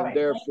 He's saying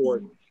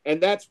therefore,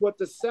 and that's what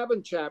the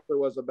 7th chapter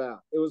was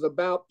about. It was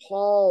about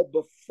Paul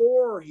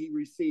before he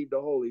received the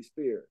Holy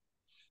Spirit.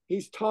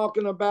 He's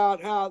talking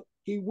about how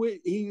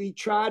he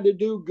tried to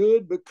do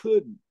good but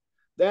couldn't.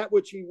 That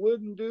which he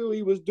wouldn't do,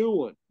 he was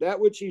doing. That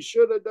which he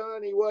should have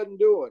done, he wasn't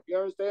doing. You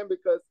understand?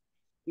 Because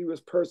he was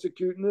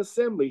persecuting the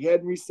assembly. He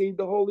hadn't received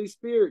the Holy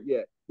Spirit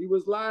yet. He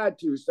was lied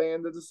to,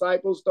 saying the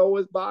disciples stole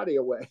his body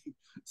away.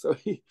 So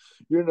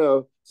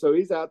so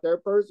he's out there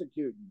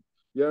persecuting.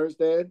 You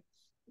understand?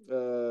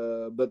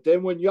 But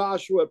then when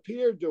Joshua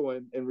appeared to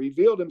him and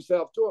revealed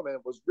himself to him, and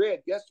it was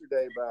read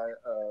yesterday by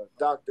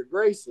Dr.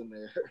 Grayson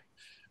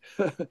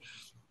there,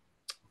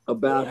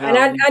 about how. And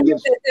I knew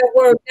that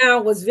word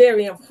now was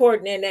very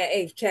important in that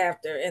 8th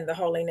chapter in the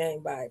Holy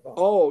Name Bible.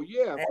 Oh,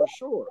 yeah, for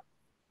sure.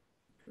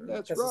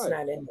 That's right. It's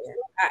not in there.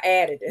 I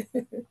added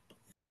it.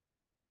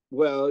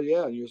 Well,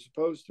 yeah, you're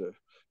supposed to.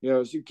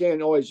 So you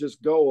can't always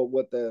just go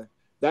with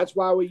that's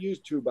why we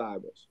use 2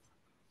 Bibles.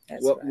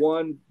 That's what right.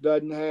 One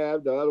doesn't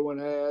have, the other one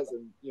has,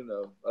 and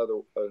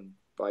and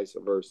vice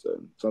versa.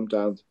 And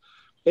sometimes,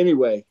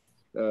 anyway,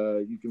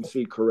 you can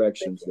see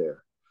corrections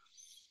there.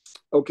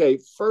 Okay,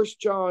 1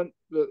 John,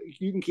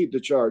 you can keep the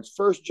charts.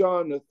 1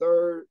 John the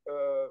 3rd,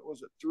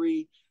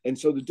 3? And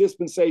so the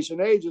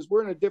dispensation ages,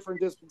 we're in a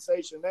different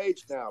dispensation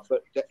age now,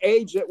 but the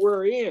age that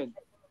we're in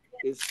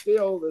is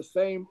still the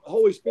same.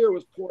 Holy Spirit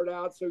was poured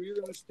out, so you're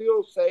going to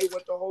still say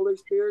what the Holy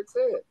Spirit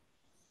said.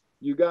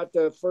 You got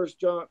the 1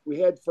 John, we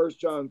had 1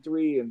 John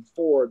 3 and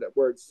 4, that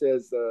where it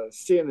says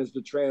sin is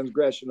the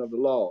transgression of the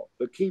law.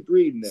 But keep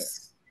reading there.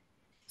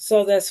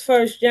 So that's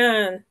 1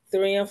 John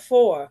 3 and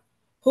 4.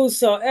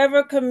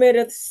 Whosoever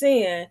committeth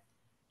sin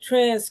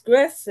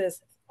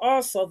transgresseth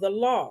also the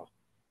law,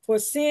 for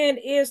sin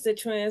is the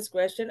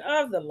transgression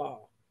of the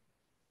law.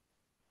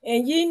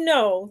 And ye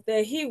know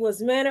that he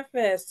was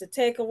manifest to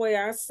take away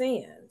our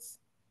sins,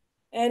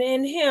 and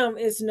in him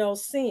is no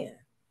sin.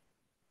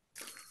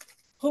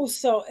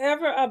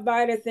 Whosoever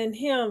abideth in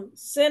him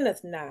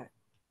sinneth not.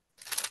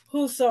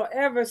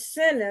 Whosoever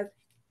sinneth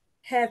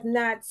hath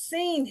not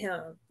seen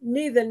him,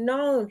 neither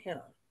known him.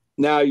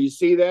 Now you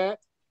see that?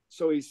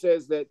 So he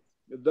says that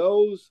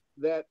those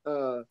that,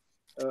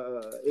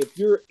 if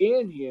you're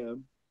in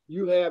him,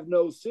 you have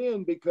no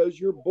sin because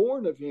you're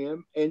born of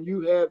him, and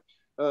you have,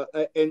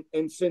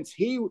 and since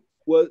he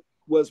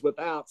was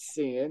without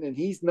sin and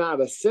he's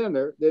not a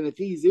sinner, then if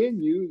he's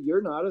in you,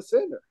 you're not a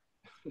sinner.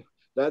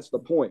 That's the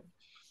point.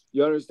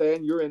 You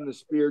understand? You're in the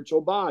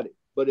spiritual body.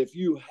 But if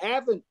you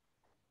haven't,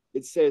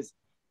 it says,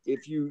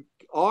 if you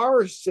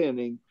are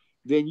sinning,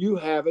 then you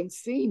haven't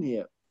seen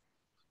him.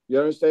 You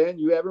understand?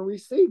 You haven't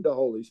received the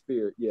Holy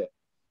Spirit yet.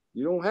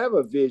 You don't have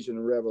a vision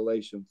and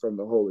revelation from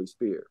the Holy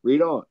Spirit.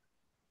 Read on.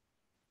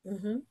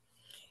 Mm-hmm.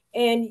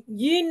 And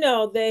you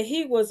know that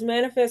he was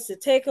manifest to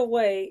take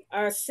away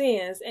our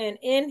sins, and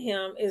in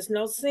him is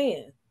no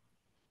sin.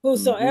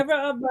 Whosoever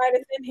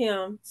abideth in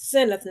him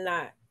sinneth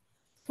not.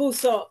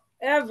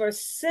 Whosoever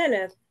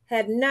sinneth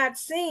had not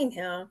seen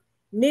him,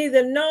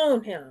 neither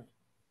known him.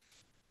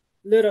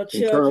 Little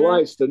children. Eternal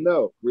life's to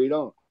know. Read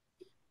on.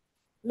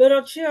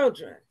 Little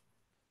children,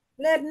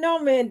 let no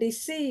man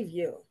deceive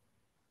you.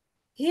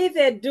 He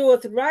that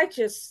doeth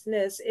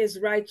righteousness is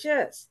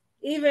righteous,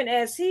 even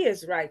as he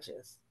is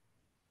righteous.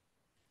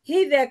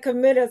 He that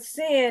committeth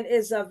sin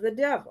is of the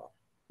devil.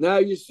 Now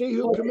you see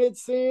who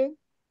commits sin?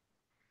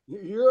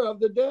 You're of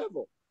the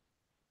devil.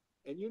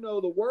 And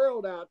the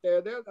world out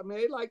there,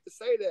 they like to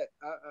say that.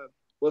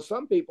 Well,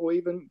 some people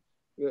even,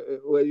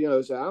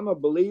 say, I'm a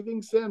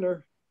believing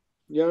sinner.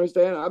 You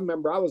understand? I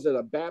remember I was at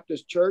a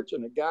Baptist church,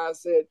 and a guy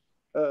said,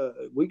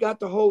 we got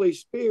the Holy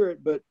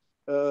Spirit, but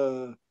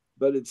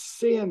it's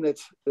sin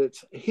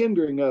that's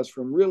hindering us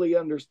from really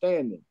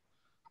understanding.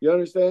 You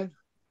understand?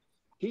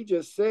 He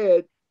just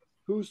said,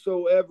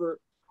 whoever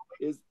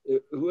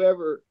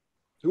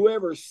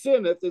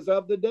sinneth is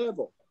of the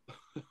devil.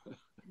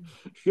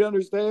 You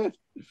understand?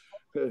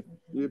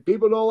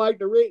 People don't like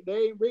to read.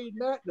 They ain't reading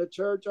that in the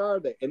church, are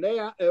they? And they,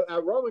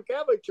 a Roman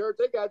Catholic church,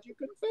 they got you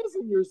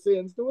confessing your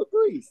sins to a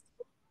priest,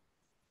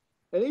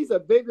 and he's a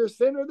bigger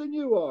sinner than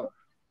you are.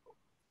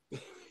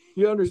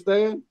 You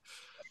understand?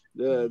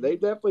 They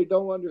definitely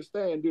don't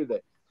understand, do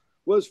they?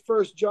 What's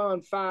 1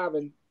 John 5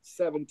 and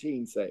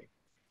 17 say?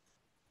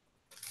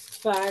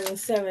 5 and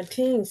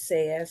 17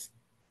 says,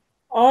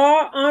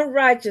 all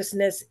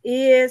unrighteousness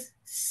is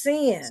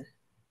sin.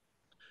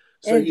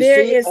 So and you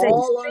there see, is a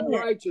all sin.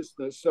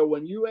 unrighteousness. So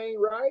when you ain't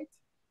right,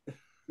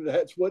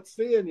 that's what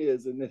sin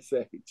is in this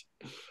age.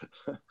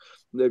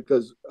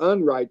 Because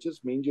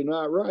unrighteous means you're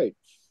not right.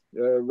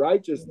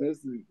 Righteousness,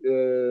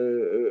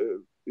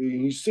 you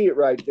see it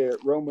right there.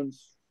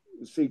 Romans,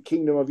 you see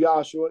kingdom of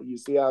Yahshua. You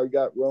see how he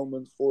got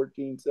Romans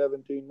 14,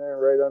 17 there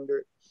right under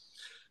it.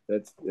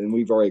 And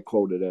we've already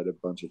quoted that a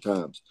bunch of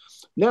times.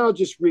 Now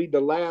just read the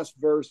last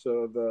verse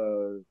of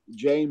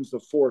James, the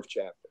 4th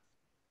chapter.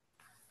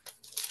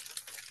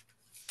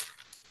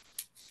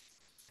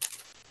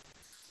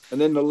 And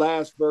then the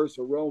last verse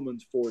of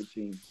Romans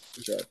 14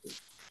 chapter.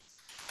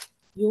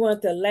 You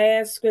want the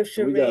last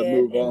scripture we gotta read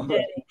move in on.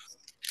 James?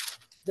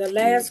 The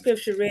last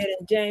scripture read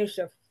in James,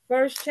 the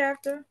 1st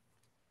chapter?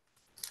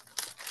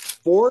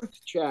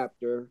 4th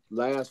chapter,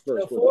 last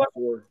verse. The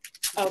 4th?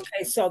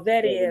 Okay, so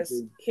that 17.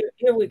 Is,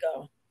 here we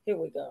go. Here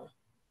we go.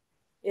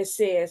 It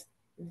says,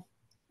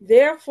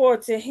 therefore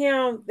to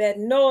him that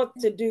knoweth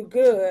to do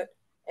good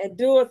and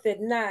doeth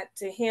it not,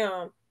 to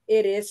him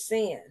it is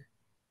sin.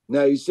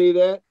 Now you see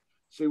that?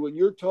 See, when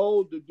you're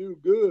told to do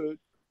good,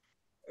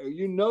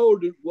 you know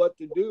what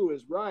to do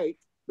is right,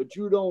 but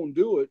you don't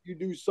do it. You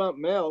do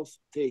something else.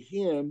 To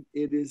him,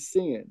 it is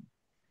sin.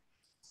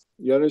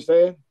 You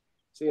understand?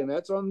 See, and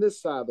that's on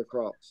this side of the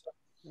cross.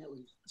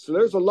 So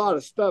there's a lot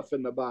of stuff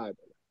in the Bible,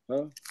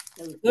 huh?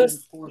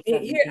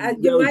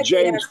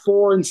 James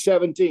 4 and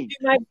 17.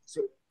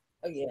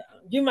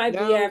 You might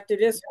be after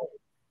this one.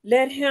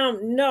 Let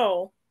him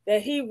know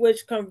that he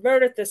which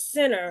converteth the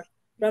sinner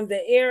from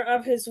the error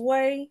of his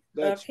way,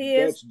 that's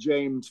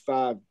James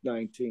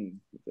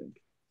 5:19, I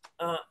think.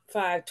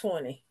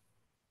 5:20.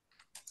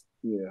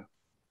 Yeah.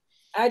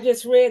 I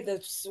just read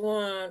this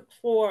one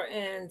 4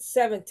 and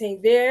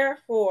 17.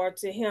 Therefore,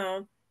 to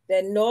him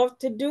that knoweth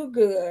to do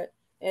good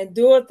and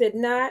doeth it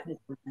not,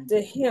 to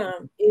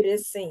him it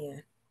is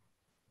sin.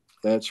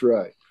 That's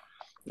right.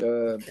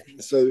 So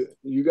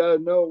you got to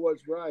know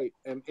what's right,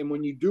 and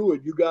when you do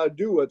it, you got to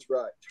do what's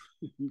right.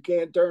 You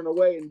can't turn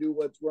away and do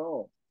what's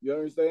wrong. You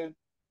understand?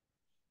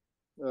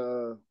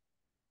 14:23.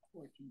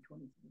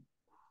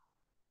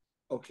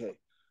 Okay.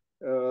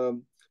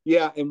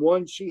 Yeah, and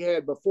one she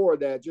had before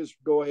that, just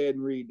go ahead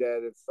and read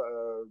that if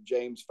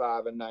James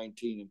 5 and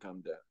 19 and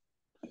come down.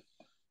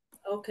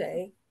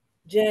 Okay.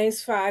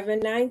 James 5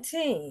 and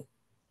 19.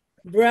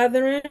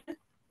 Brethren,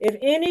 if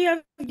any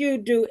of you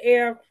do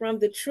err from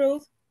the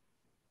truth,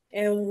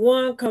 and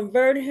one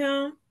convert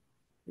him,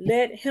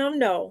 let him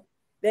know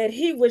that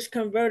he which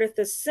converteth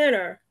the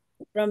sinner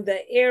from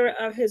the error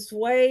of his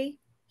way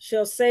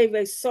shall save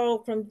a soul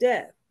from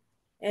death,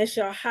 and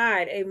shall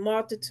hide a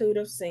multitude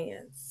of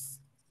sins.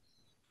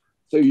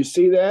 So you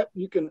see that?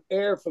 You can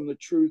err from the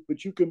truth,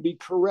 but you can be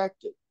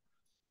corrected.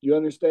 You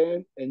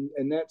understand?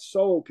 And that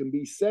soul can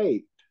be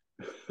saved.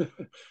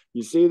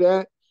 You see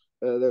that?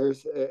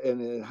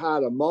 And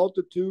hide a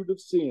multitude of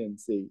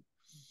sins, see?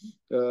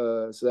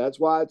 So that's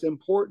why it's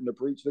important to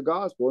preach the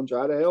gospel and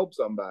try to help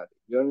somebody.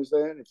 You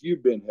understand? If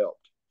you've been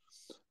helped.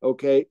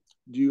 Okay.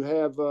 Do you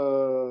have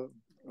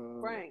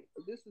Frank,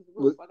 this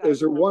is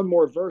there one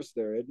more verse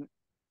there, isn't it?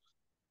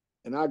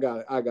 And I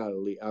gotta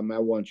leave. I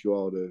want you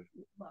all to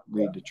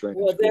read the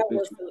transcript. Well, that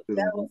was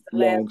the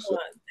last one.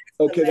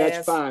 Okay,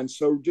 that's fine.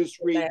 So just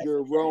read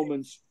your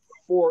Romans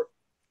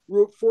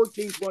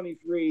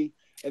 14:23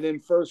 and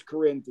then 1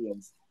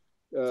 Corinthians.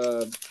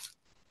 We'll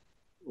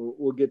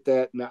get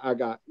that. Now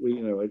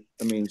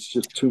it's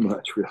just too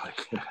much, really.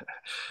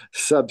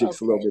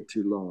 Subject's a little bit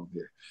too long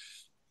here.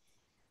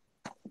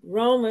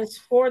 Romans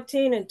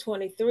 14 and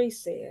 23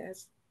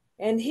 says,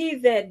 and he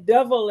that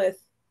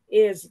doubleth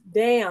is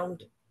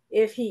damned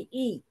if he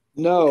eat.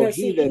 No,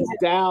 he that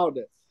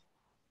doubteth.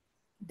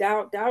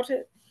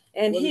 Doubteth?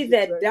 And he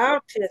that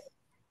doubteth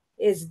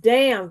is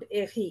damned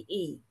if he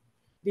eat,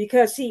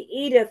 because he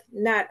eateth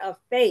not of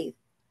faith.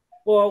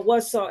 For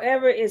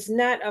whatsoever is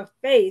not of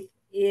faith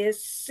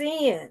is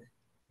sin.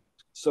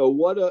 So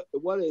what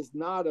is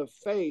not of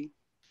faith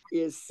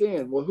is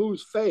sin. Well,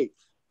 whose faith?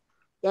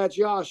 That's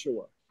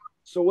Yahshua.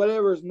 So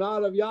whatever is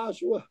not of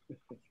Yahshua,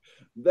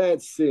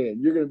 that's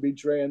sin. You're going to be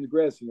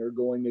transgressing or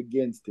going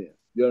against him.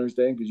 You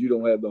understand? Because you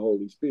don't have the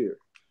Holy Spirit.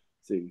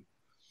 See?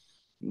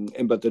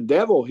 But the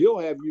devil, he'll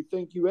have you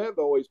think you have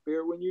the Holy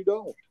Spirit when you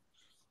don't.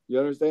 You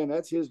understand?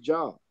 That's his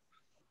job.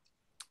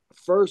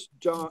 1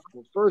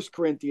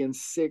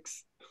 Corinthians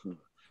 6,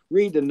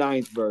 read the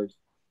 9th verse,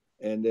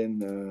 and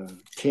then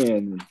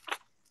 10.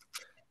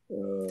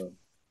 1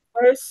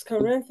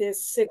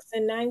 Corinthians 6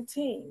 and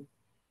 19.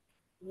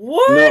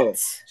 What? No,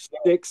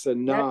 6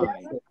 and 9.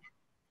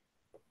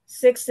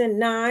 6 and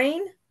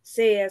 9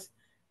 says,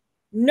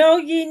 know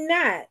ye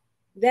not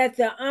that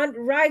the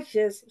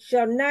unrighteous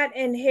shall not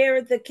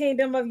inherit the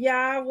kingdom of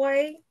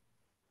Yahweh?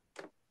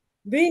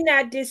 Be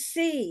not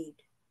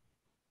deceived,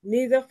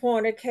 neither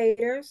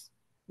fornicators,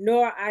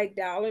 nor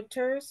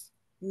idolaters,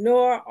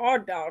 nor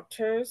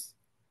adulterers,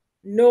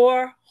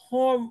 nor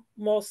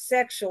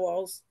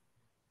homosexuals,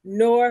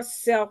 nor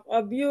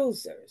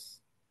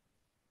self-abusers,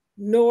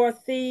 nor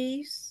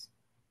thieves,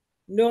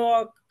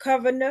 nor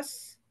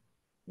covetous,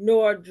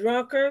 nor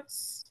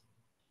drunkards,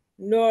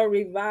 nor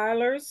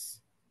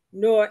revilers,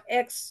 nor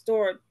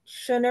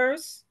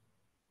extortioners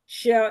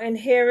shall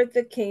inherit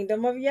the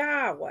kingdom of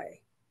Yahweh.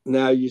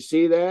 Now you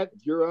see that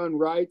if you're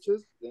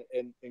unrighteous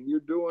and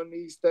you're doing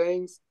these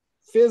things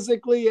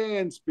physically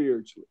and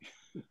spiritually,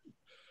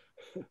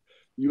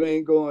 you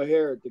ain't going to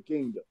inherit the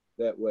kingdom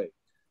that way.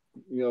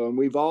 You know, and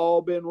we've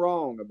all been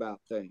wrong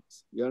about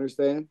things. You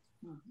understand?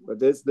 Mm-hmm. But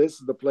this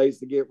is the place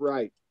to get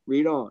right.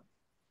 Read on.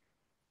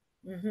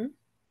 Mm-hmm.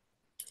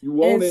 You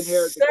won't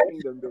inherit the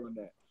kingdom doing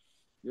that.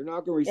 You're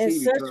not going to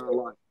receive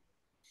eternal life.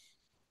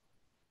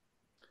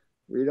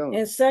 Read on.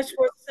 And such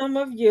were some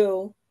of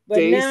you,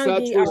 but now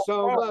such ye were are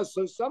some of us.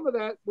 So some of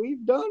that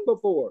we've done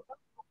before.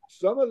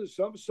 Some of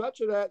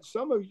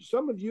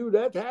you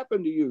that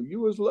happened to you.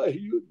 You was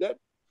like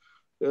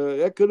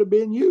that could have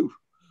been you.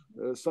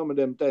 Some of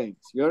them things.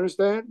 You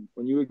understand?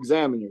 When you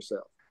examine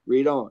yourself.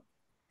 Read on.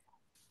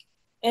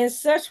 And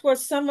such were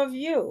some of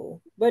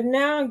you, but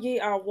now ye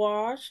are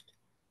washed,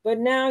 but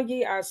now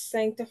ye are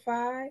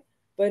sanctified,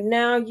 but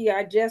now ye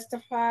are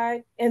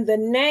justified in the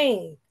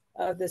name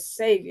of the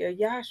Savior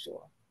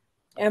Yahshua,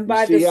 and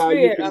by the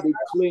Spirit of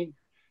clean.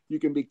 You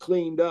can be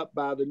cleaned up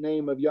by the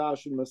name of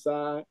Yahshua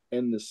Messiah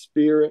and the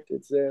Spirit,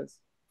 it says.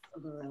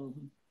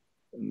 And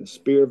the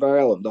Spirit of our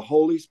Elohim. The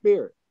Holy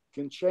Spirit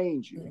can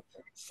change you,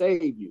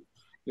 save you.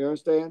 You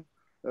understand?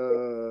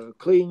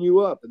 Clean you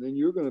up, and then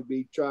you're going to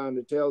be trying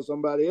to tell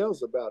somebody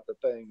else about the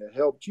thing that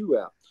helped you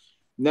out.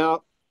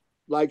 Now,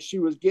 like she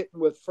was getting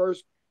with 1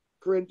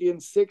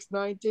 Corinthians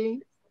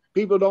 6:19,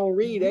 people don't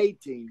read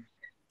 18.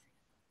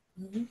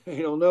 Mm-hmm.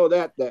 They don't know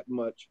that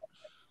much.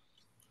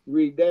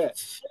 Read that.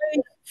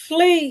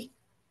 Flee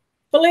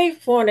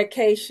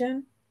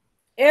fornication.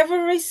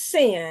 Every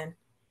sin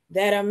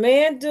that a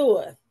man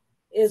doeth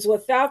is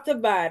without the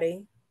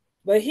body,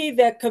 but he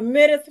that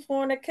committeth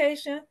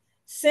fornication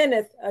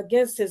sinneth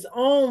against his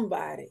own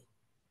body.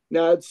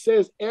 Now it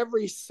says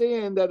every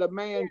sin that a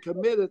man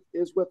committeth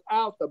is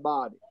without the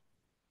body.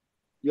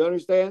 You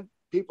understand?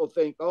 People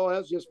think, oh,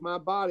 that's just my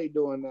body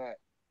doing that.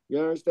 You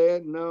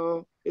understand?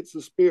 No, it's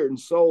the spirit and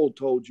soul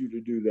told you to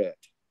do that.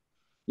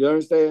 You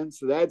understand?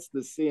 So that's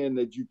the sin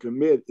that you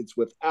commit. It's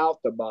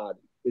without the body.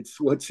 It's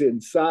what's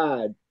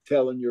inside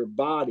telling your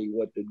body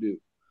what to do,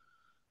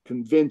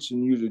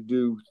 convincing you to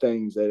do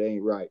things that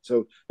ain't right.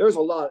 So there's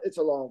a lot. It's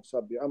a long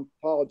subject. I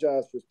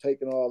apologize for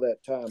taking all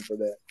that time for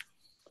that.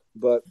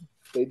 But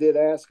they did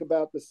ask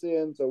about the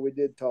sin, so we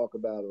did talk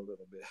about it a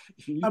little bit.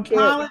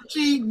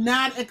 Apology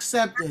not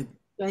accepted.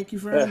 Thank you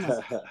very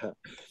much.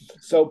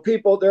 So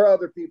there are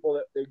other people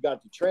that they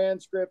got the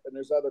transcript, and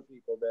there's other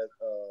people that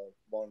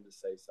wanted to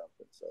say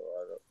something. So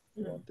I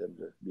want them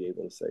to be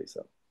able to say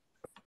something.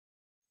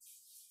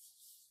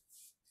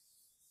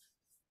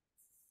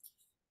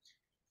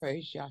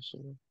 Praise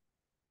Yahshua.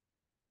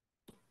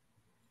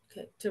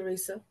 Okay,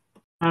 Teresa.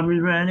 Are we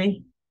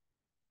ready?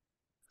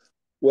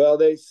 Well,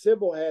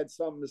 Sybil had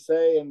something to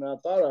say, and I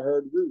thought I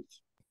heard Ruth.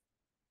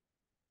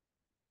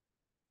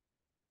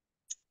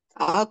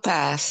 I'll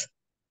pass.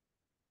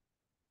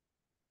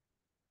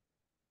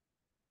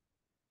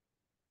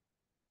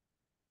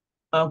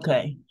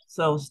 Okay,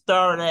 so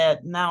start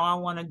at now. I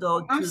want to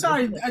go. I'm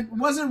sorry,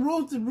 wasn't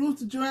Ruth? Ruth,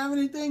 did you have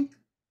anything?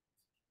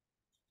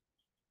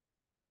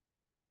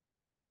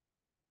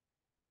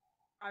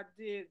 I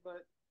did,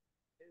 but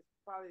it's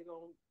probably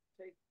gonna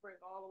take Frank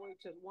all the way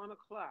to 1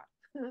 o'clock.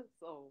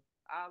 So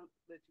I'll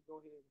let you go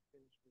ahead and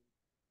finish.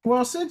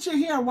 Well, since you're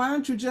here, why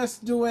don't you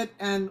just do it?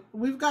 And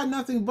we've got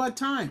nothing but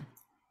time.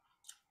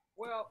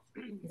 Well,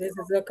 this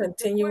is a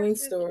continuing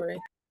story.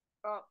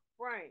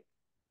 Frank.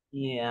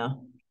 Yeah.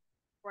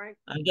 Frank.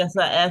 I guess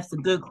I asked a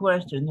good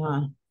question,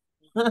 huh?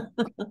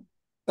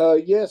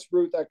 Yes,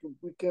 Ruth.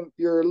 We can.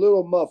 You're a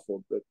little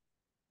muffled, but.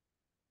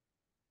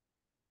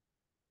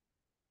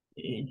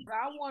 What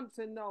I want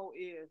to know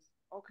is,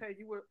 okay,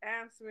 you were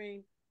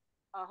answering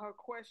her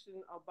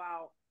question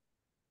about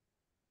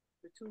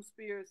the two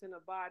spirits in the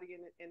body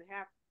and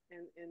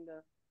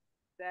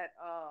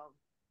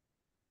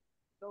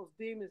those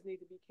demons need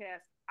to be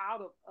cast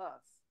out of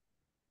us,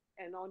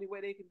 and the only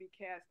way they can be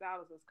cast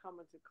out is us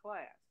coming to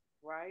class,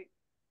 right?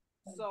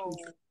 So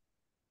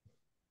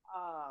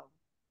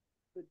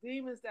the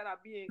demons that are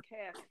being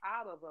cast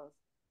out of us,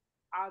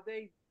 are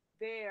they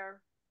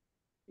there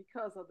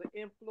because of the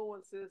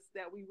influences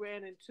that we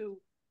ran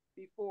into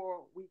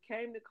before we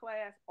came to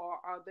class, or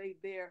are they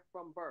there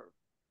from birth?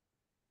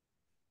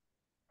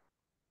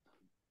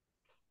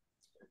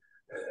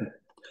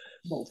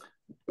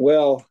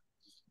 Well,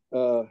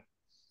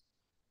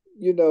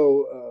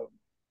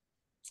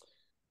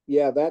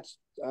 yeah,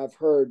 I've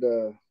heard,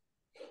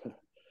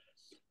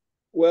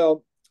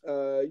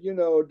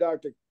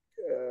 Dr.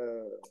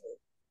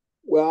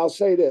 Well, I'll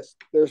say this.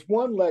 There's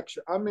one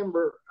lecture. I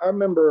remember,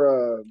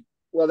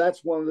 well,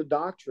 that's one of the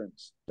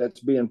doctrines that's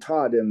being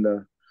taught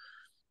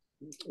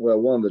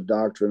one of the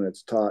doctrine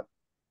that's taught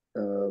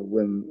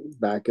when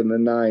back in the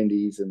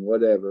 90s and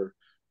whatever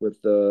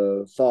with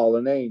the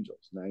fallen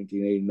angels,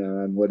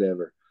 1989,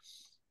 whatever.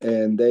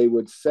 And they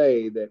would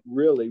say that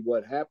really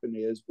what happened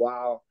is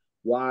while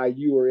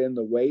you were in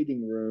the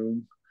waiting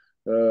room,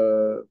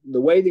 the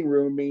waiting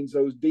room means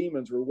those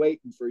demons were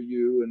waiting for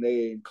you, and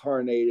they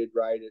incarnated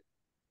right at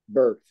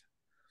birth.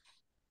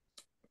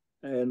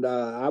 And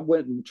I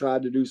went and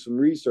tried to do some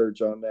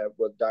research on that,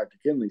 what Dr.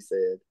 Kinley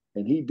said,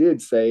 and he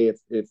did say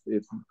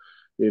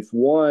if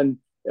one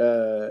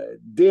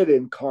did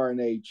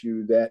incarnate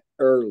you that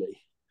early,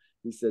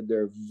 he said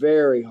they're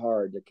very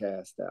hard to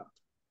cast out.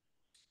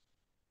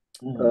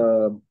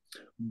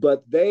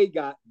 But they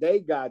got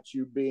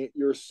you being,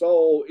 your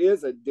soul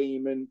is a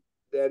demon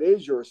that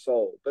is your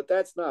soul, but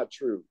that's not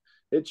true.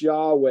 It's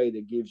Yahweh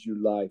that gives you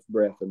life,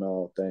 breath, and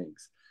all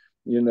things.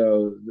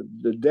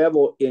 The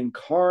devil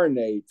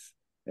incarnates,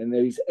 and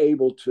he's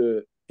able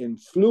to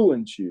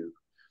influence you.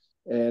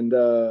 And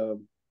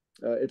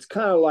it's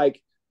kind of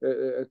like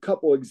a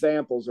couple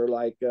examples are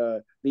like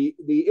the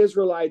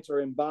Israelites are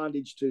in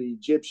bondage to the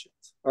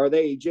Egyptians. Are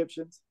they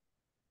Egyptians?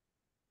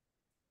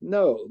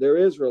 No, they're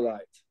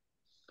Israelites.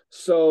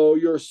 So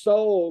your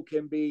soul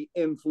can be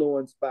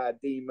influenced by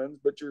demons,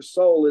 but your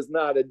soul is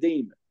not a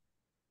demon.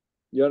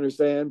 You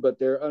understand? But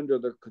they're under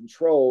their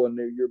control, and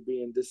you're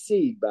being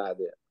deceived by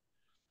them.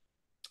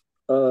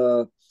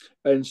 And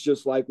it's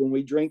just like when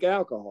we drink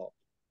alcohol.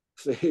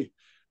 See,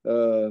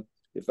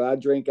 if I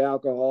drink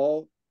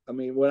alcohol, I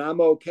mean, when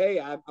I'm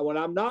okay, when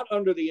I'm not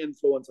under the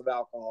influence of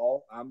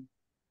alcohol, I'm,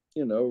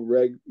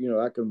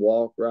 I can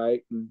walk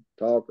right and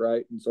talk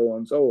right and so on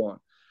and so on.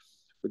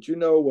 But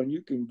when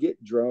you can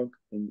get drunk,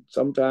 and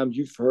sometimes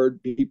you've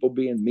heard people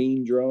being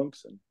mean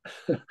drunks, and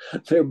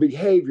their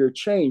behavior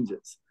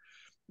changes.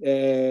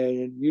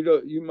 And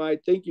you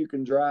might think you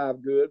can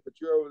drive good, but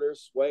you're over there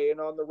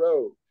swaying on the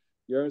road.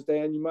 You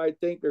understand? You might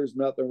think there's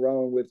nothing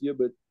wrong with you,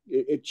 but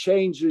it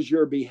changes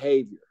your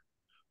behavior.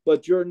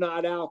 But you're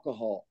not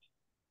alcohol.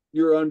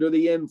 You're under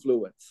the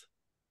influence.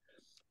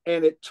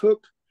 And it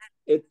took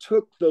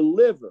the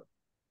liver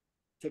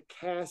to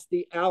cast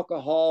the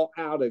alcohol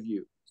out of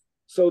you.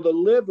 So the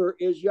liver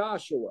is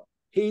Yahshua.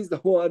 He's the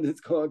one that's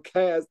going to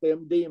cast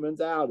them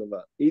demons out of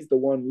us. He's the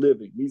one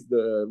living. He's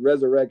the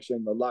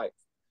resurrection, the life.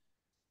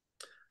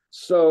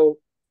 So,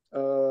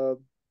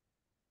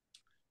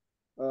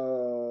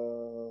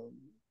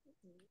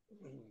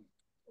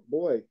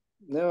 boy,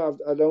 now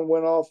I don't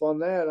went off on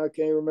that. I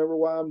can't remember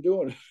why I'm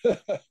doing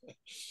it.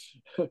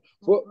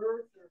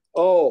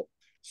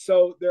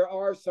 So there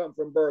are some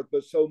from birth,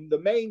 but so the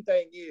main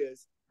thing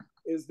is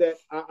that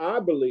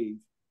I believe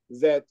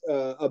that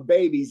a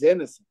baby's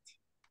innocent.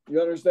 You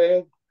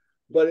understand?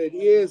 But it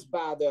is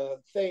by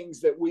the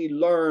things that we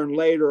learn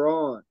later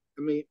on.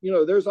 I mean,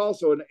 there's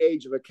also an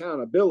age of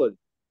accountability.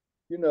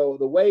 The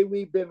way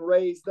we've been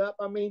raised up.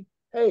 I mean,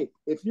 hey,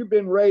 if you've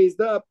been raised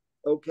up,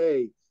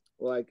 okay,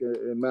 like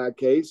in my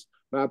case,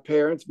 my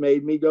parents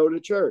made me go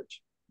to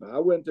church. I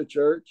went to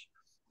church,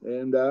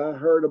 and I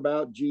heard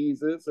about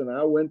Jesus, and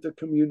I went to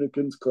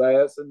communicants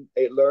class and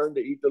learned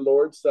to eat the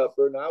Lord's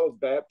Supper, and I was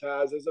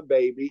baptized as a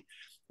baby.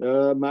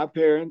 My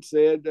parents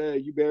said,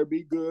 you better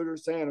be good or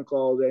Santa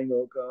Claus ain't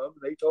gonna come.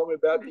 They told me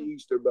about the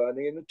Easter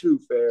Bunny and the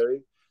Tooth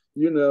Fairy,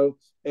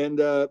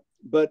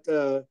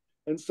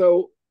 and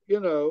so,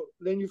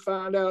 then you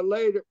find out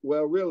later,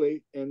 well,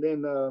 really, and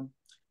then,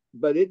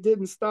 but it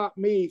didn't stop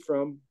me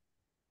from,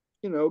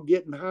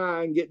 getting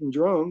high and getting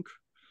drunk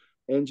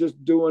and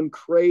just doing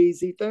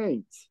crazy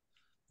things,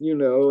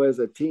 as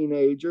a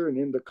teenager and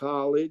into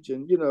college,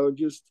 and,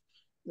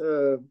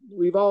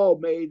 we've all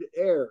made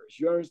errors,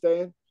 you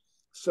understand?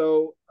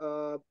 So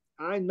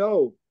I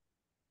know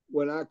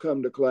when I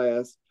come to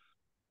class,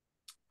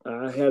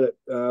 I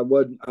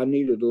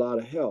needed a lot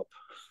of help.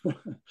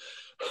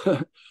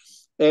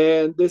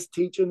 And this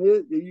teaching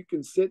you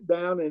can sit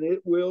down and it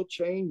will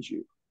change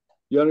you.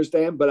 You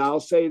understand? But I'll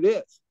say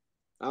this.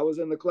 I was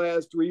in the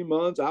class 3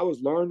 months. I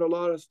was learning a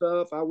lot of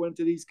stuff. I went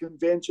to these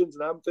conventions,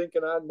 and I'm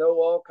thinking I know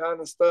all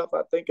kind of stuff.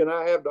 I'm thinking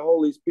I have the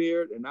Holy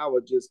Spirit, and I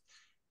was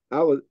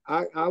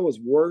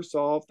worse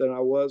off than I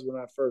was when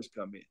I first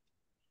come in.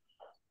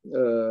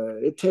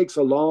 It takes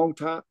a long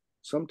time.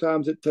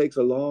 Sometimes it takes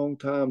a long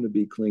time to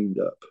be cleaned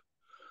up.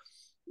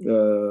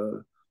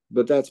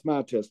 But that's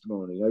my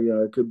testimony.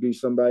 It could be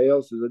somebody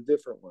else's, a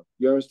different one.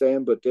 You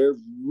understand? But they're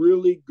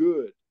really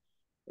good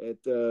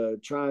at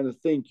trying to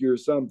think you're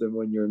something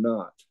when you're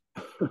not.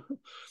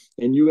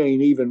 And you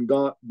ain't even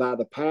gone by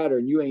the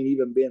pattern. You ain't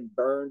even been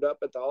burned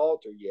up at the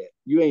altar yet.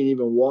 You ain't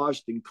even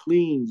washed and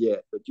cleaned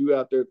yet. But you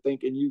out there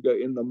thinking you got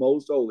in the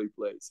most holy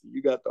place.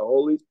 You got the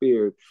Holy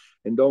Spirit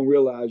and don't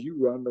realize you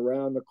run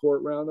around the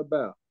court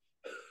roundabout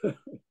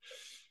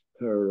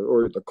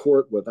or the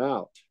court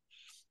without.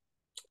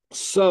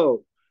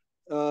 So,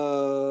 he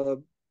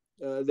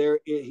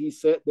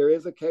said there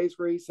is a case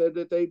where he said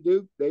that they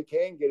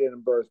can get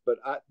in birth, but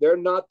they're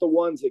not the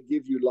ones that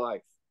give you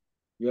life.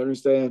 You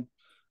understand?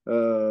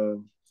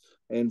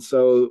 And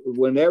so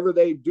whenever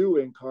they do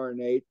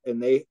incarnate,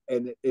 and it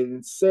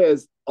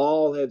says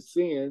all have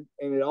sinned,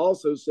 and it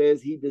also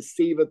says he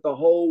deceiveth the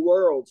whole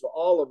world. So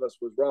all of us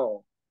was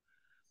wrong.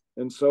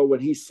 And so when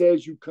he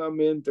says you come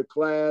into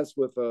class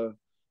with a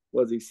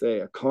what does he say?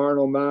 A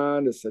carnal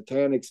mind, a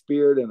satanic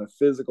spirit, and a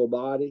physical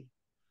body.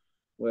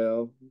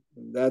 Well,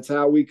 that's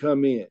how we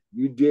come in.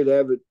 You did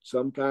have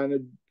some kind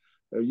of,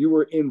 you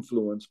were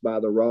influenced by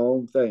the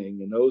wrong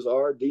thing, and those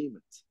are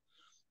demons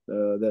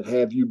that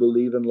have you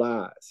believing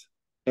lies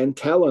and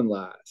telling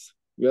lies.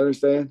 You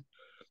understand?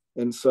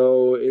 And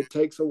so it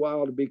takes a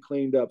while to be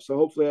cleaned up. So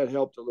hopefully that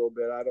helped a little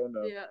bit. I don't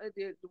know. Yeah, it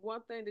did. The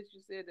one thing that you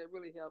said that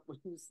really helped when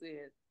you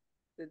said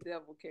the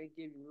devil can't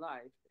give you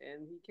life,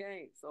 and he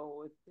can't.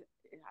 So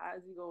how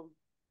is he gonna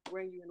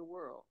bring you in the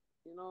world?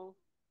 You know.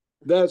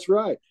 That's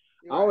right.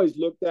 I Right. always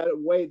looked at it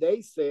the way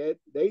they said.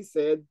 They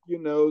said, you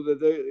know,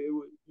 that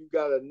you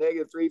got a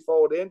negative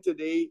threefold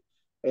entity,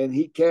 and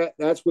he can't.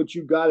 That's what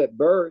you got at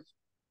birth.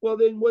 Well,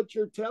 then what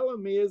you're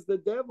telling me is the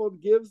devil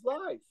gives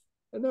life,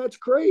 and that's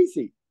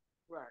crazy.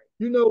 Right.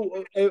 You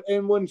know,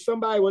 and when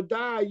somebody would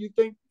die, you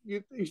think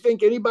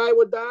anybody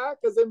would die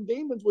because them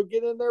demons would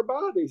get in their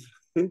bodies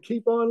and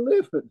keep on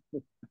living.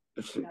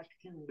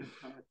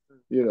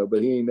 You know,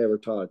 but he ain't never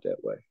taught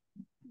that way.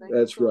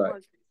 That's so right.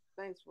 Much.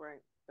 Thanks,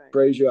 Frank. Thanks.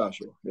 Praise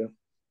Joshua. Yeah.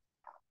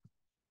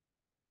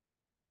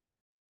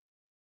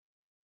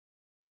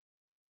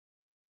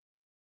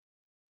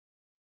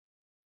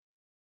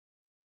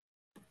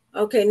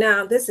 Okay,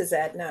 now this is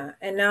Adnan.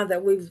 And now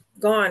that we've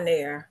gone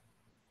there,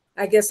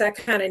 I guess I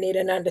kind of need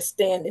an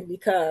understanding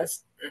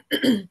because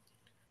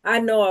I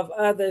know of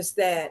others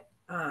that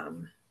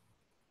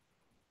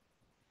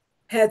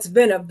has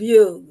been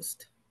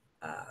abused,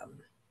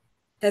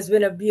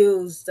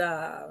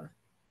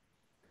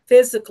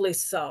 physically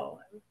so,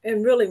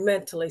 and really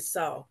mentally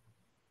so.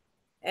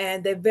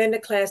 And they've been to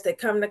class, they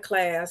come to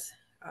class,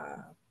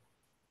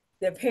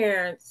 their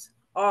parents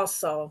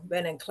also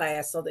been in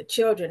class, so the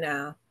children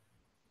now.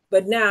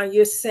 But now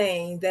you're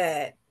saying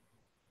that,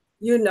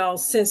 you know,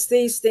 since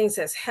these things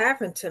has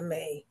happened to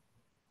me,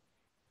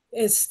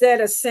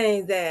 instead of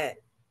saying that,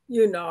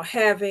 you know,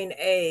 having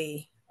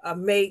a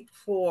mate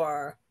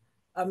for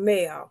a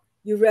male,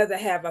 you rather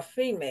have a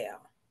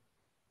female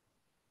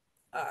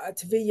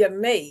to be your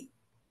mate.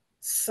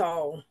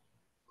 So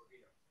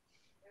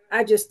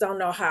I just don't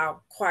know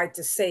how quite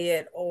to say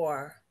it,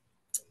 or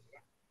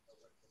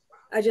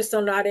I just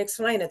don't know how to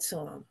explain it to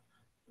them.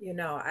 You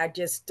know, I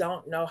just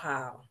don't know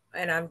how.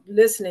 And I'm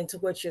listening to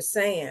what you're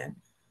saying.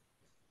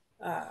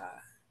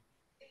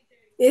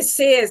 It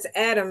says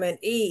Adam and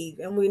Eve,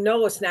 and we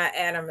know it's not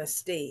Adam and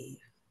Steve.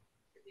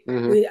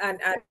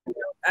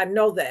 I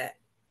know that,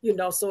 you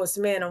know, so it's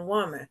man and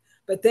woman.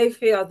 But they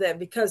feel that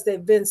because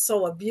they've been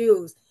so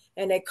abused,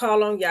 and they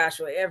call on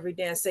Yahshua every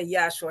day and say,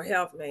 Yahshua,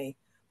 help me.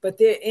 But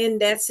they're in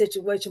that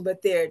situation,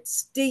 but they're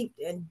steeped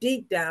and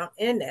deep down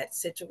in that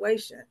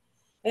situation.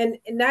 And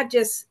not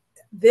just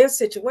their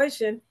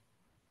situation,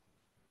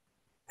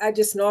 I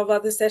just know of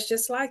others that's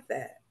just like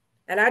that.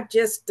 And I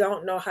just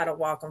don't know how to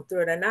walk them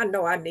through it. And I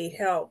know I need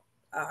help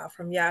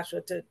from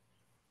Yahshua to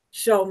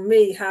show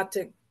me how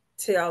to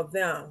tell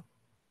them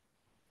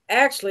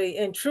actually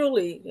and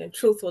truly and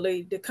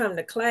truthfully to come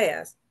to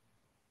class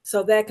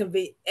so that can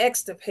be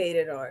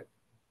extirpated or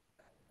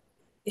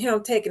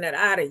him taking it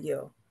out of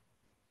you.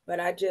 But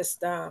I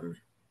just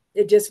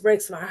it just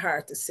breaks my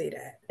heart to see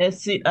that.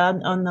 I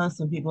know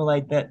some people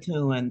like that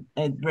too, and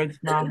it breaks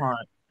my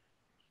heart.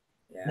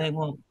 Yeah. They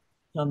won't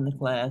come to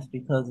class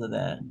because of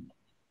that.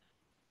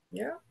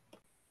 Yeah.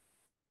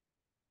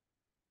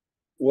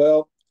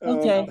 Well,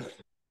 okay.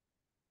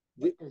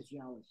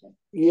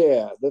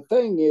 Yeah, the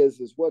thing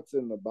is what's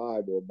in the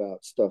Bible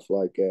about stuff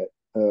like that.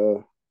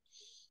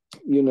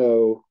 You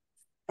know,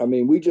 I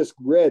mean, we just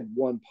read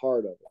one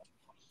part of it,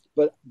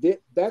 but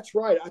that's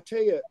right. I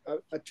tell you,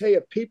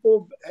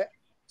 people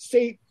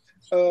see,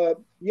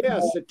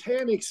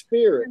 satanic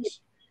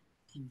spirits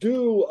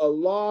do a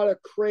lot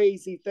of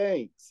crazy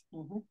things,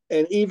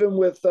 and even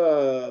with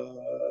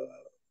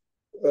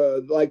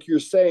like you're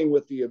saying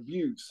with the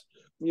abuse,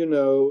 you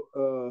know.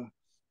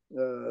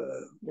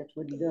 That's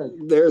what he does.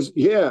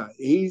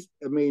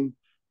 I mean,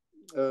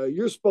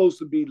 you're supposed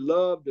to be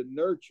loved and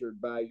nurtured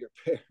by your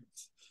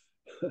parents,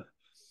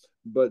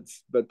 but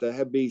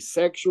to be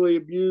sexually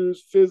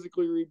abused,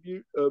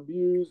 physically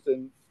abused,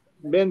 and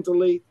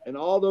mentally, and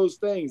all those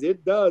things,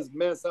 it does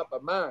mess up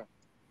a mind,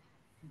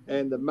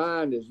 and the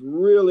mind is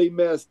really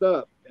messed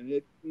up, and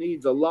it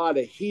needs a lot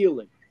of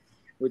healing,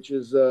 which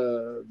is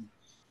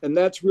and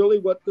that's really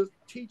what the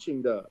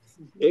teaching does.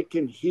 It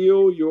can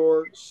heal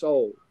your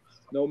soul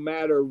no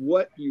matter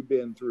what you've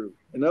been through.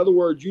 In other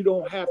words, you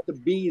don't have to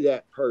be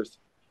that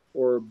person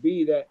or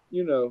be that,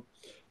 you know.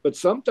 But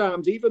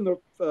sometimes even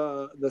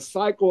the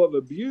cycle of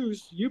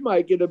abuse, you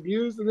might get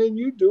abused and then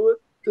you do it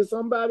to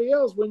somebody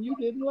else when you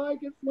didn't like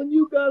it, when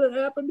you got it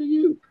happen to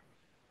you.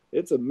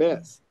 It's a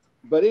mess.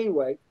 But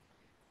anyway,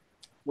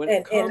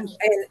 and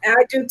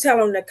I do tell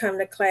them to come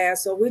to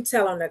class, or we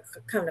tell them to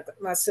come to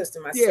my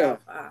sister, myself.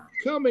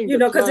 Coming, you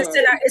know, because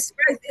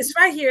it's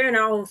right here in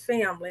our own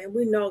family, and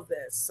we know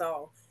this.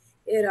 So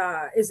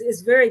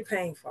it's very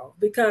painful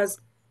because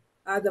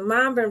the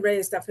mom been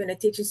raised up in the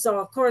teaching. So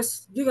of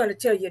course you're going to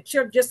tell your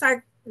children, just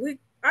like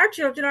our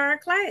children are in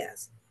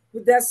class.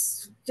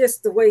 That's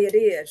just the way it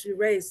is. You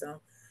raise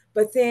them.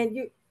 But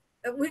then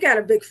we got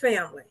a big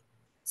family.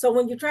 So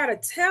when you try to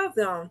tell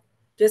them,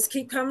 just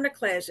keep coming to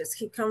class, just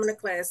keep coming to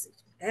class,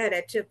 had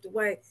that chipped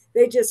away.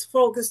 They just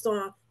focused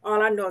on,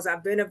 all I know is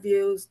I've been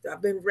abused,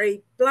 I've been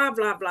raped, blah,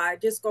 blah, blah.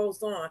 It just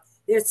goes on.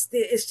 It's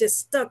just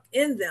stuck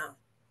in them.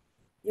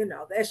 You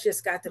know, that's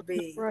just got to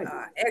be Right.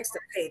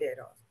 extirpated.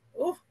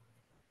 Ooh,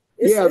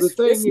 The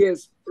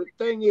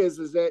thing is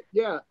that,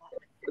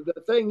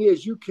 the thing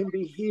is you can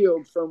be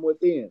healed from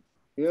within.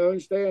 You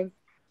understand?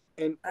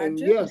 And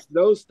yes,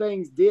 those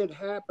things did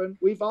happen.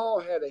 We've all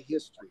had a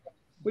history.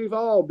 We've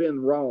all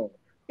been wrong.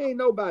 Ain't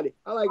nobody.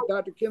 I like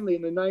Dr. Kinley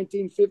in the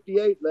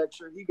 1958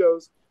 lecture. He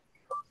goes,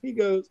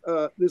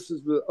 this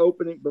is the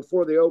opening,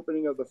 before the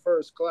opening of the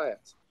first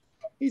class.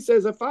 He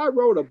says, if I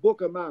wrote a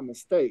book of my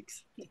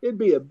mistakes, it'd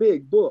be a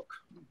big book.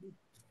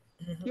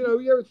 Mm-hmm. You know,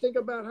 you ever think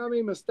about how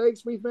many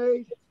mistakes we've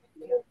made?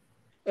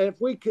 And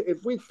if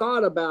we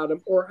thought about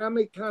them, or how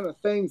many kind of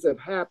things have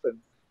happened,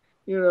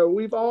 you know,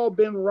 we've all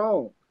been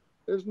wrong.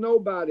 There's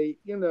nobody,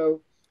 you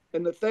know,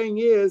 and the thing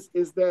is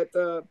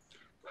that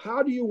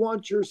how do you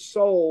want your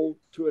soul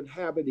to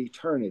inhabit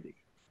eternity?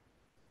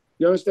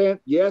 You understand?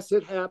 Yes,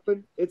 it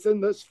happened. It's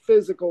in this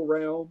physical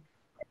realm,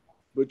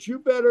 but you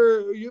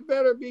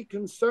better be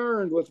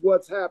concerned with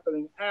what's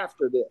happening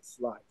after this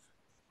life.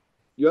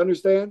 You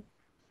understand?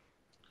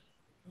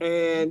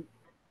 And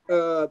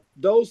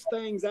those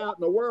things out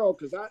in the world,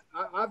 because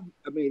I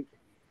mean,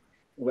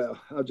 well,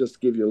 I'll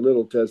just give you a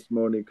little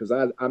testimony, because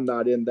I'm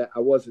not in that. I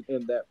wasn't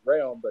in that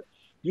realm, but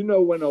you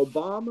know, when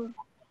Obama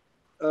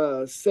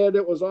said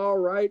it was all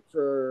right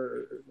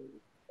for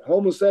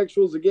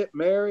homosexuals to get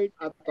married,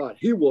 I thought,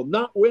 he will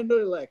not win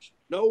the election.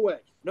 No way,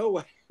 no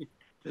way.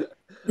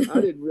 I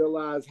didn't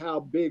realize how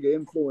big an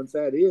influence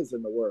that is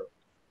in the world.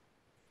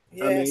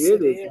 Yes, I mean,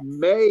 it is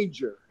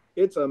major.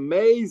 It's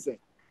amazing.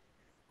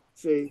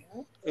 See,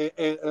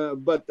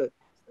 but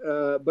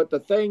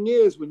the thing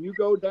is, when you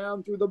go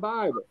down through the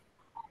Bible,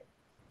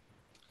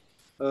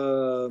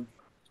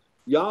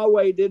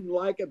 Yahweh didn't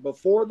like it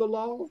before the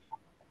law,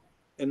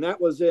 and that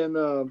was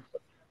in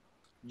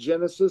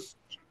Genesis,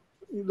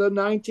 the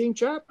 19th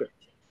chapter.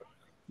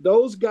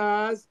 Those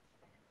guys,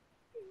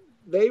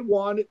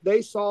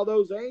 they saw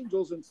those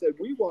angels and said,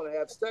 we want to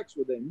have sex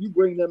with them. You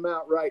bring them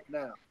out right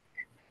now.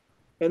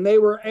 And they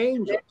were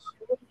angels.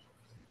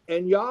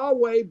 And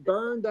Yahweh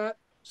burned that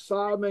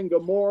Sodom and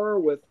Gomorrah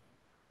with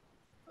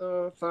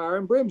fire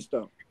and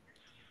brimstone.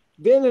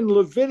 Then in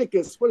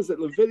Leviticus, what is it?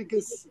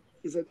 Leviticus,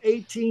 is it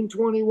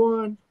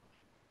 18:21?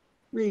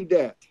 Read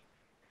that.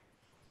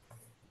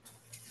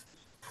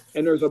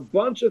 And there's a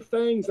bunch of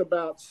things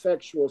about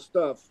sexual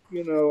stuff.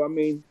 You know, I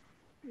mean,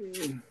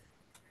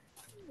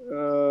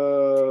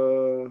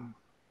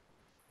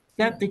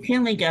 Dr.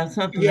 Kinley got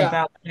something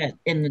about that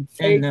in the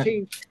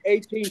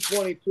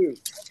 18:22.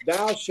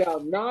 Thou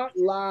shalt not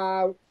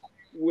lie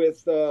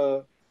with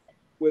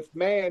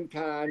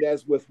mankind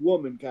as with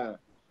womankind.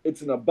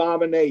 It's an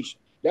abomination.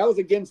 That was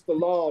against the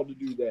law to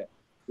do that,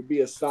 to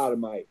be a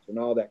sodomite and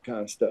all that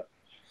kind of stuff.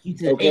 You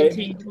said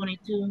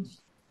 18:22?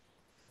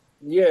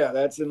 Yeah,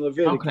 that's in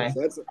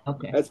Leviticus.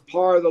 Okay. That's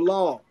part of the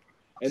law.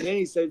 And then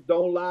he says,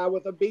 don't lie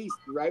with a beast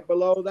right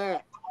below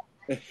that.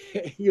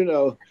 You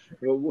know,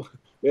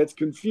 it's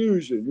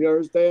confusion. You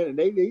understand? And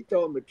he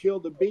told them to kill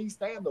the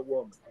beast and the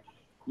woman.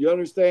 You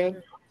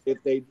understand?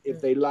 If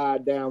they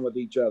lied down with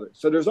each other.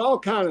 So there's all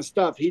kind of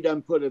stuff he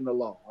done put in the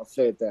law. I'll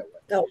say it that way.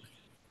 Oh.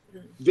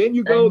 Then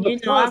you go to the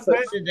prophets. I've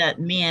heard of that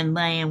men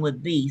laying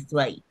with beasts,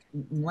 like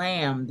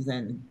lambs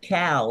and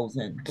cows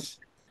and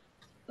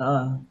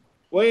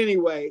well,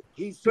 anyway,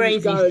 he's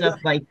crazy stuff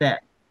like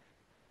that.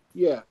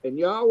 Yeah, and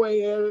Yahweh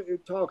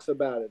it talks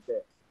about it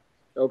there.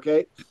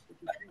 Okay.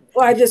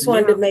 Well, I just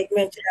wanted to make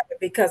mention of it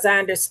because I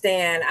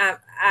understand. And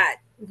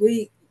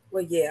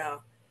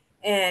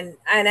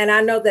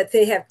I know that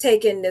they have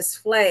taken this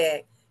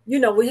flag. You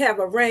know, we have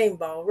a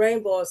rainbow.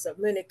 Rainbows of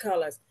many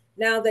colors.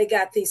 Now they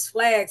got these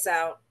flags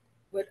out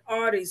with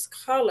all these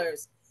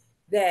colors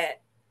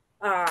that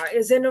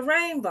is in the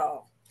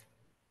rainbow.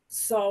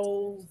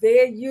 So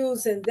they're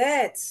using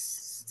that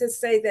to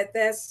say that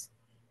that's,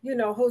 you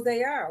know, who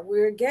they are.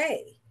 We're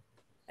gay.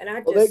 And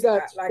they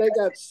got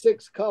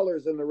 6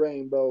 colors in the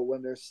rainbow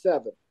when there's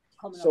 7.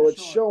 So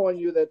it's showing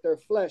you that they're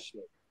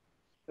fleshly.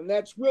 And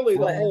that's really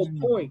the whole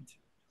point.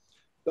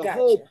 The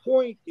whole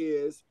point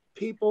is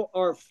people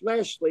are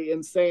fleshly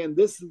and saying,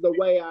 this is the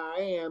way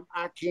I am.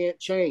 I can't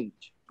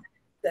change.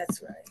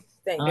 That's right.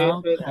 Thank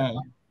you.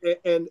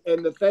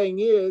 And the thing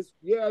is,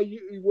 you're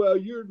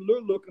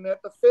looking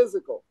at the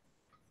physical.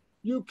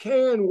 You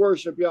can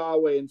worship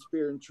Yahweh in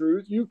spirit and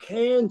truth. You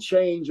can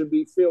change and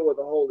be filled with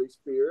the Holy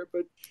Spirit.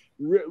 But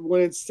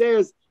when it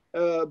says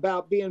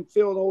about being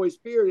filled with the Holy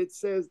Spirit, it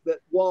says that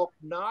walk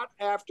not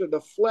after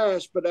the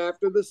flesh, but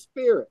after the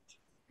Spirit.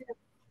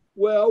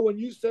 Well, when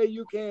you say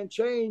you can't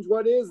change,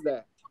 what is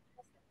that?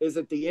 Is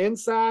it the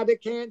inside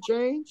that can't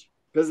change?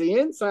 Because the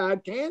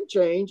inside can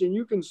change, and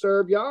you can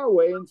serve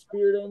Yahweh in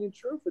spirit and in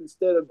truth.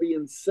 Instead of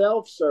being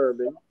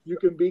self-serving, you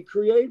can be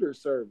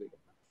creator-serving.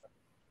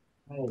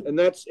 And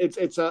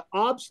it's an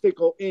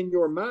obstacle in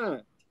your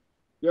mind.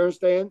 You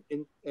understand?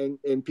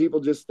 And people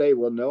just say,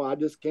 well, no, I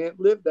just can't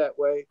live that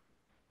way.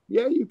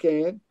 Yeah, you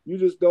can. You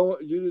just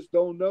don't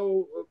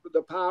know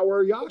the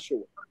power of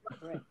Yahshua.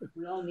 Right.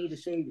 We all need a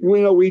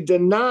savior. We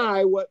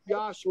deny what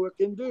Yahshua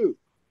can do.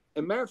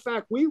 And matter of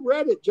fact, we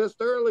read it just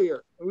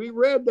earlier. We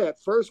read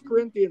that First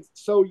Corinthians.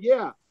 So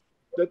yeah,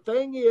 the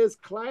thing is,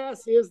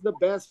 class is the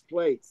best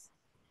place.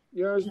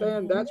 You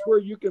understand? That's where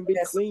you can be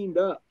cleaned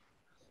up.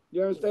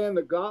 You understand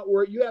the God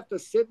where you have to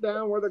sit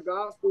down where the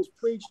gospel's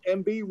preached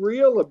and be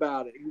real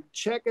about it and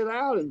check it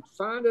out and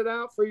find it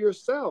out for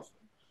yourself.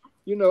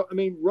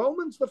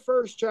 Romans, the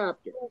first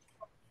chapter.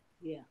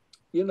 Yeah.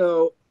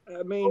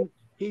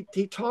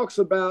 He talks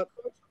about,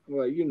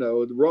 well,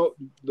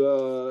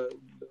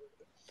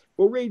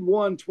 we'll read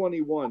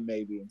 121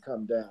 maybe and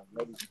come down,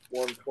 maybe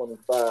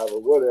 125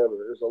 or whatever.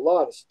 There's a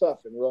lot of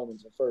stuff in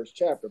Romans, the first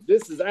chapter.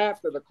 This is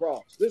after the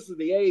cross. This is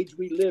the age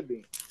we live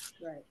in.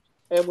 Right.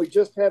 And we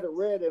just had it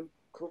read in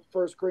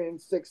 1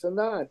 Corinthians 6 and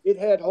 9. It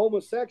had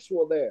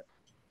homosexual there.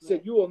 It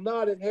said, you will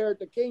not inherit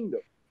the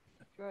kingdom.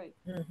 That's right.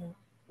 Mm-hmm.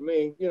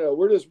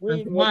 We're just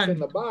reading what's in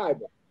the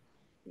Bible.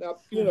 Now,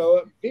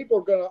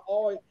 people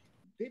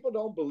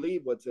don't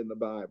believe what's in the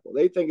Bible.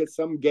 They think it's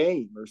some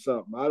game or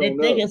something. I don't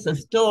know. They think it's a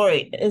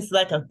story. It's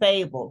like a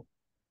fable.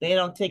 They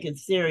don't take it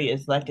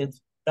serious, like it's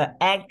an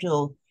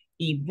actual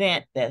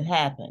event that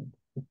happened.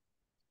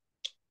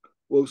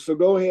 Well, so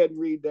go ahead and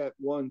read that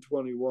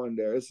 121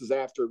 there. This is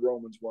after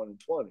Romans 1 and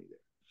 20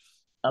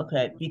 there.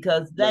 Okay,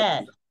 because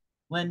that,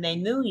 when they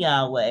knew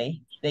Yahweh,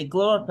 they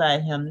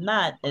glorified him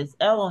not as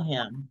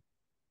Elohim.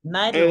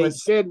 Neither and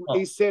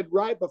he said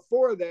right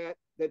before that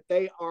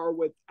they are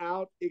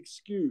without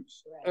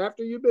excuse. Right.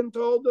 After you've been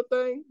told the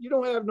thing, you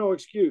don't have no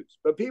excuse.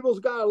 But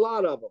people's got a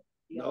lot of them.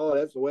 Yeah. No,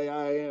 that's the way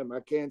I am. I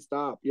can't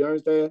stop. You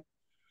understand?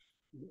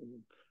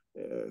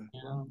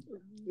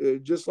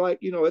 Just like,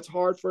 it's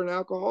hard for an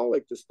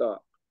alcoholic to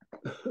stop.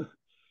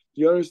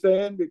 You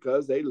understand?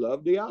 Because they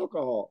love the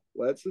alcohol.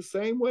 Well, that's the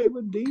same way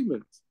with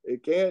demons.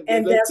 It can't.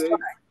 And that's why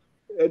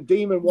a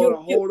demon want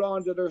to hold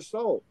on to their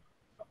soul.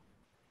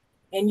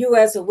 And you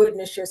as a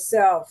witness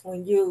yourself,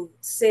 when you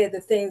said the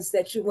things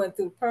that you went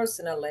through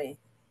personally,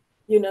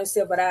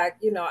 said, but I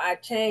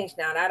changed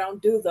now and I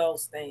don't do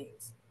those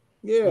things.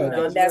 Yeah, it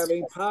doesn't have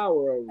any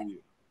power over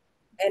you.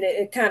 And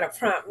it kind of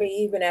prompted me,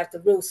 even after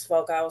Ruth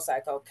spoke, I was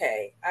like,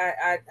 okay,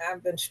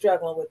 I've been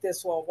struggling with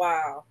this for a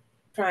while,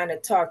 trying to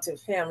talk to a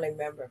family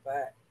member,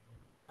 but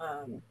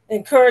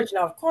encouraging,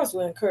 of course,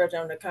 we encourage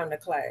them to come to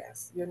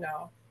class,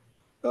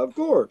 Of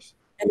course.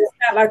 And it's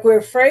not like we're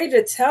afraid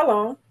to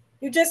tell them.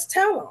 You just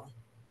tell them.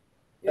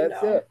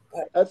 That's it.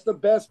 That's the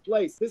best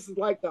place. This is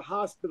like the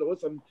hospital.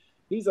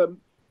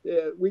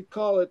 We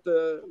call it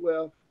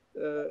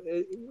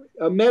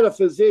a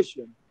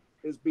metaphysician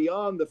is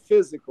beyond the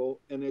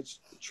physical, and it's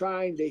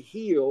trying to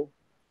heal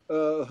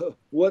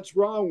what's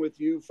wrong with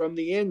you from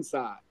the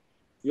inside.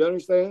 You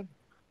understand?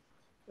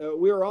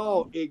 We're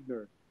all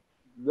ignorant,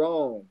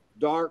 wrong,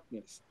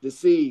 darkness,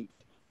 deceived.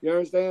 You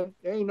understand?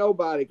 Ain't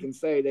nobody can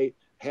say they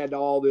had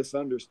all this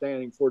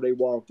understanding before they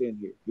walked in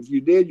here. If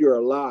you did, you're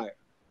a liar.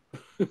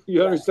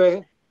 You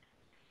understand?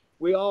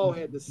 We all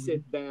had to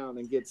sit down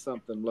and get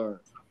something learned.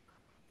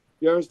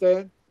 You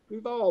understand?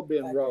 We've all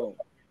been wrong.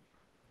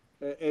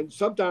 And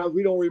sometimes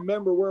we don't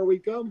remember where we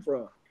come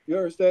from. You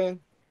understand?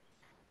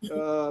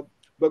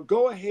 But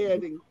go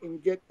ahead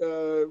and get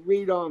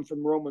read on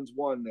from Romans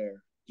 1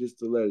 there, just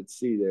to let it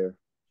see there.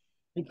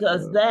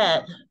 Because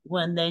that,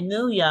 when they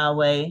knew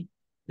Yahweh,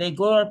 they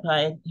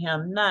glorified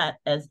him not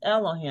as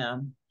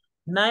Elohim,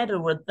 neither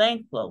were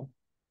thankful,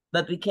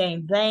 but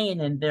became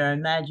vain in their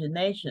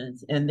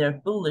imaginations, and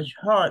their foolish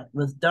heart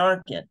was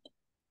darkened.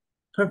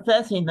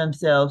 Professing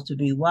themselves to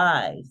be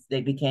wise, they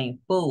became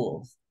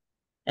fools,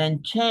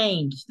 and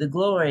changed the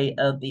glory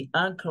of the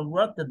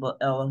uncorruptible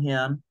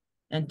Elohim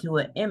into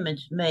an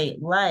image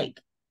made like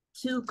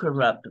to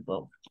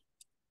corruptible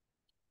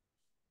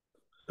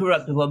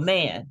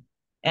man,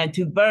 and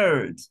to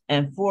birds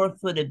and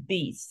four-footed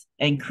beasts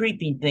and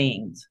creeping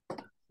things.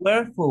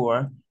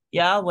 Wherefore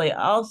Yahweh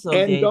also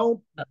and gave,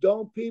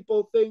 don't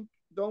people think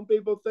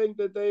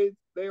that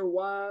they're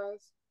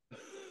wise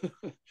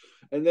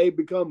and they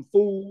become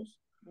fools,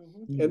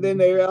 and then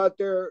they're out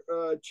there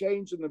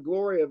changing the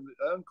glory of the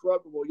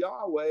uncorruptible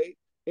Yahweh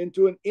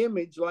into an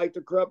image like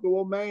the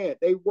corruptible man.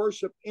 They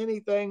worship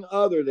anything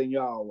other than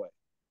Yahweh,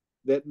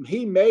 that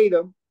he made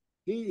them.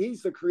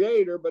 He's the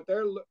creator, but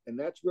and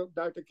that's what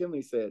Dr.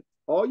 Kinley said.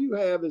 All you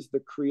have is the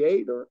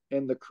creator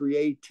and the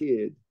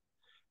created.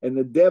 And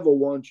the devil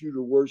wants you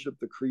to worship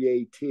the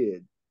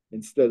created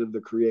instead of the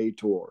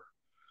creator.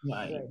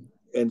 Right.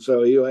 And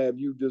so he'll have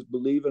you just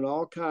believe in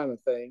all kinds of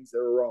things that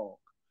are wrong.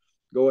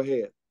 Go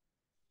ahead.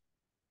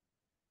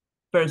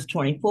 Verse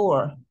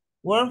 24.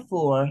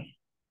 Wherefore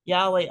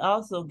Yahweh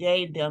also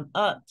gave them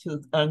up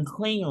to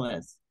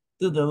uncleanness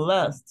through the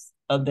lusts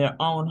of their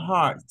own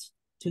hearts,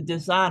 to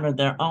dishonor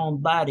their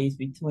own bodies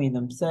between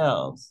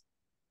themselves,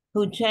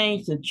 who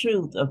changed the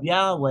truth of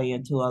Yahweh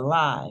into a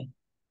lie,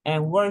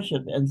 and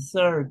worship and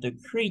serve the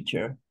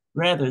creature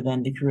rather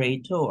than the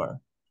creator,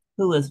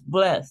 who is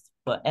blessed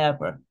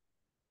forever.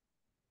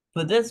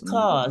 For this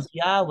cause,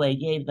 Yahweh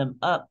gave them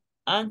up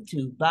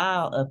unto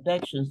vile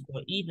affections,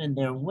 for even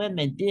their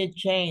women did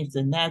change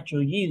the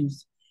natural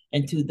use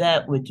into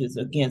that which is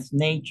against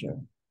nature.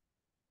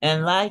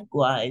 And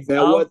likewise,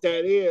 Now, what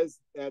that is,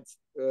 that's,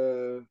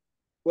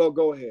 well,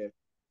 go ahead.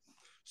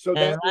 So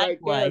that right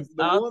there,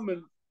 the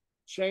woman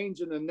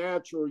changing the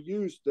natural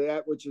use to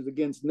that which is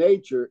against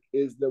nature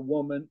is the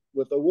woman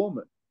with a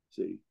woman.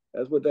 See,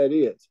 that's what that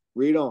is.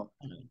 Read on.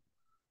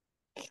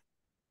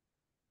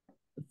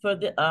 For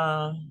the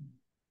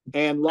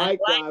and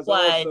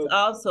likewise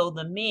also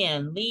the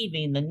men,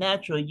 leaving the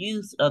natural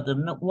use of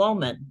the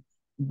woman,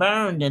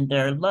 burned in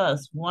their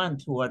lust one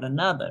toward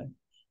another,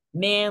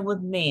 men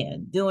with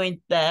men,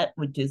 doing that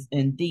which is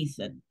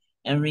indecent,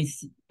 and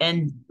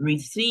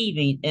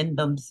receiving in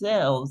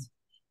themselves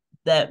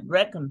that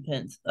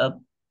recompense of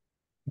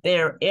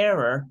their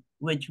error,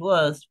 which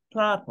was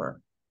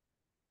proper.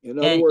 In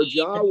other words,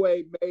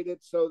 Yahweh made it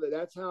so that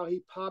that's how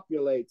he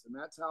populates, and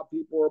that's how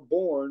people are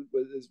born,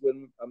 is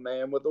when a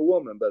man with a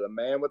woman. But a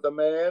man with a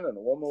man and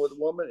a woman with a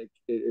woman,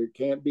 it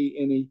can't be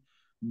any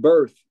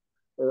birth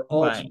or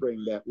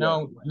offspring that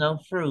way. No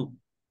fruit.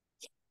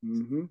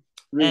 Mm-hmm.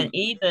 And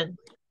even,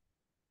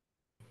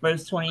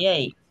 verse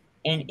 28,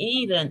 and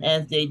even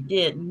as they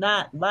did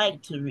not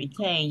like to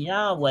retain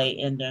Yahweh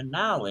in their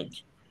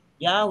knowledge,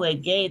 Yahweh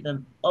gave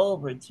them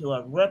over to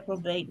a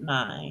reprobate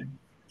mind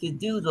to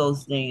do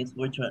those things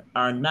which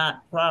are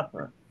not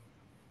proper,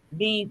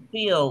 being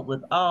filled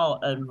with all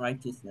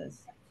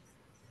unrighteousness,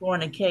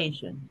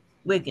 fornication,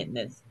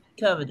 wickedness,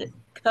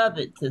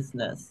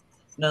 covetousness,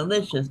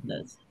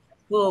 maliciousness,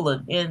 full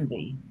of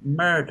envy,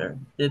 murder,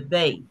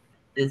 debate,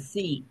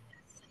 deceit,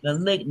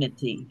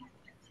 malignity,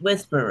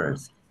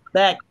 whisperers,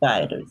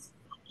 backbiters,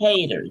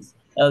 haters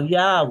of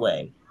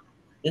Yahweh,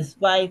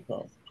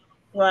 despiteful,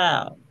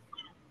 proud,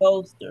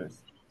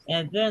 boasters,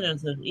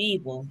 inventors of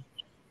evil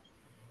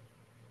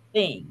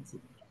things,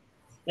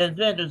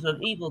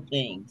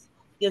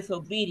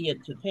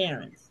 disobedient to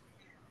parents,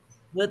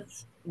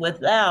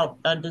 without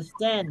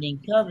understanding,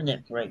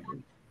 covenant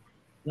breakers,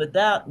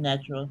 without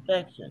natural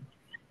affection,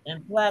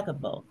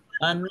 implacable,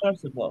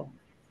 unmerciful,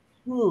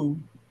 who,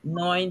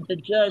 knowing the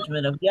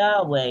judgment of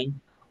Yahweh,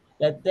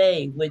 that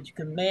they which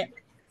commit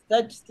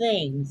such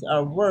things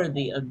are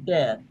worthy of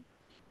death,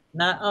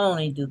 not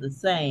only do the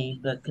same,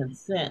 but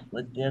consent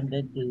with them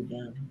that do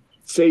them.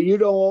 See, you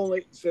don't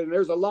only, so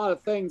there's a lot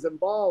of things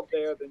involved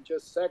there than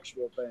just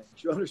sexual things.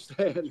 You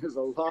understand? There's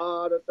a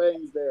lot of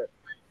things there.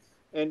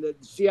 And to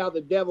see how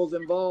the devil's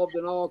involved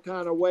in all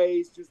kind of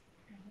ways, just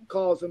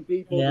causing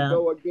people to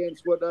go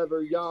against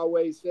whatever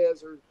Yahweh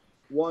says or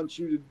wants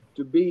you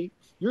to be.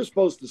 You're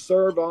supposed to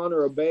serve,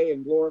 honor, obey,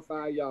 and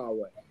glorify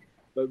Yahweh.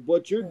 But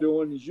what you're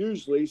doing is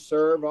usually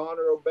serve,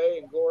 honor, obey,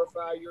 and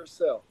glorify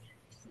yourself.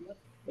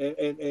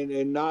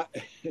 And not,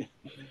 and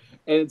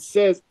it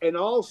says, and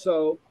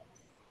also,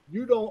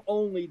 you don't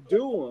only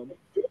do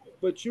them,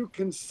 but you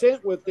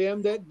consent with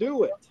them that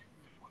do it.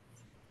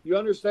 You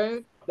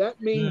understand? That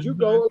means you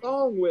go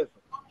along with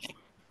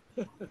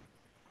them.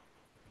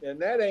 And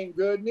that ain't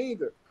good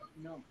neither.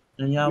 No.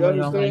 And you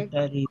understand? Don't like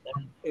that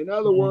either. In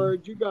other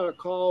words, you got to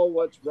call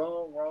what's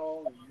wrong,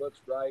 wrong, and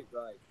what's right,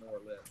 more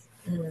or less.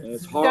 And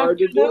it's hard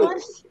to do.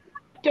 Lewis,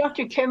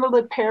 Dr.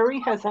 Kimberly Perry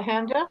has a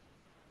hand up.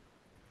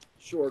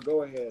 Sure,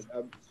 go ahead.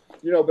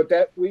 But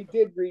that we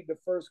did read the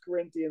 1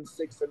 Corinthians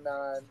 6 and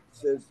 9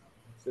 says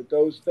that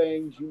those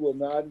things you will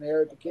not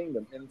inherit the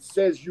kingdom. And it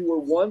says you were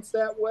once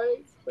that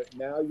way, but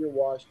now you're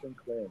washed and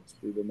cleansed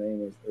through the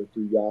name of, or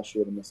through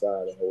Yahshua the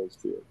Messiah, the Holy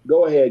Spirit.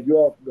 Go ahead. You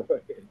all go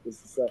ahead.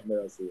 This is something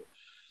else here.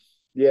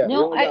 Yeah.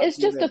 No, it's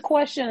just a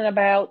question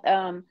about,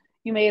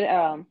 you made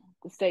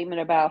the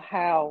statement about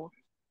how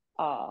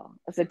a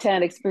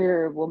satanic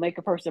spirit will make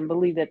a person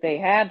believe that they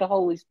have the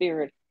Holy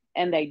Spirit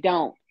and they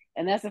don't.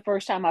 And that's the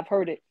first time I've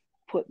heard it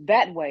put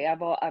that way.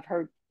 I've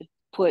heard it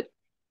put,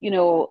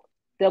 they'll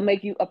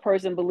make a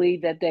person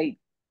believe that they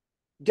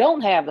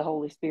don't have the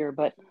Holy Spirit,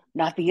 but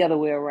not the other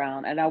way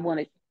around. And I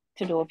wanted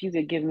to know if you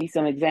could give me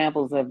some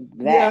examples of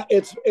that.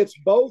 Yeah, it's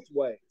both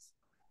ways.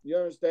 You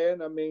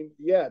understand? I mean,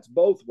 yeah, it's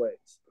both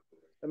ways.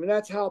 I mean,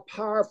 that's how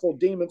powerful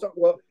demons are.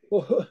 Well,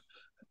 what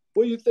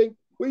do you think?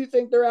 What do you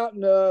think they're out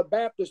in the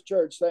Baptist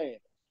church saying?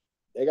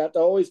 They got the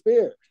Holy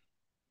Spirit.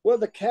 What are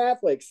the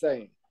Catholics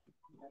saying?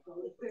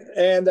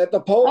 And that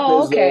the Pope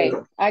is. Okay,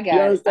 I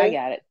got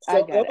it.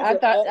 I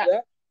thought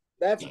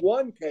that's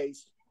one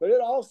case, but it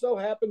also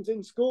happens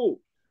in school.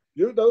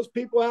 Those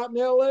people out in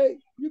LA,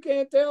 you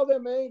can't tell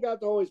them they ain't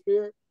got the Holy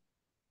Spirit,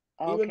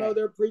 even though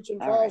they're preaching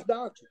false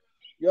doctrine.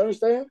 You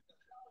understand?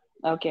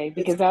 Okay,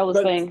 because I was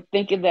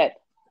thinking that,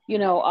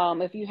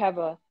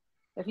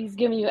 if he's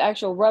giving you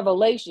actual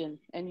revelation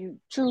and you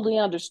truly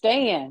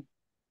understand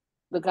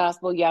the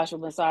gospel of Yahshua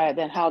Messiah,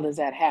 then how does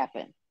that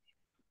happen?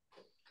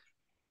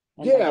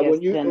 And yeah,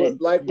 when you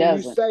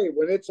say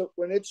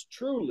when it's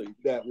truly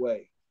that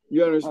way,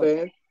 you understand.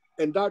 Okay.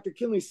 And Dr.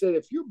 Kinley said,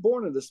 if you're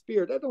born of the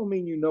Spirit, that don't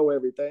mean you know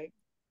everything.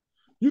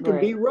 You can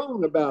be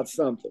wrong about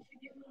something,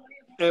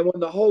 and when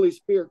the Holy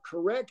Spirit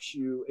corrects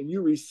you and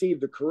you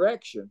receive the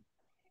correction,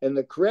 and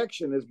the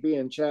correction is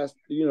being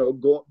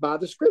go by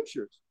the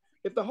scriptures.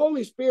 If the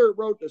Holy Spirit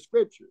wrote the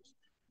scriptures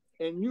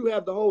and you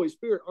have the Holy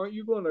Spirit, aren't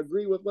you going to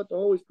agree with what the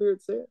Holy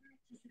Spirit said?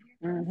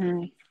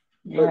 Mm-hmm.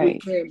 But right. we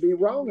can't be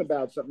wrong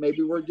about something.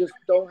 Maybe we just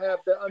don't have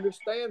the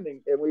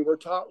understanding and we were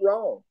taught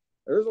wrong.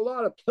 There's a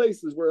lot of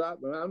places where I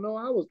know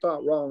I was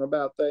taught wrong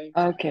about things.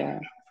 Okay.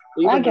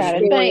 Even I got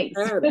it.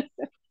 Thanks.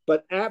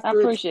 But I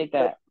appreciate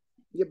that.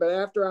 But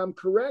after I'm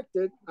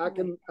corrected, I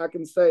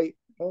can say,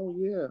 oh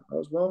yeah, I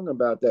was wrong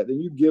about that. Then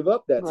you give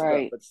up that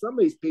stuff. But some of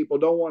these people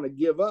don't want to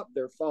give up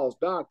their false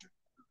doctrine.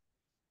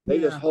 They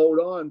just hold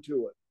on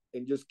to it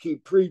and just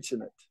keep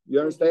preaching it. You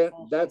understand?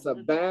 That's a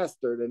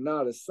bastard and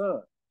not a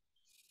son.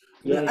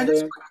 You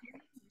understand?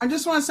 I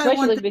just want to say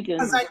Especially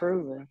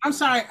one thing. I'm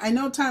sorry, I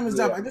know time is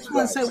up. I just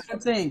want to say one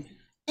thing.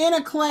 In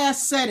a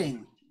class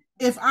setting,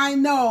 if I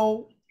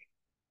know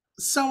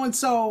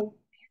so-and-so,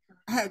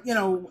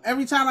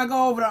 every time I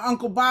go over to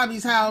Uncle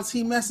Bobby's house,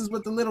 he messes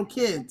with the little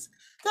kids,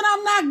 then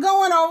I'm not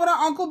going over to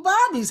Uncle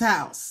Bobby's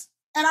house.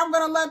 And I'm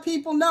going to let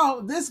people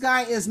know this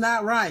guy is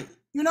not right.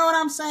 You know what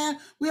I'm saying?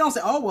 We don't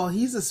say, oh, well,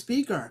 he's a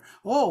speaker.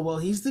 Oh, well,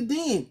 he's the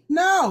dean.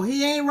 No,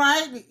 he ain't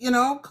right.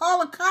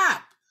 Call a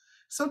cop.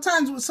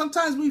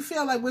 Sometimes we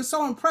feel like we're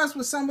so impressed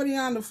with somebody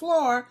on the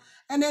floor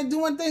and they're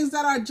doing things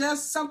that are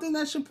just something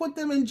that should put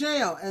them in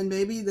jail, and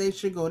maybe they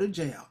should go to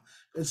jail.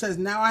 It says,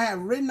 now I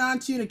have written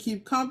unto you to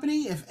keep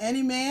company. If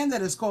any man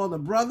that is called a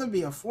brother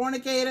be a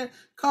fornicator,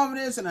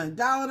 covetous, an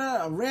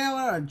idolater, a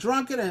railer, a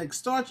drunkard, an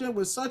extortioner,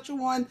 with such a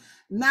one,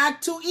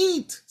 not to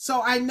eat.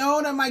 So I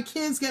know that my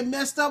kids get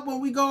messed up when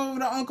we go over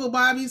to Uncle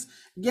Bobby's.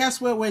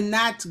 Guess where we're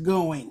not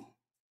going?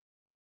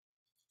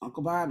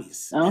 Uncle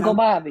Bobby's. Uncle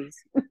Bobby's.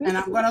 And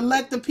I'm going to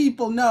let the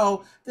people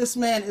know this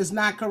man is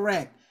not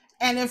correct.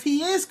 And if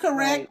he is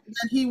correct,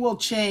 then he will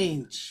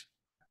change.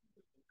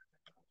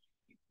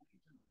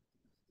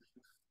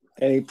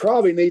 And he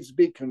probably needs to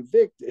be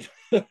convicted.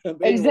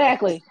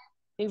 Exactly.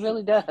 He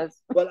really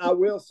does. But I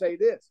will say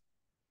this.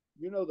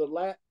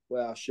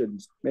 I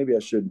shouldn't. Maybe I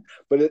shouldn't.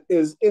 But it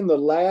is in the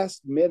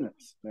last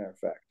minutes, matter of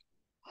fact,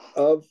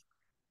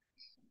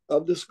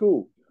 of the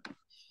school.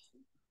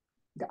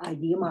 The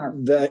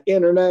IDMR. The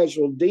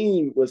international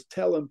dean was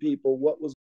telling people what was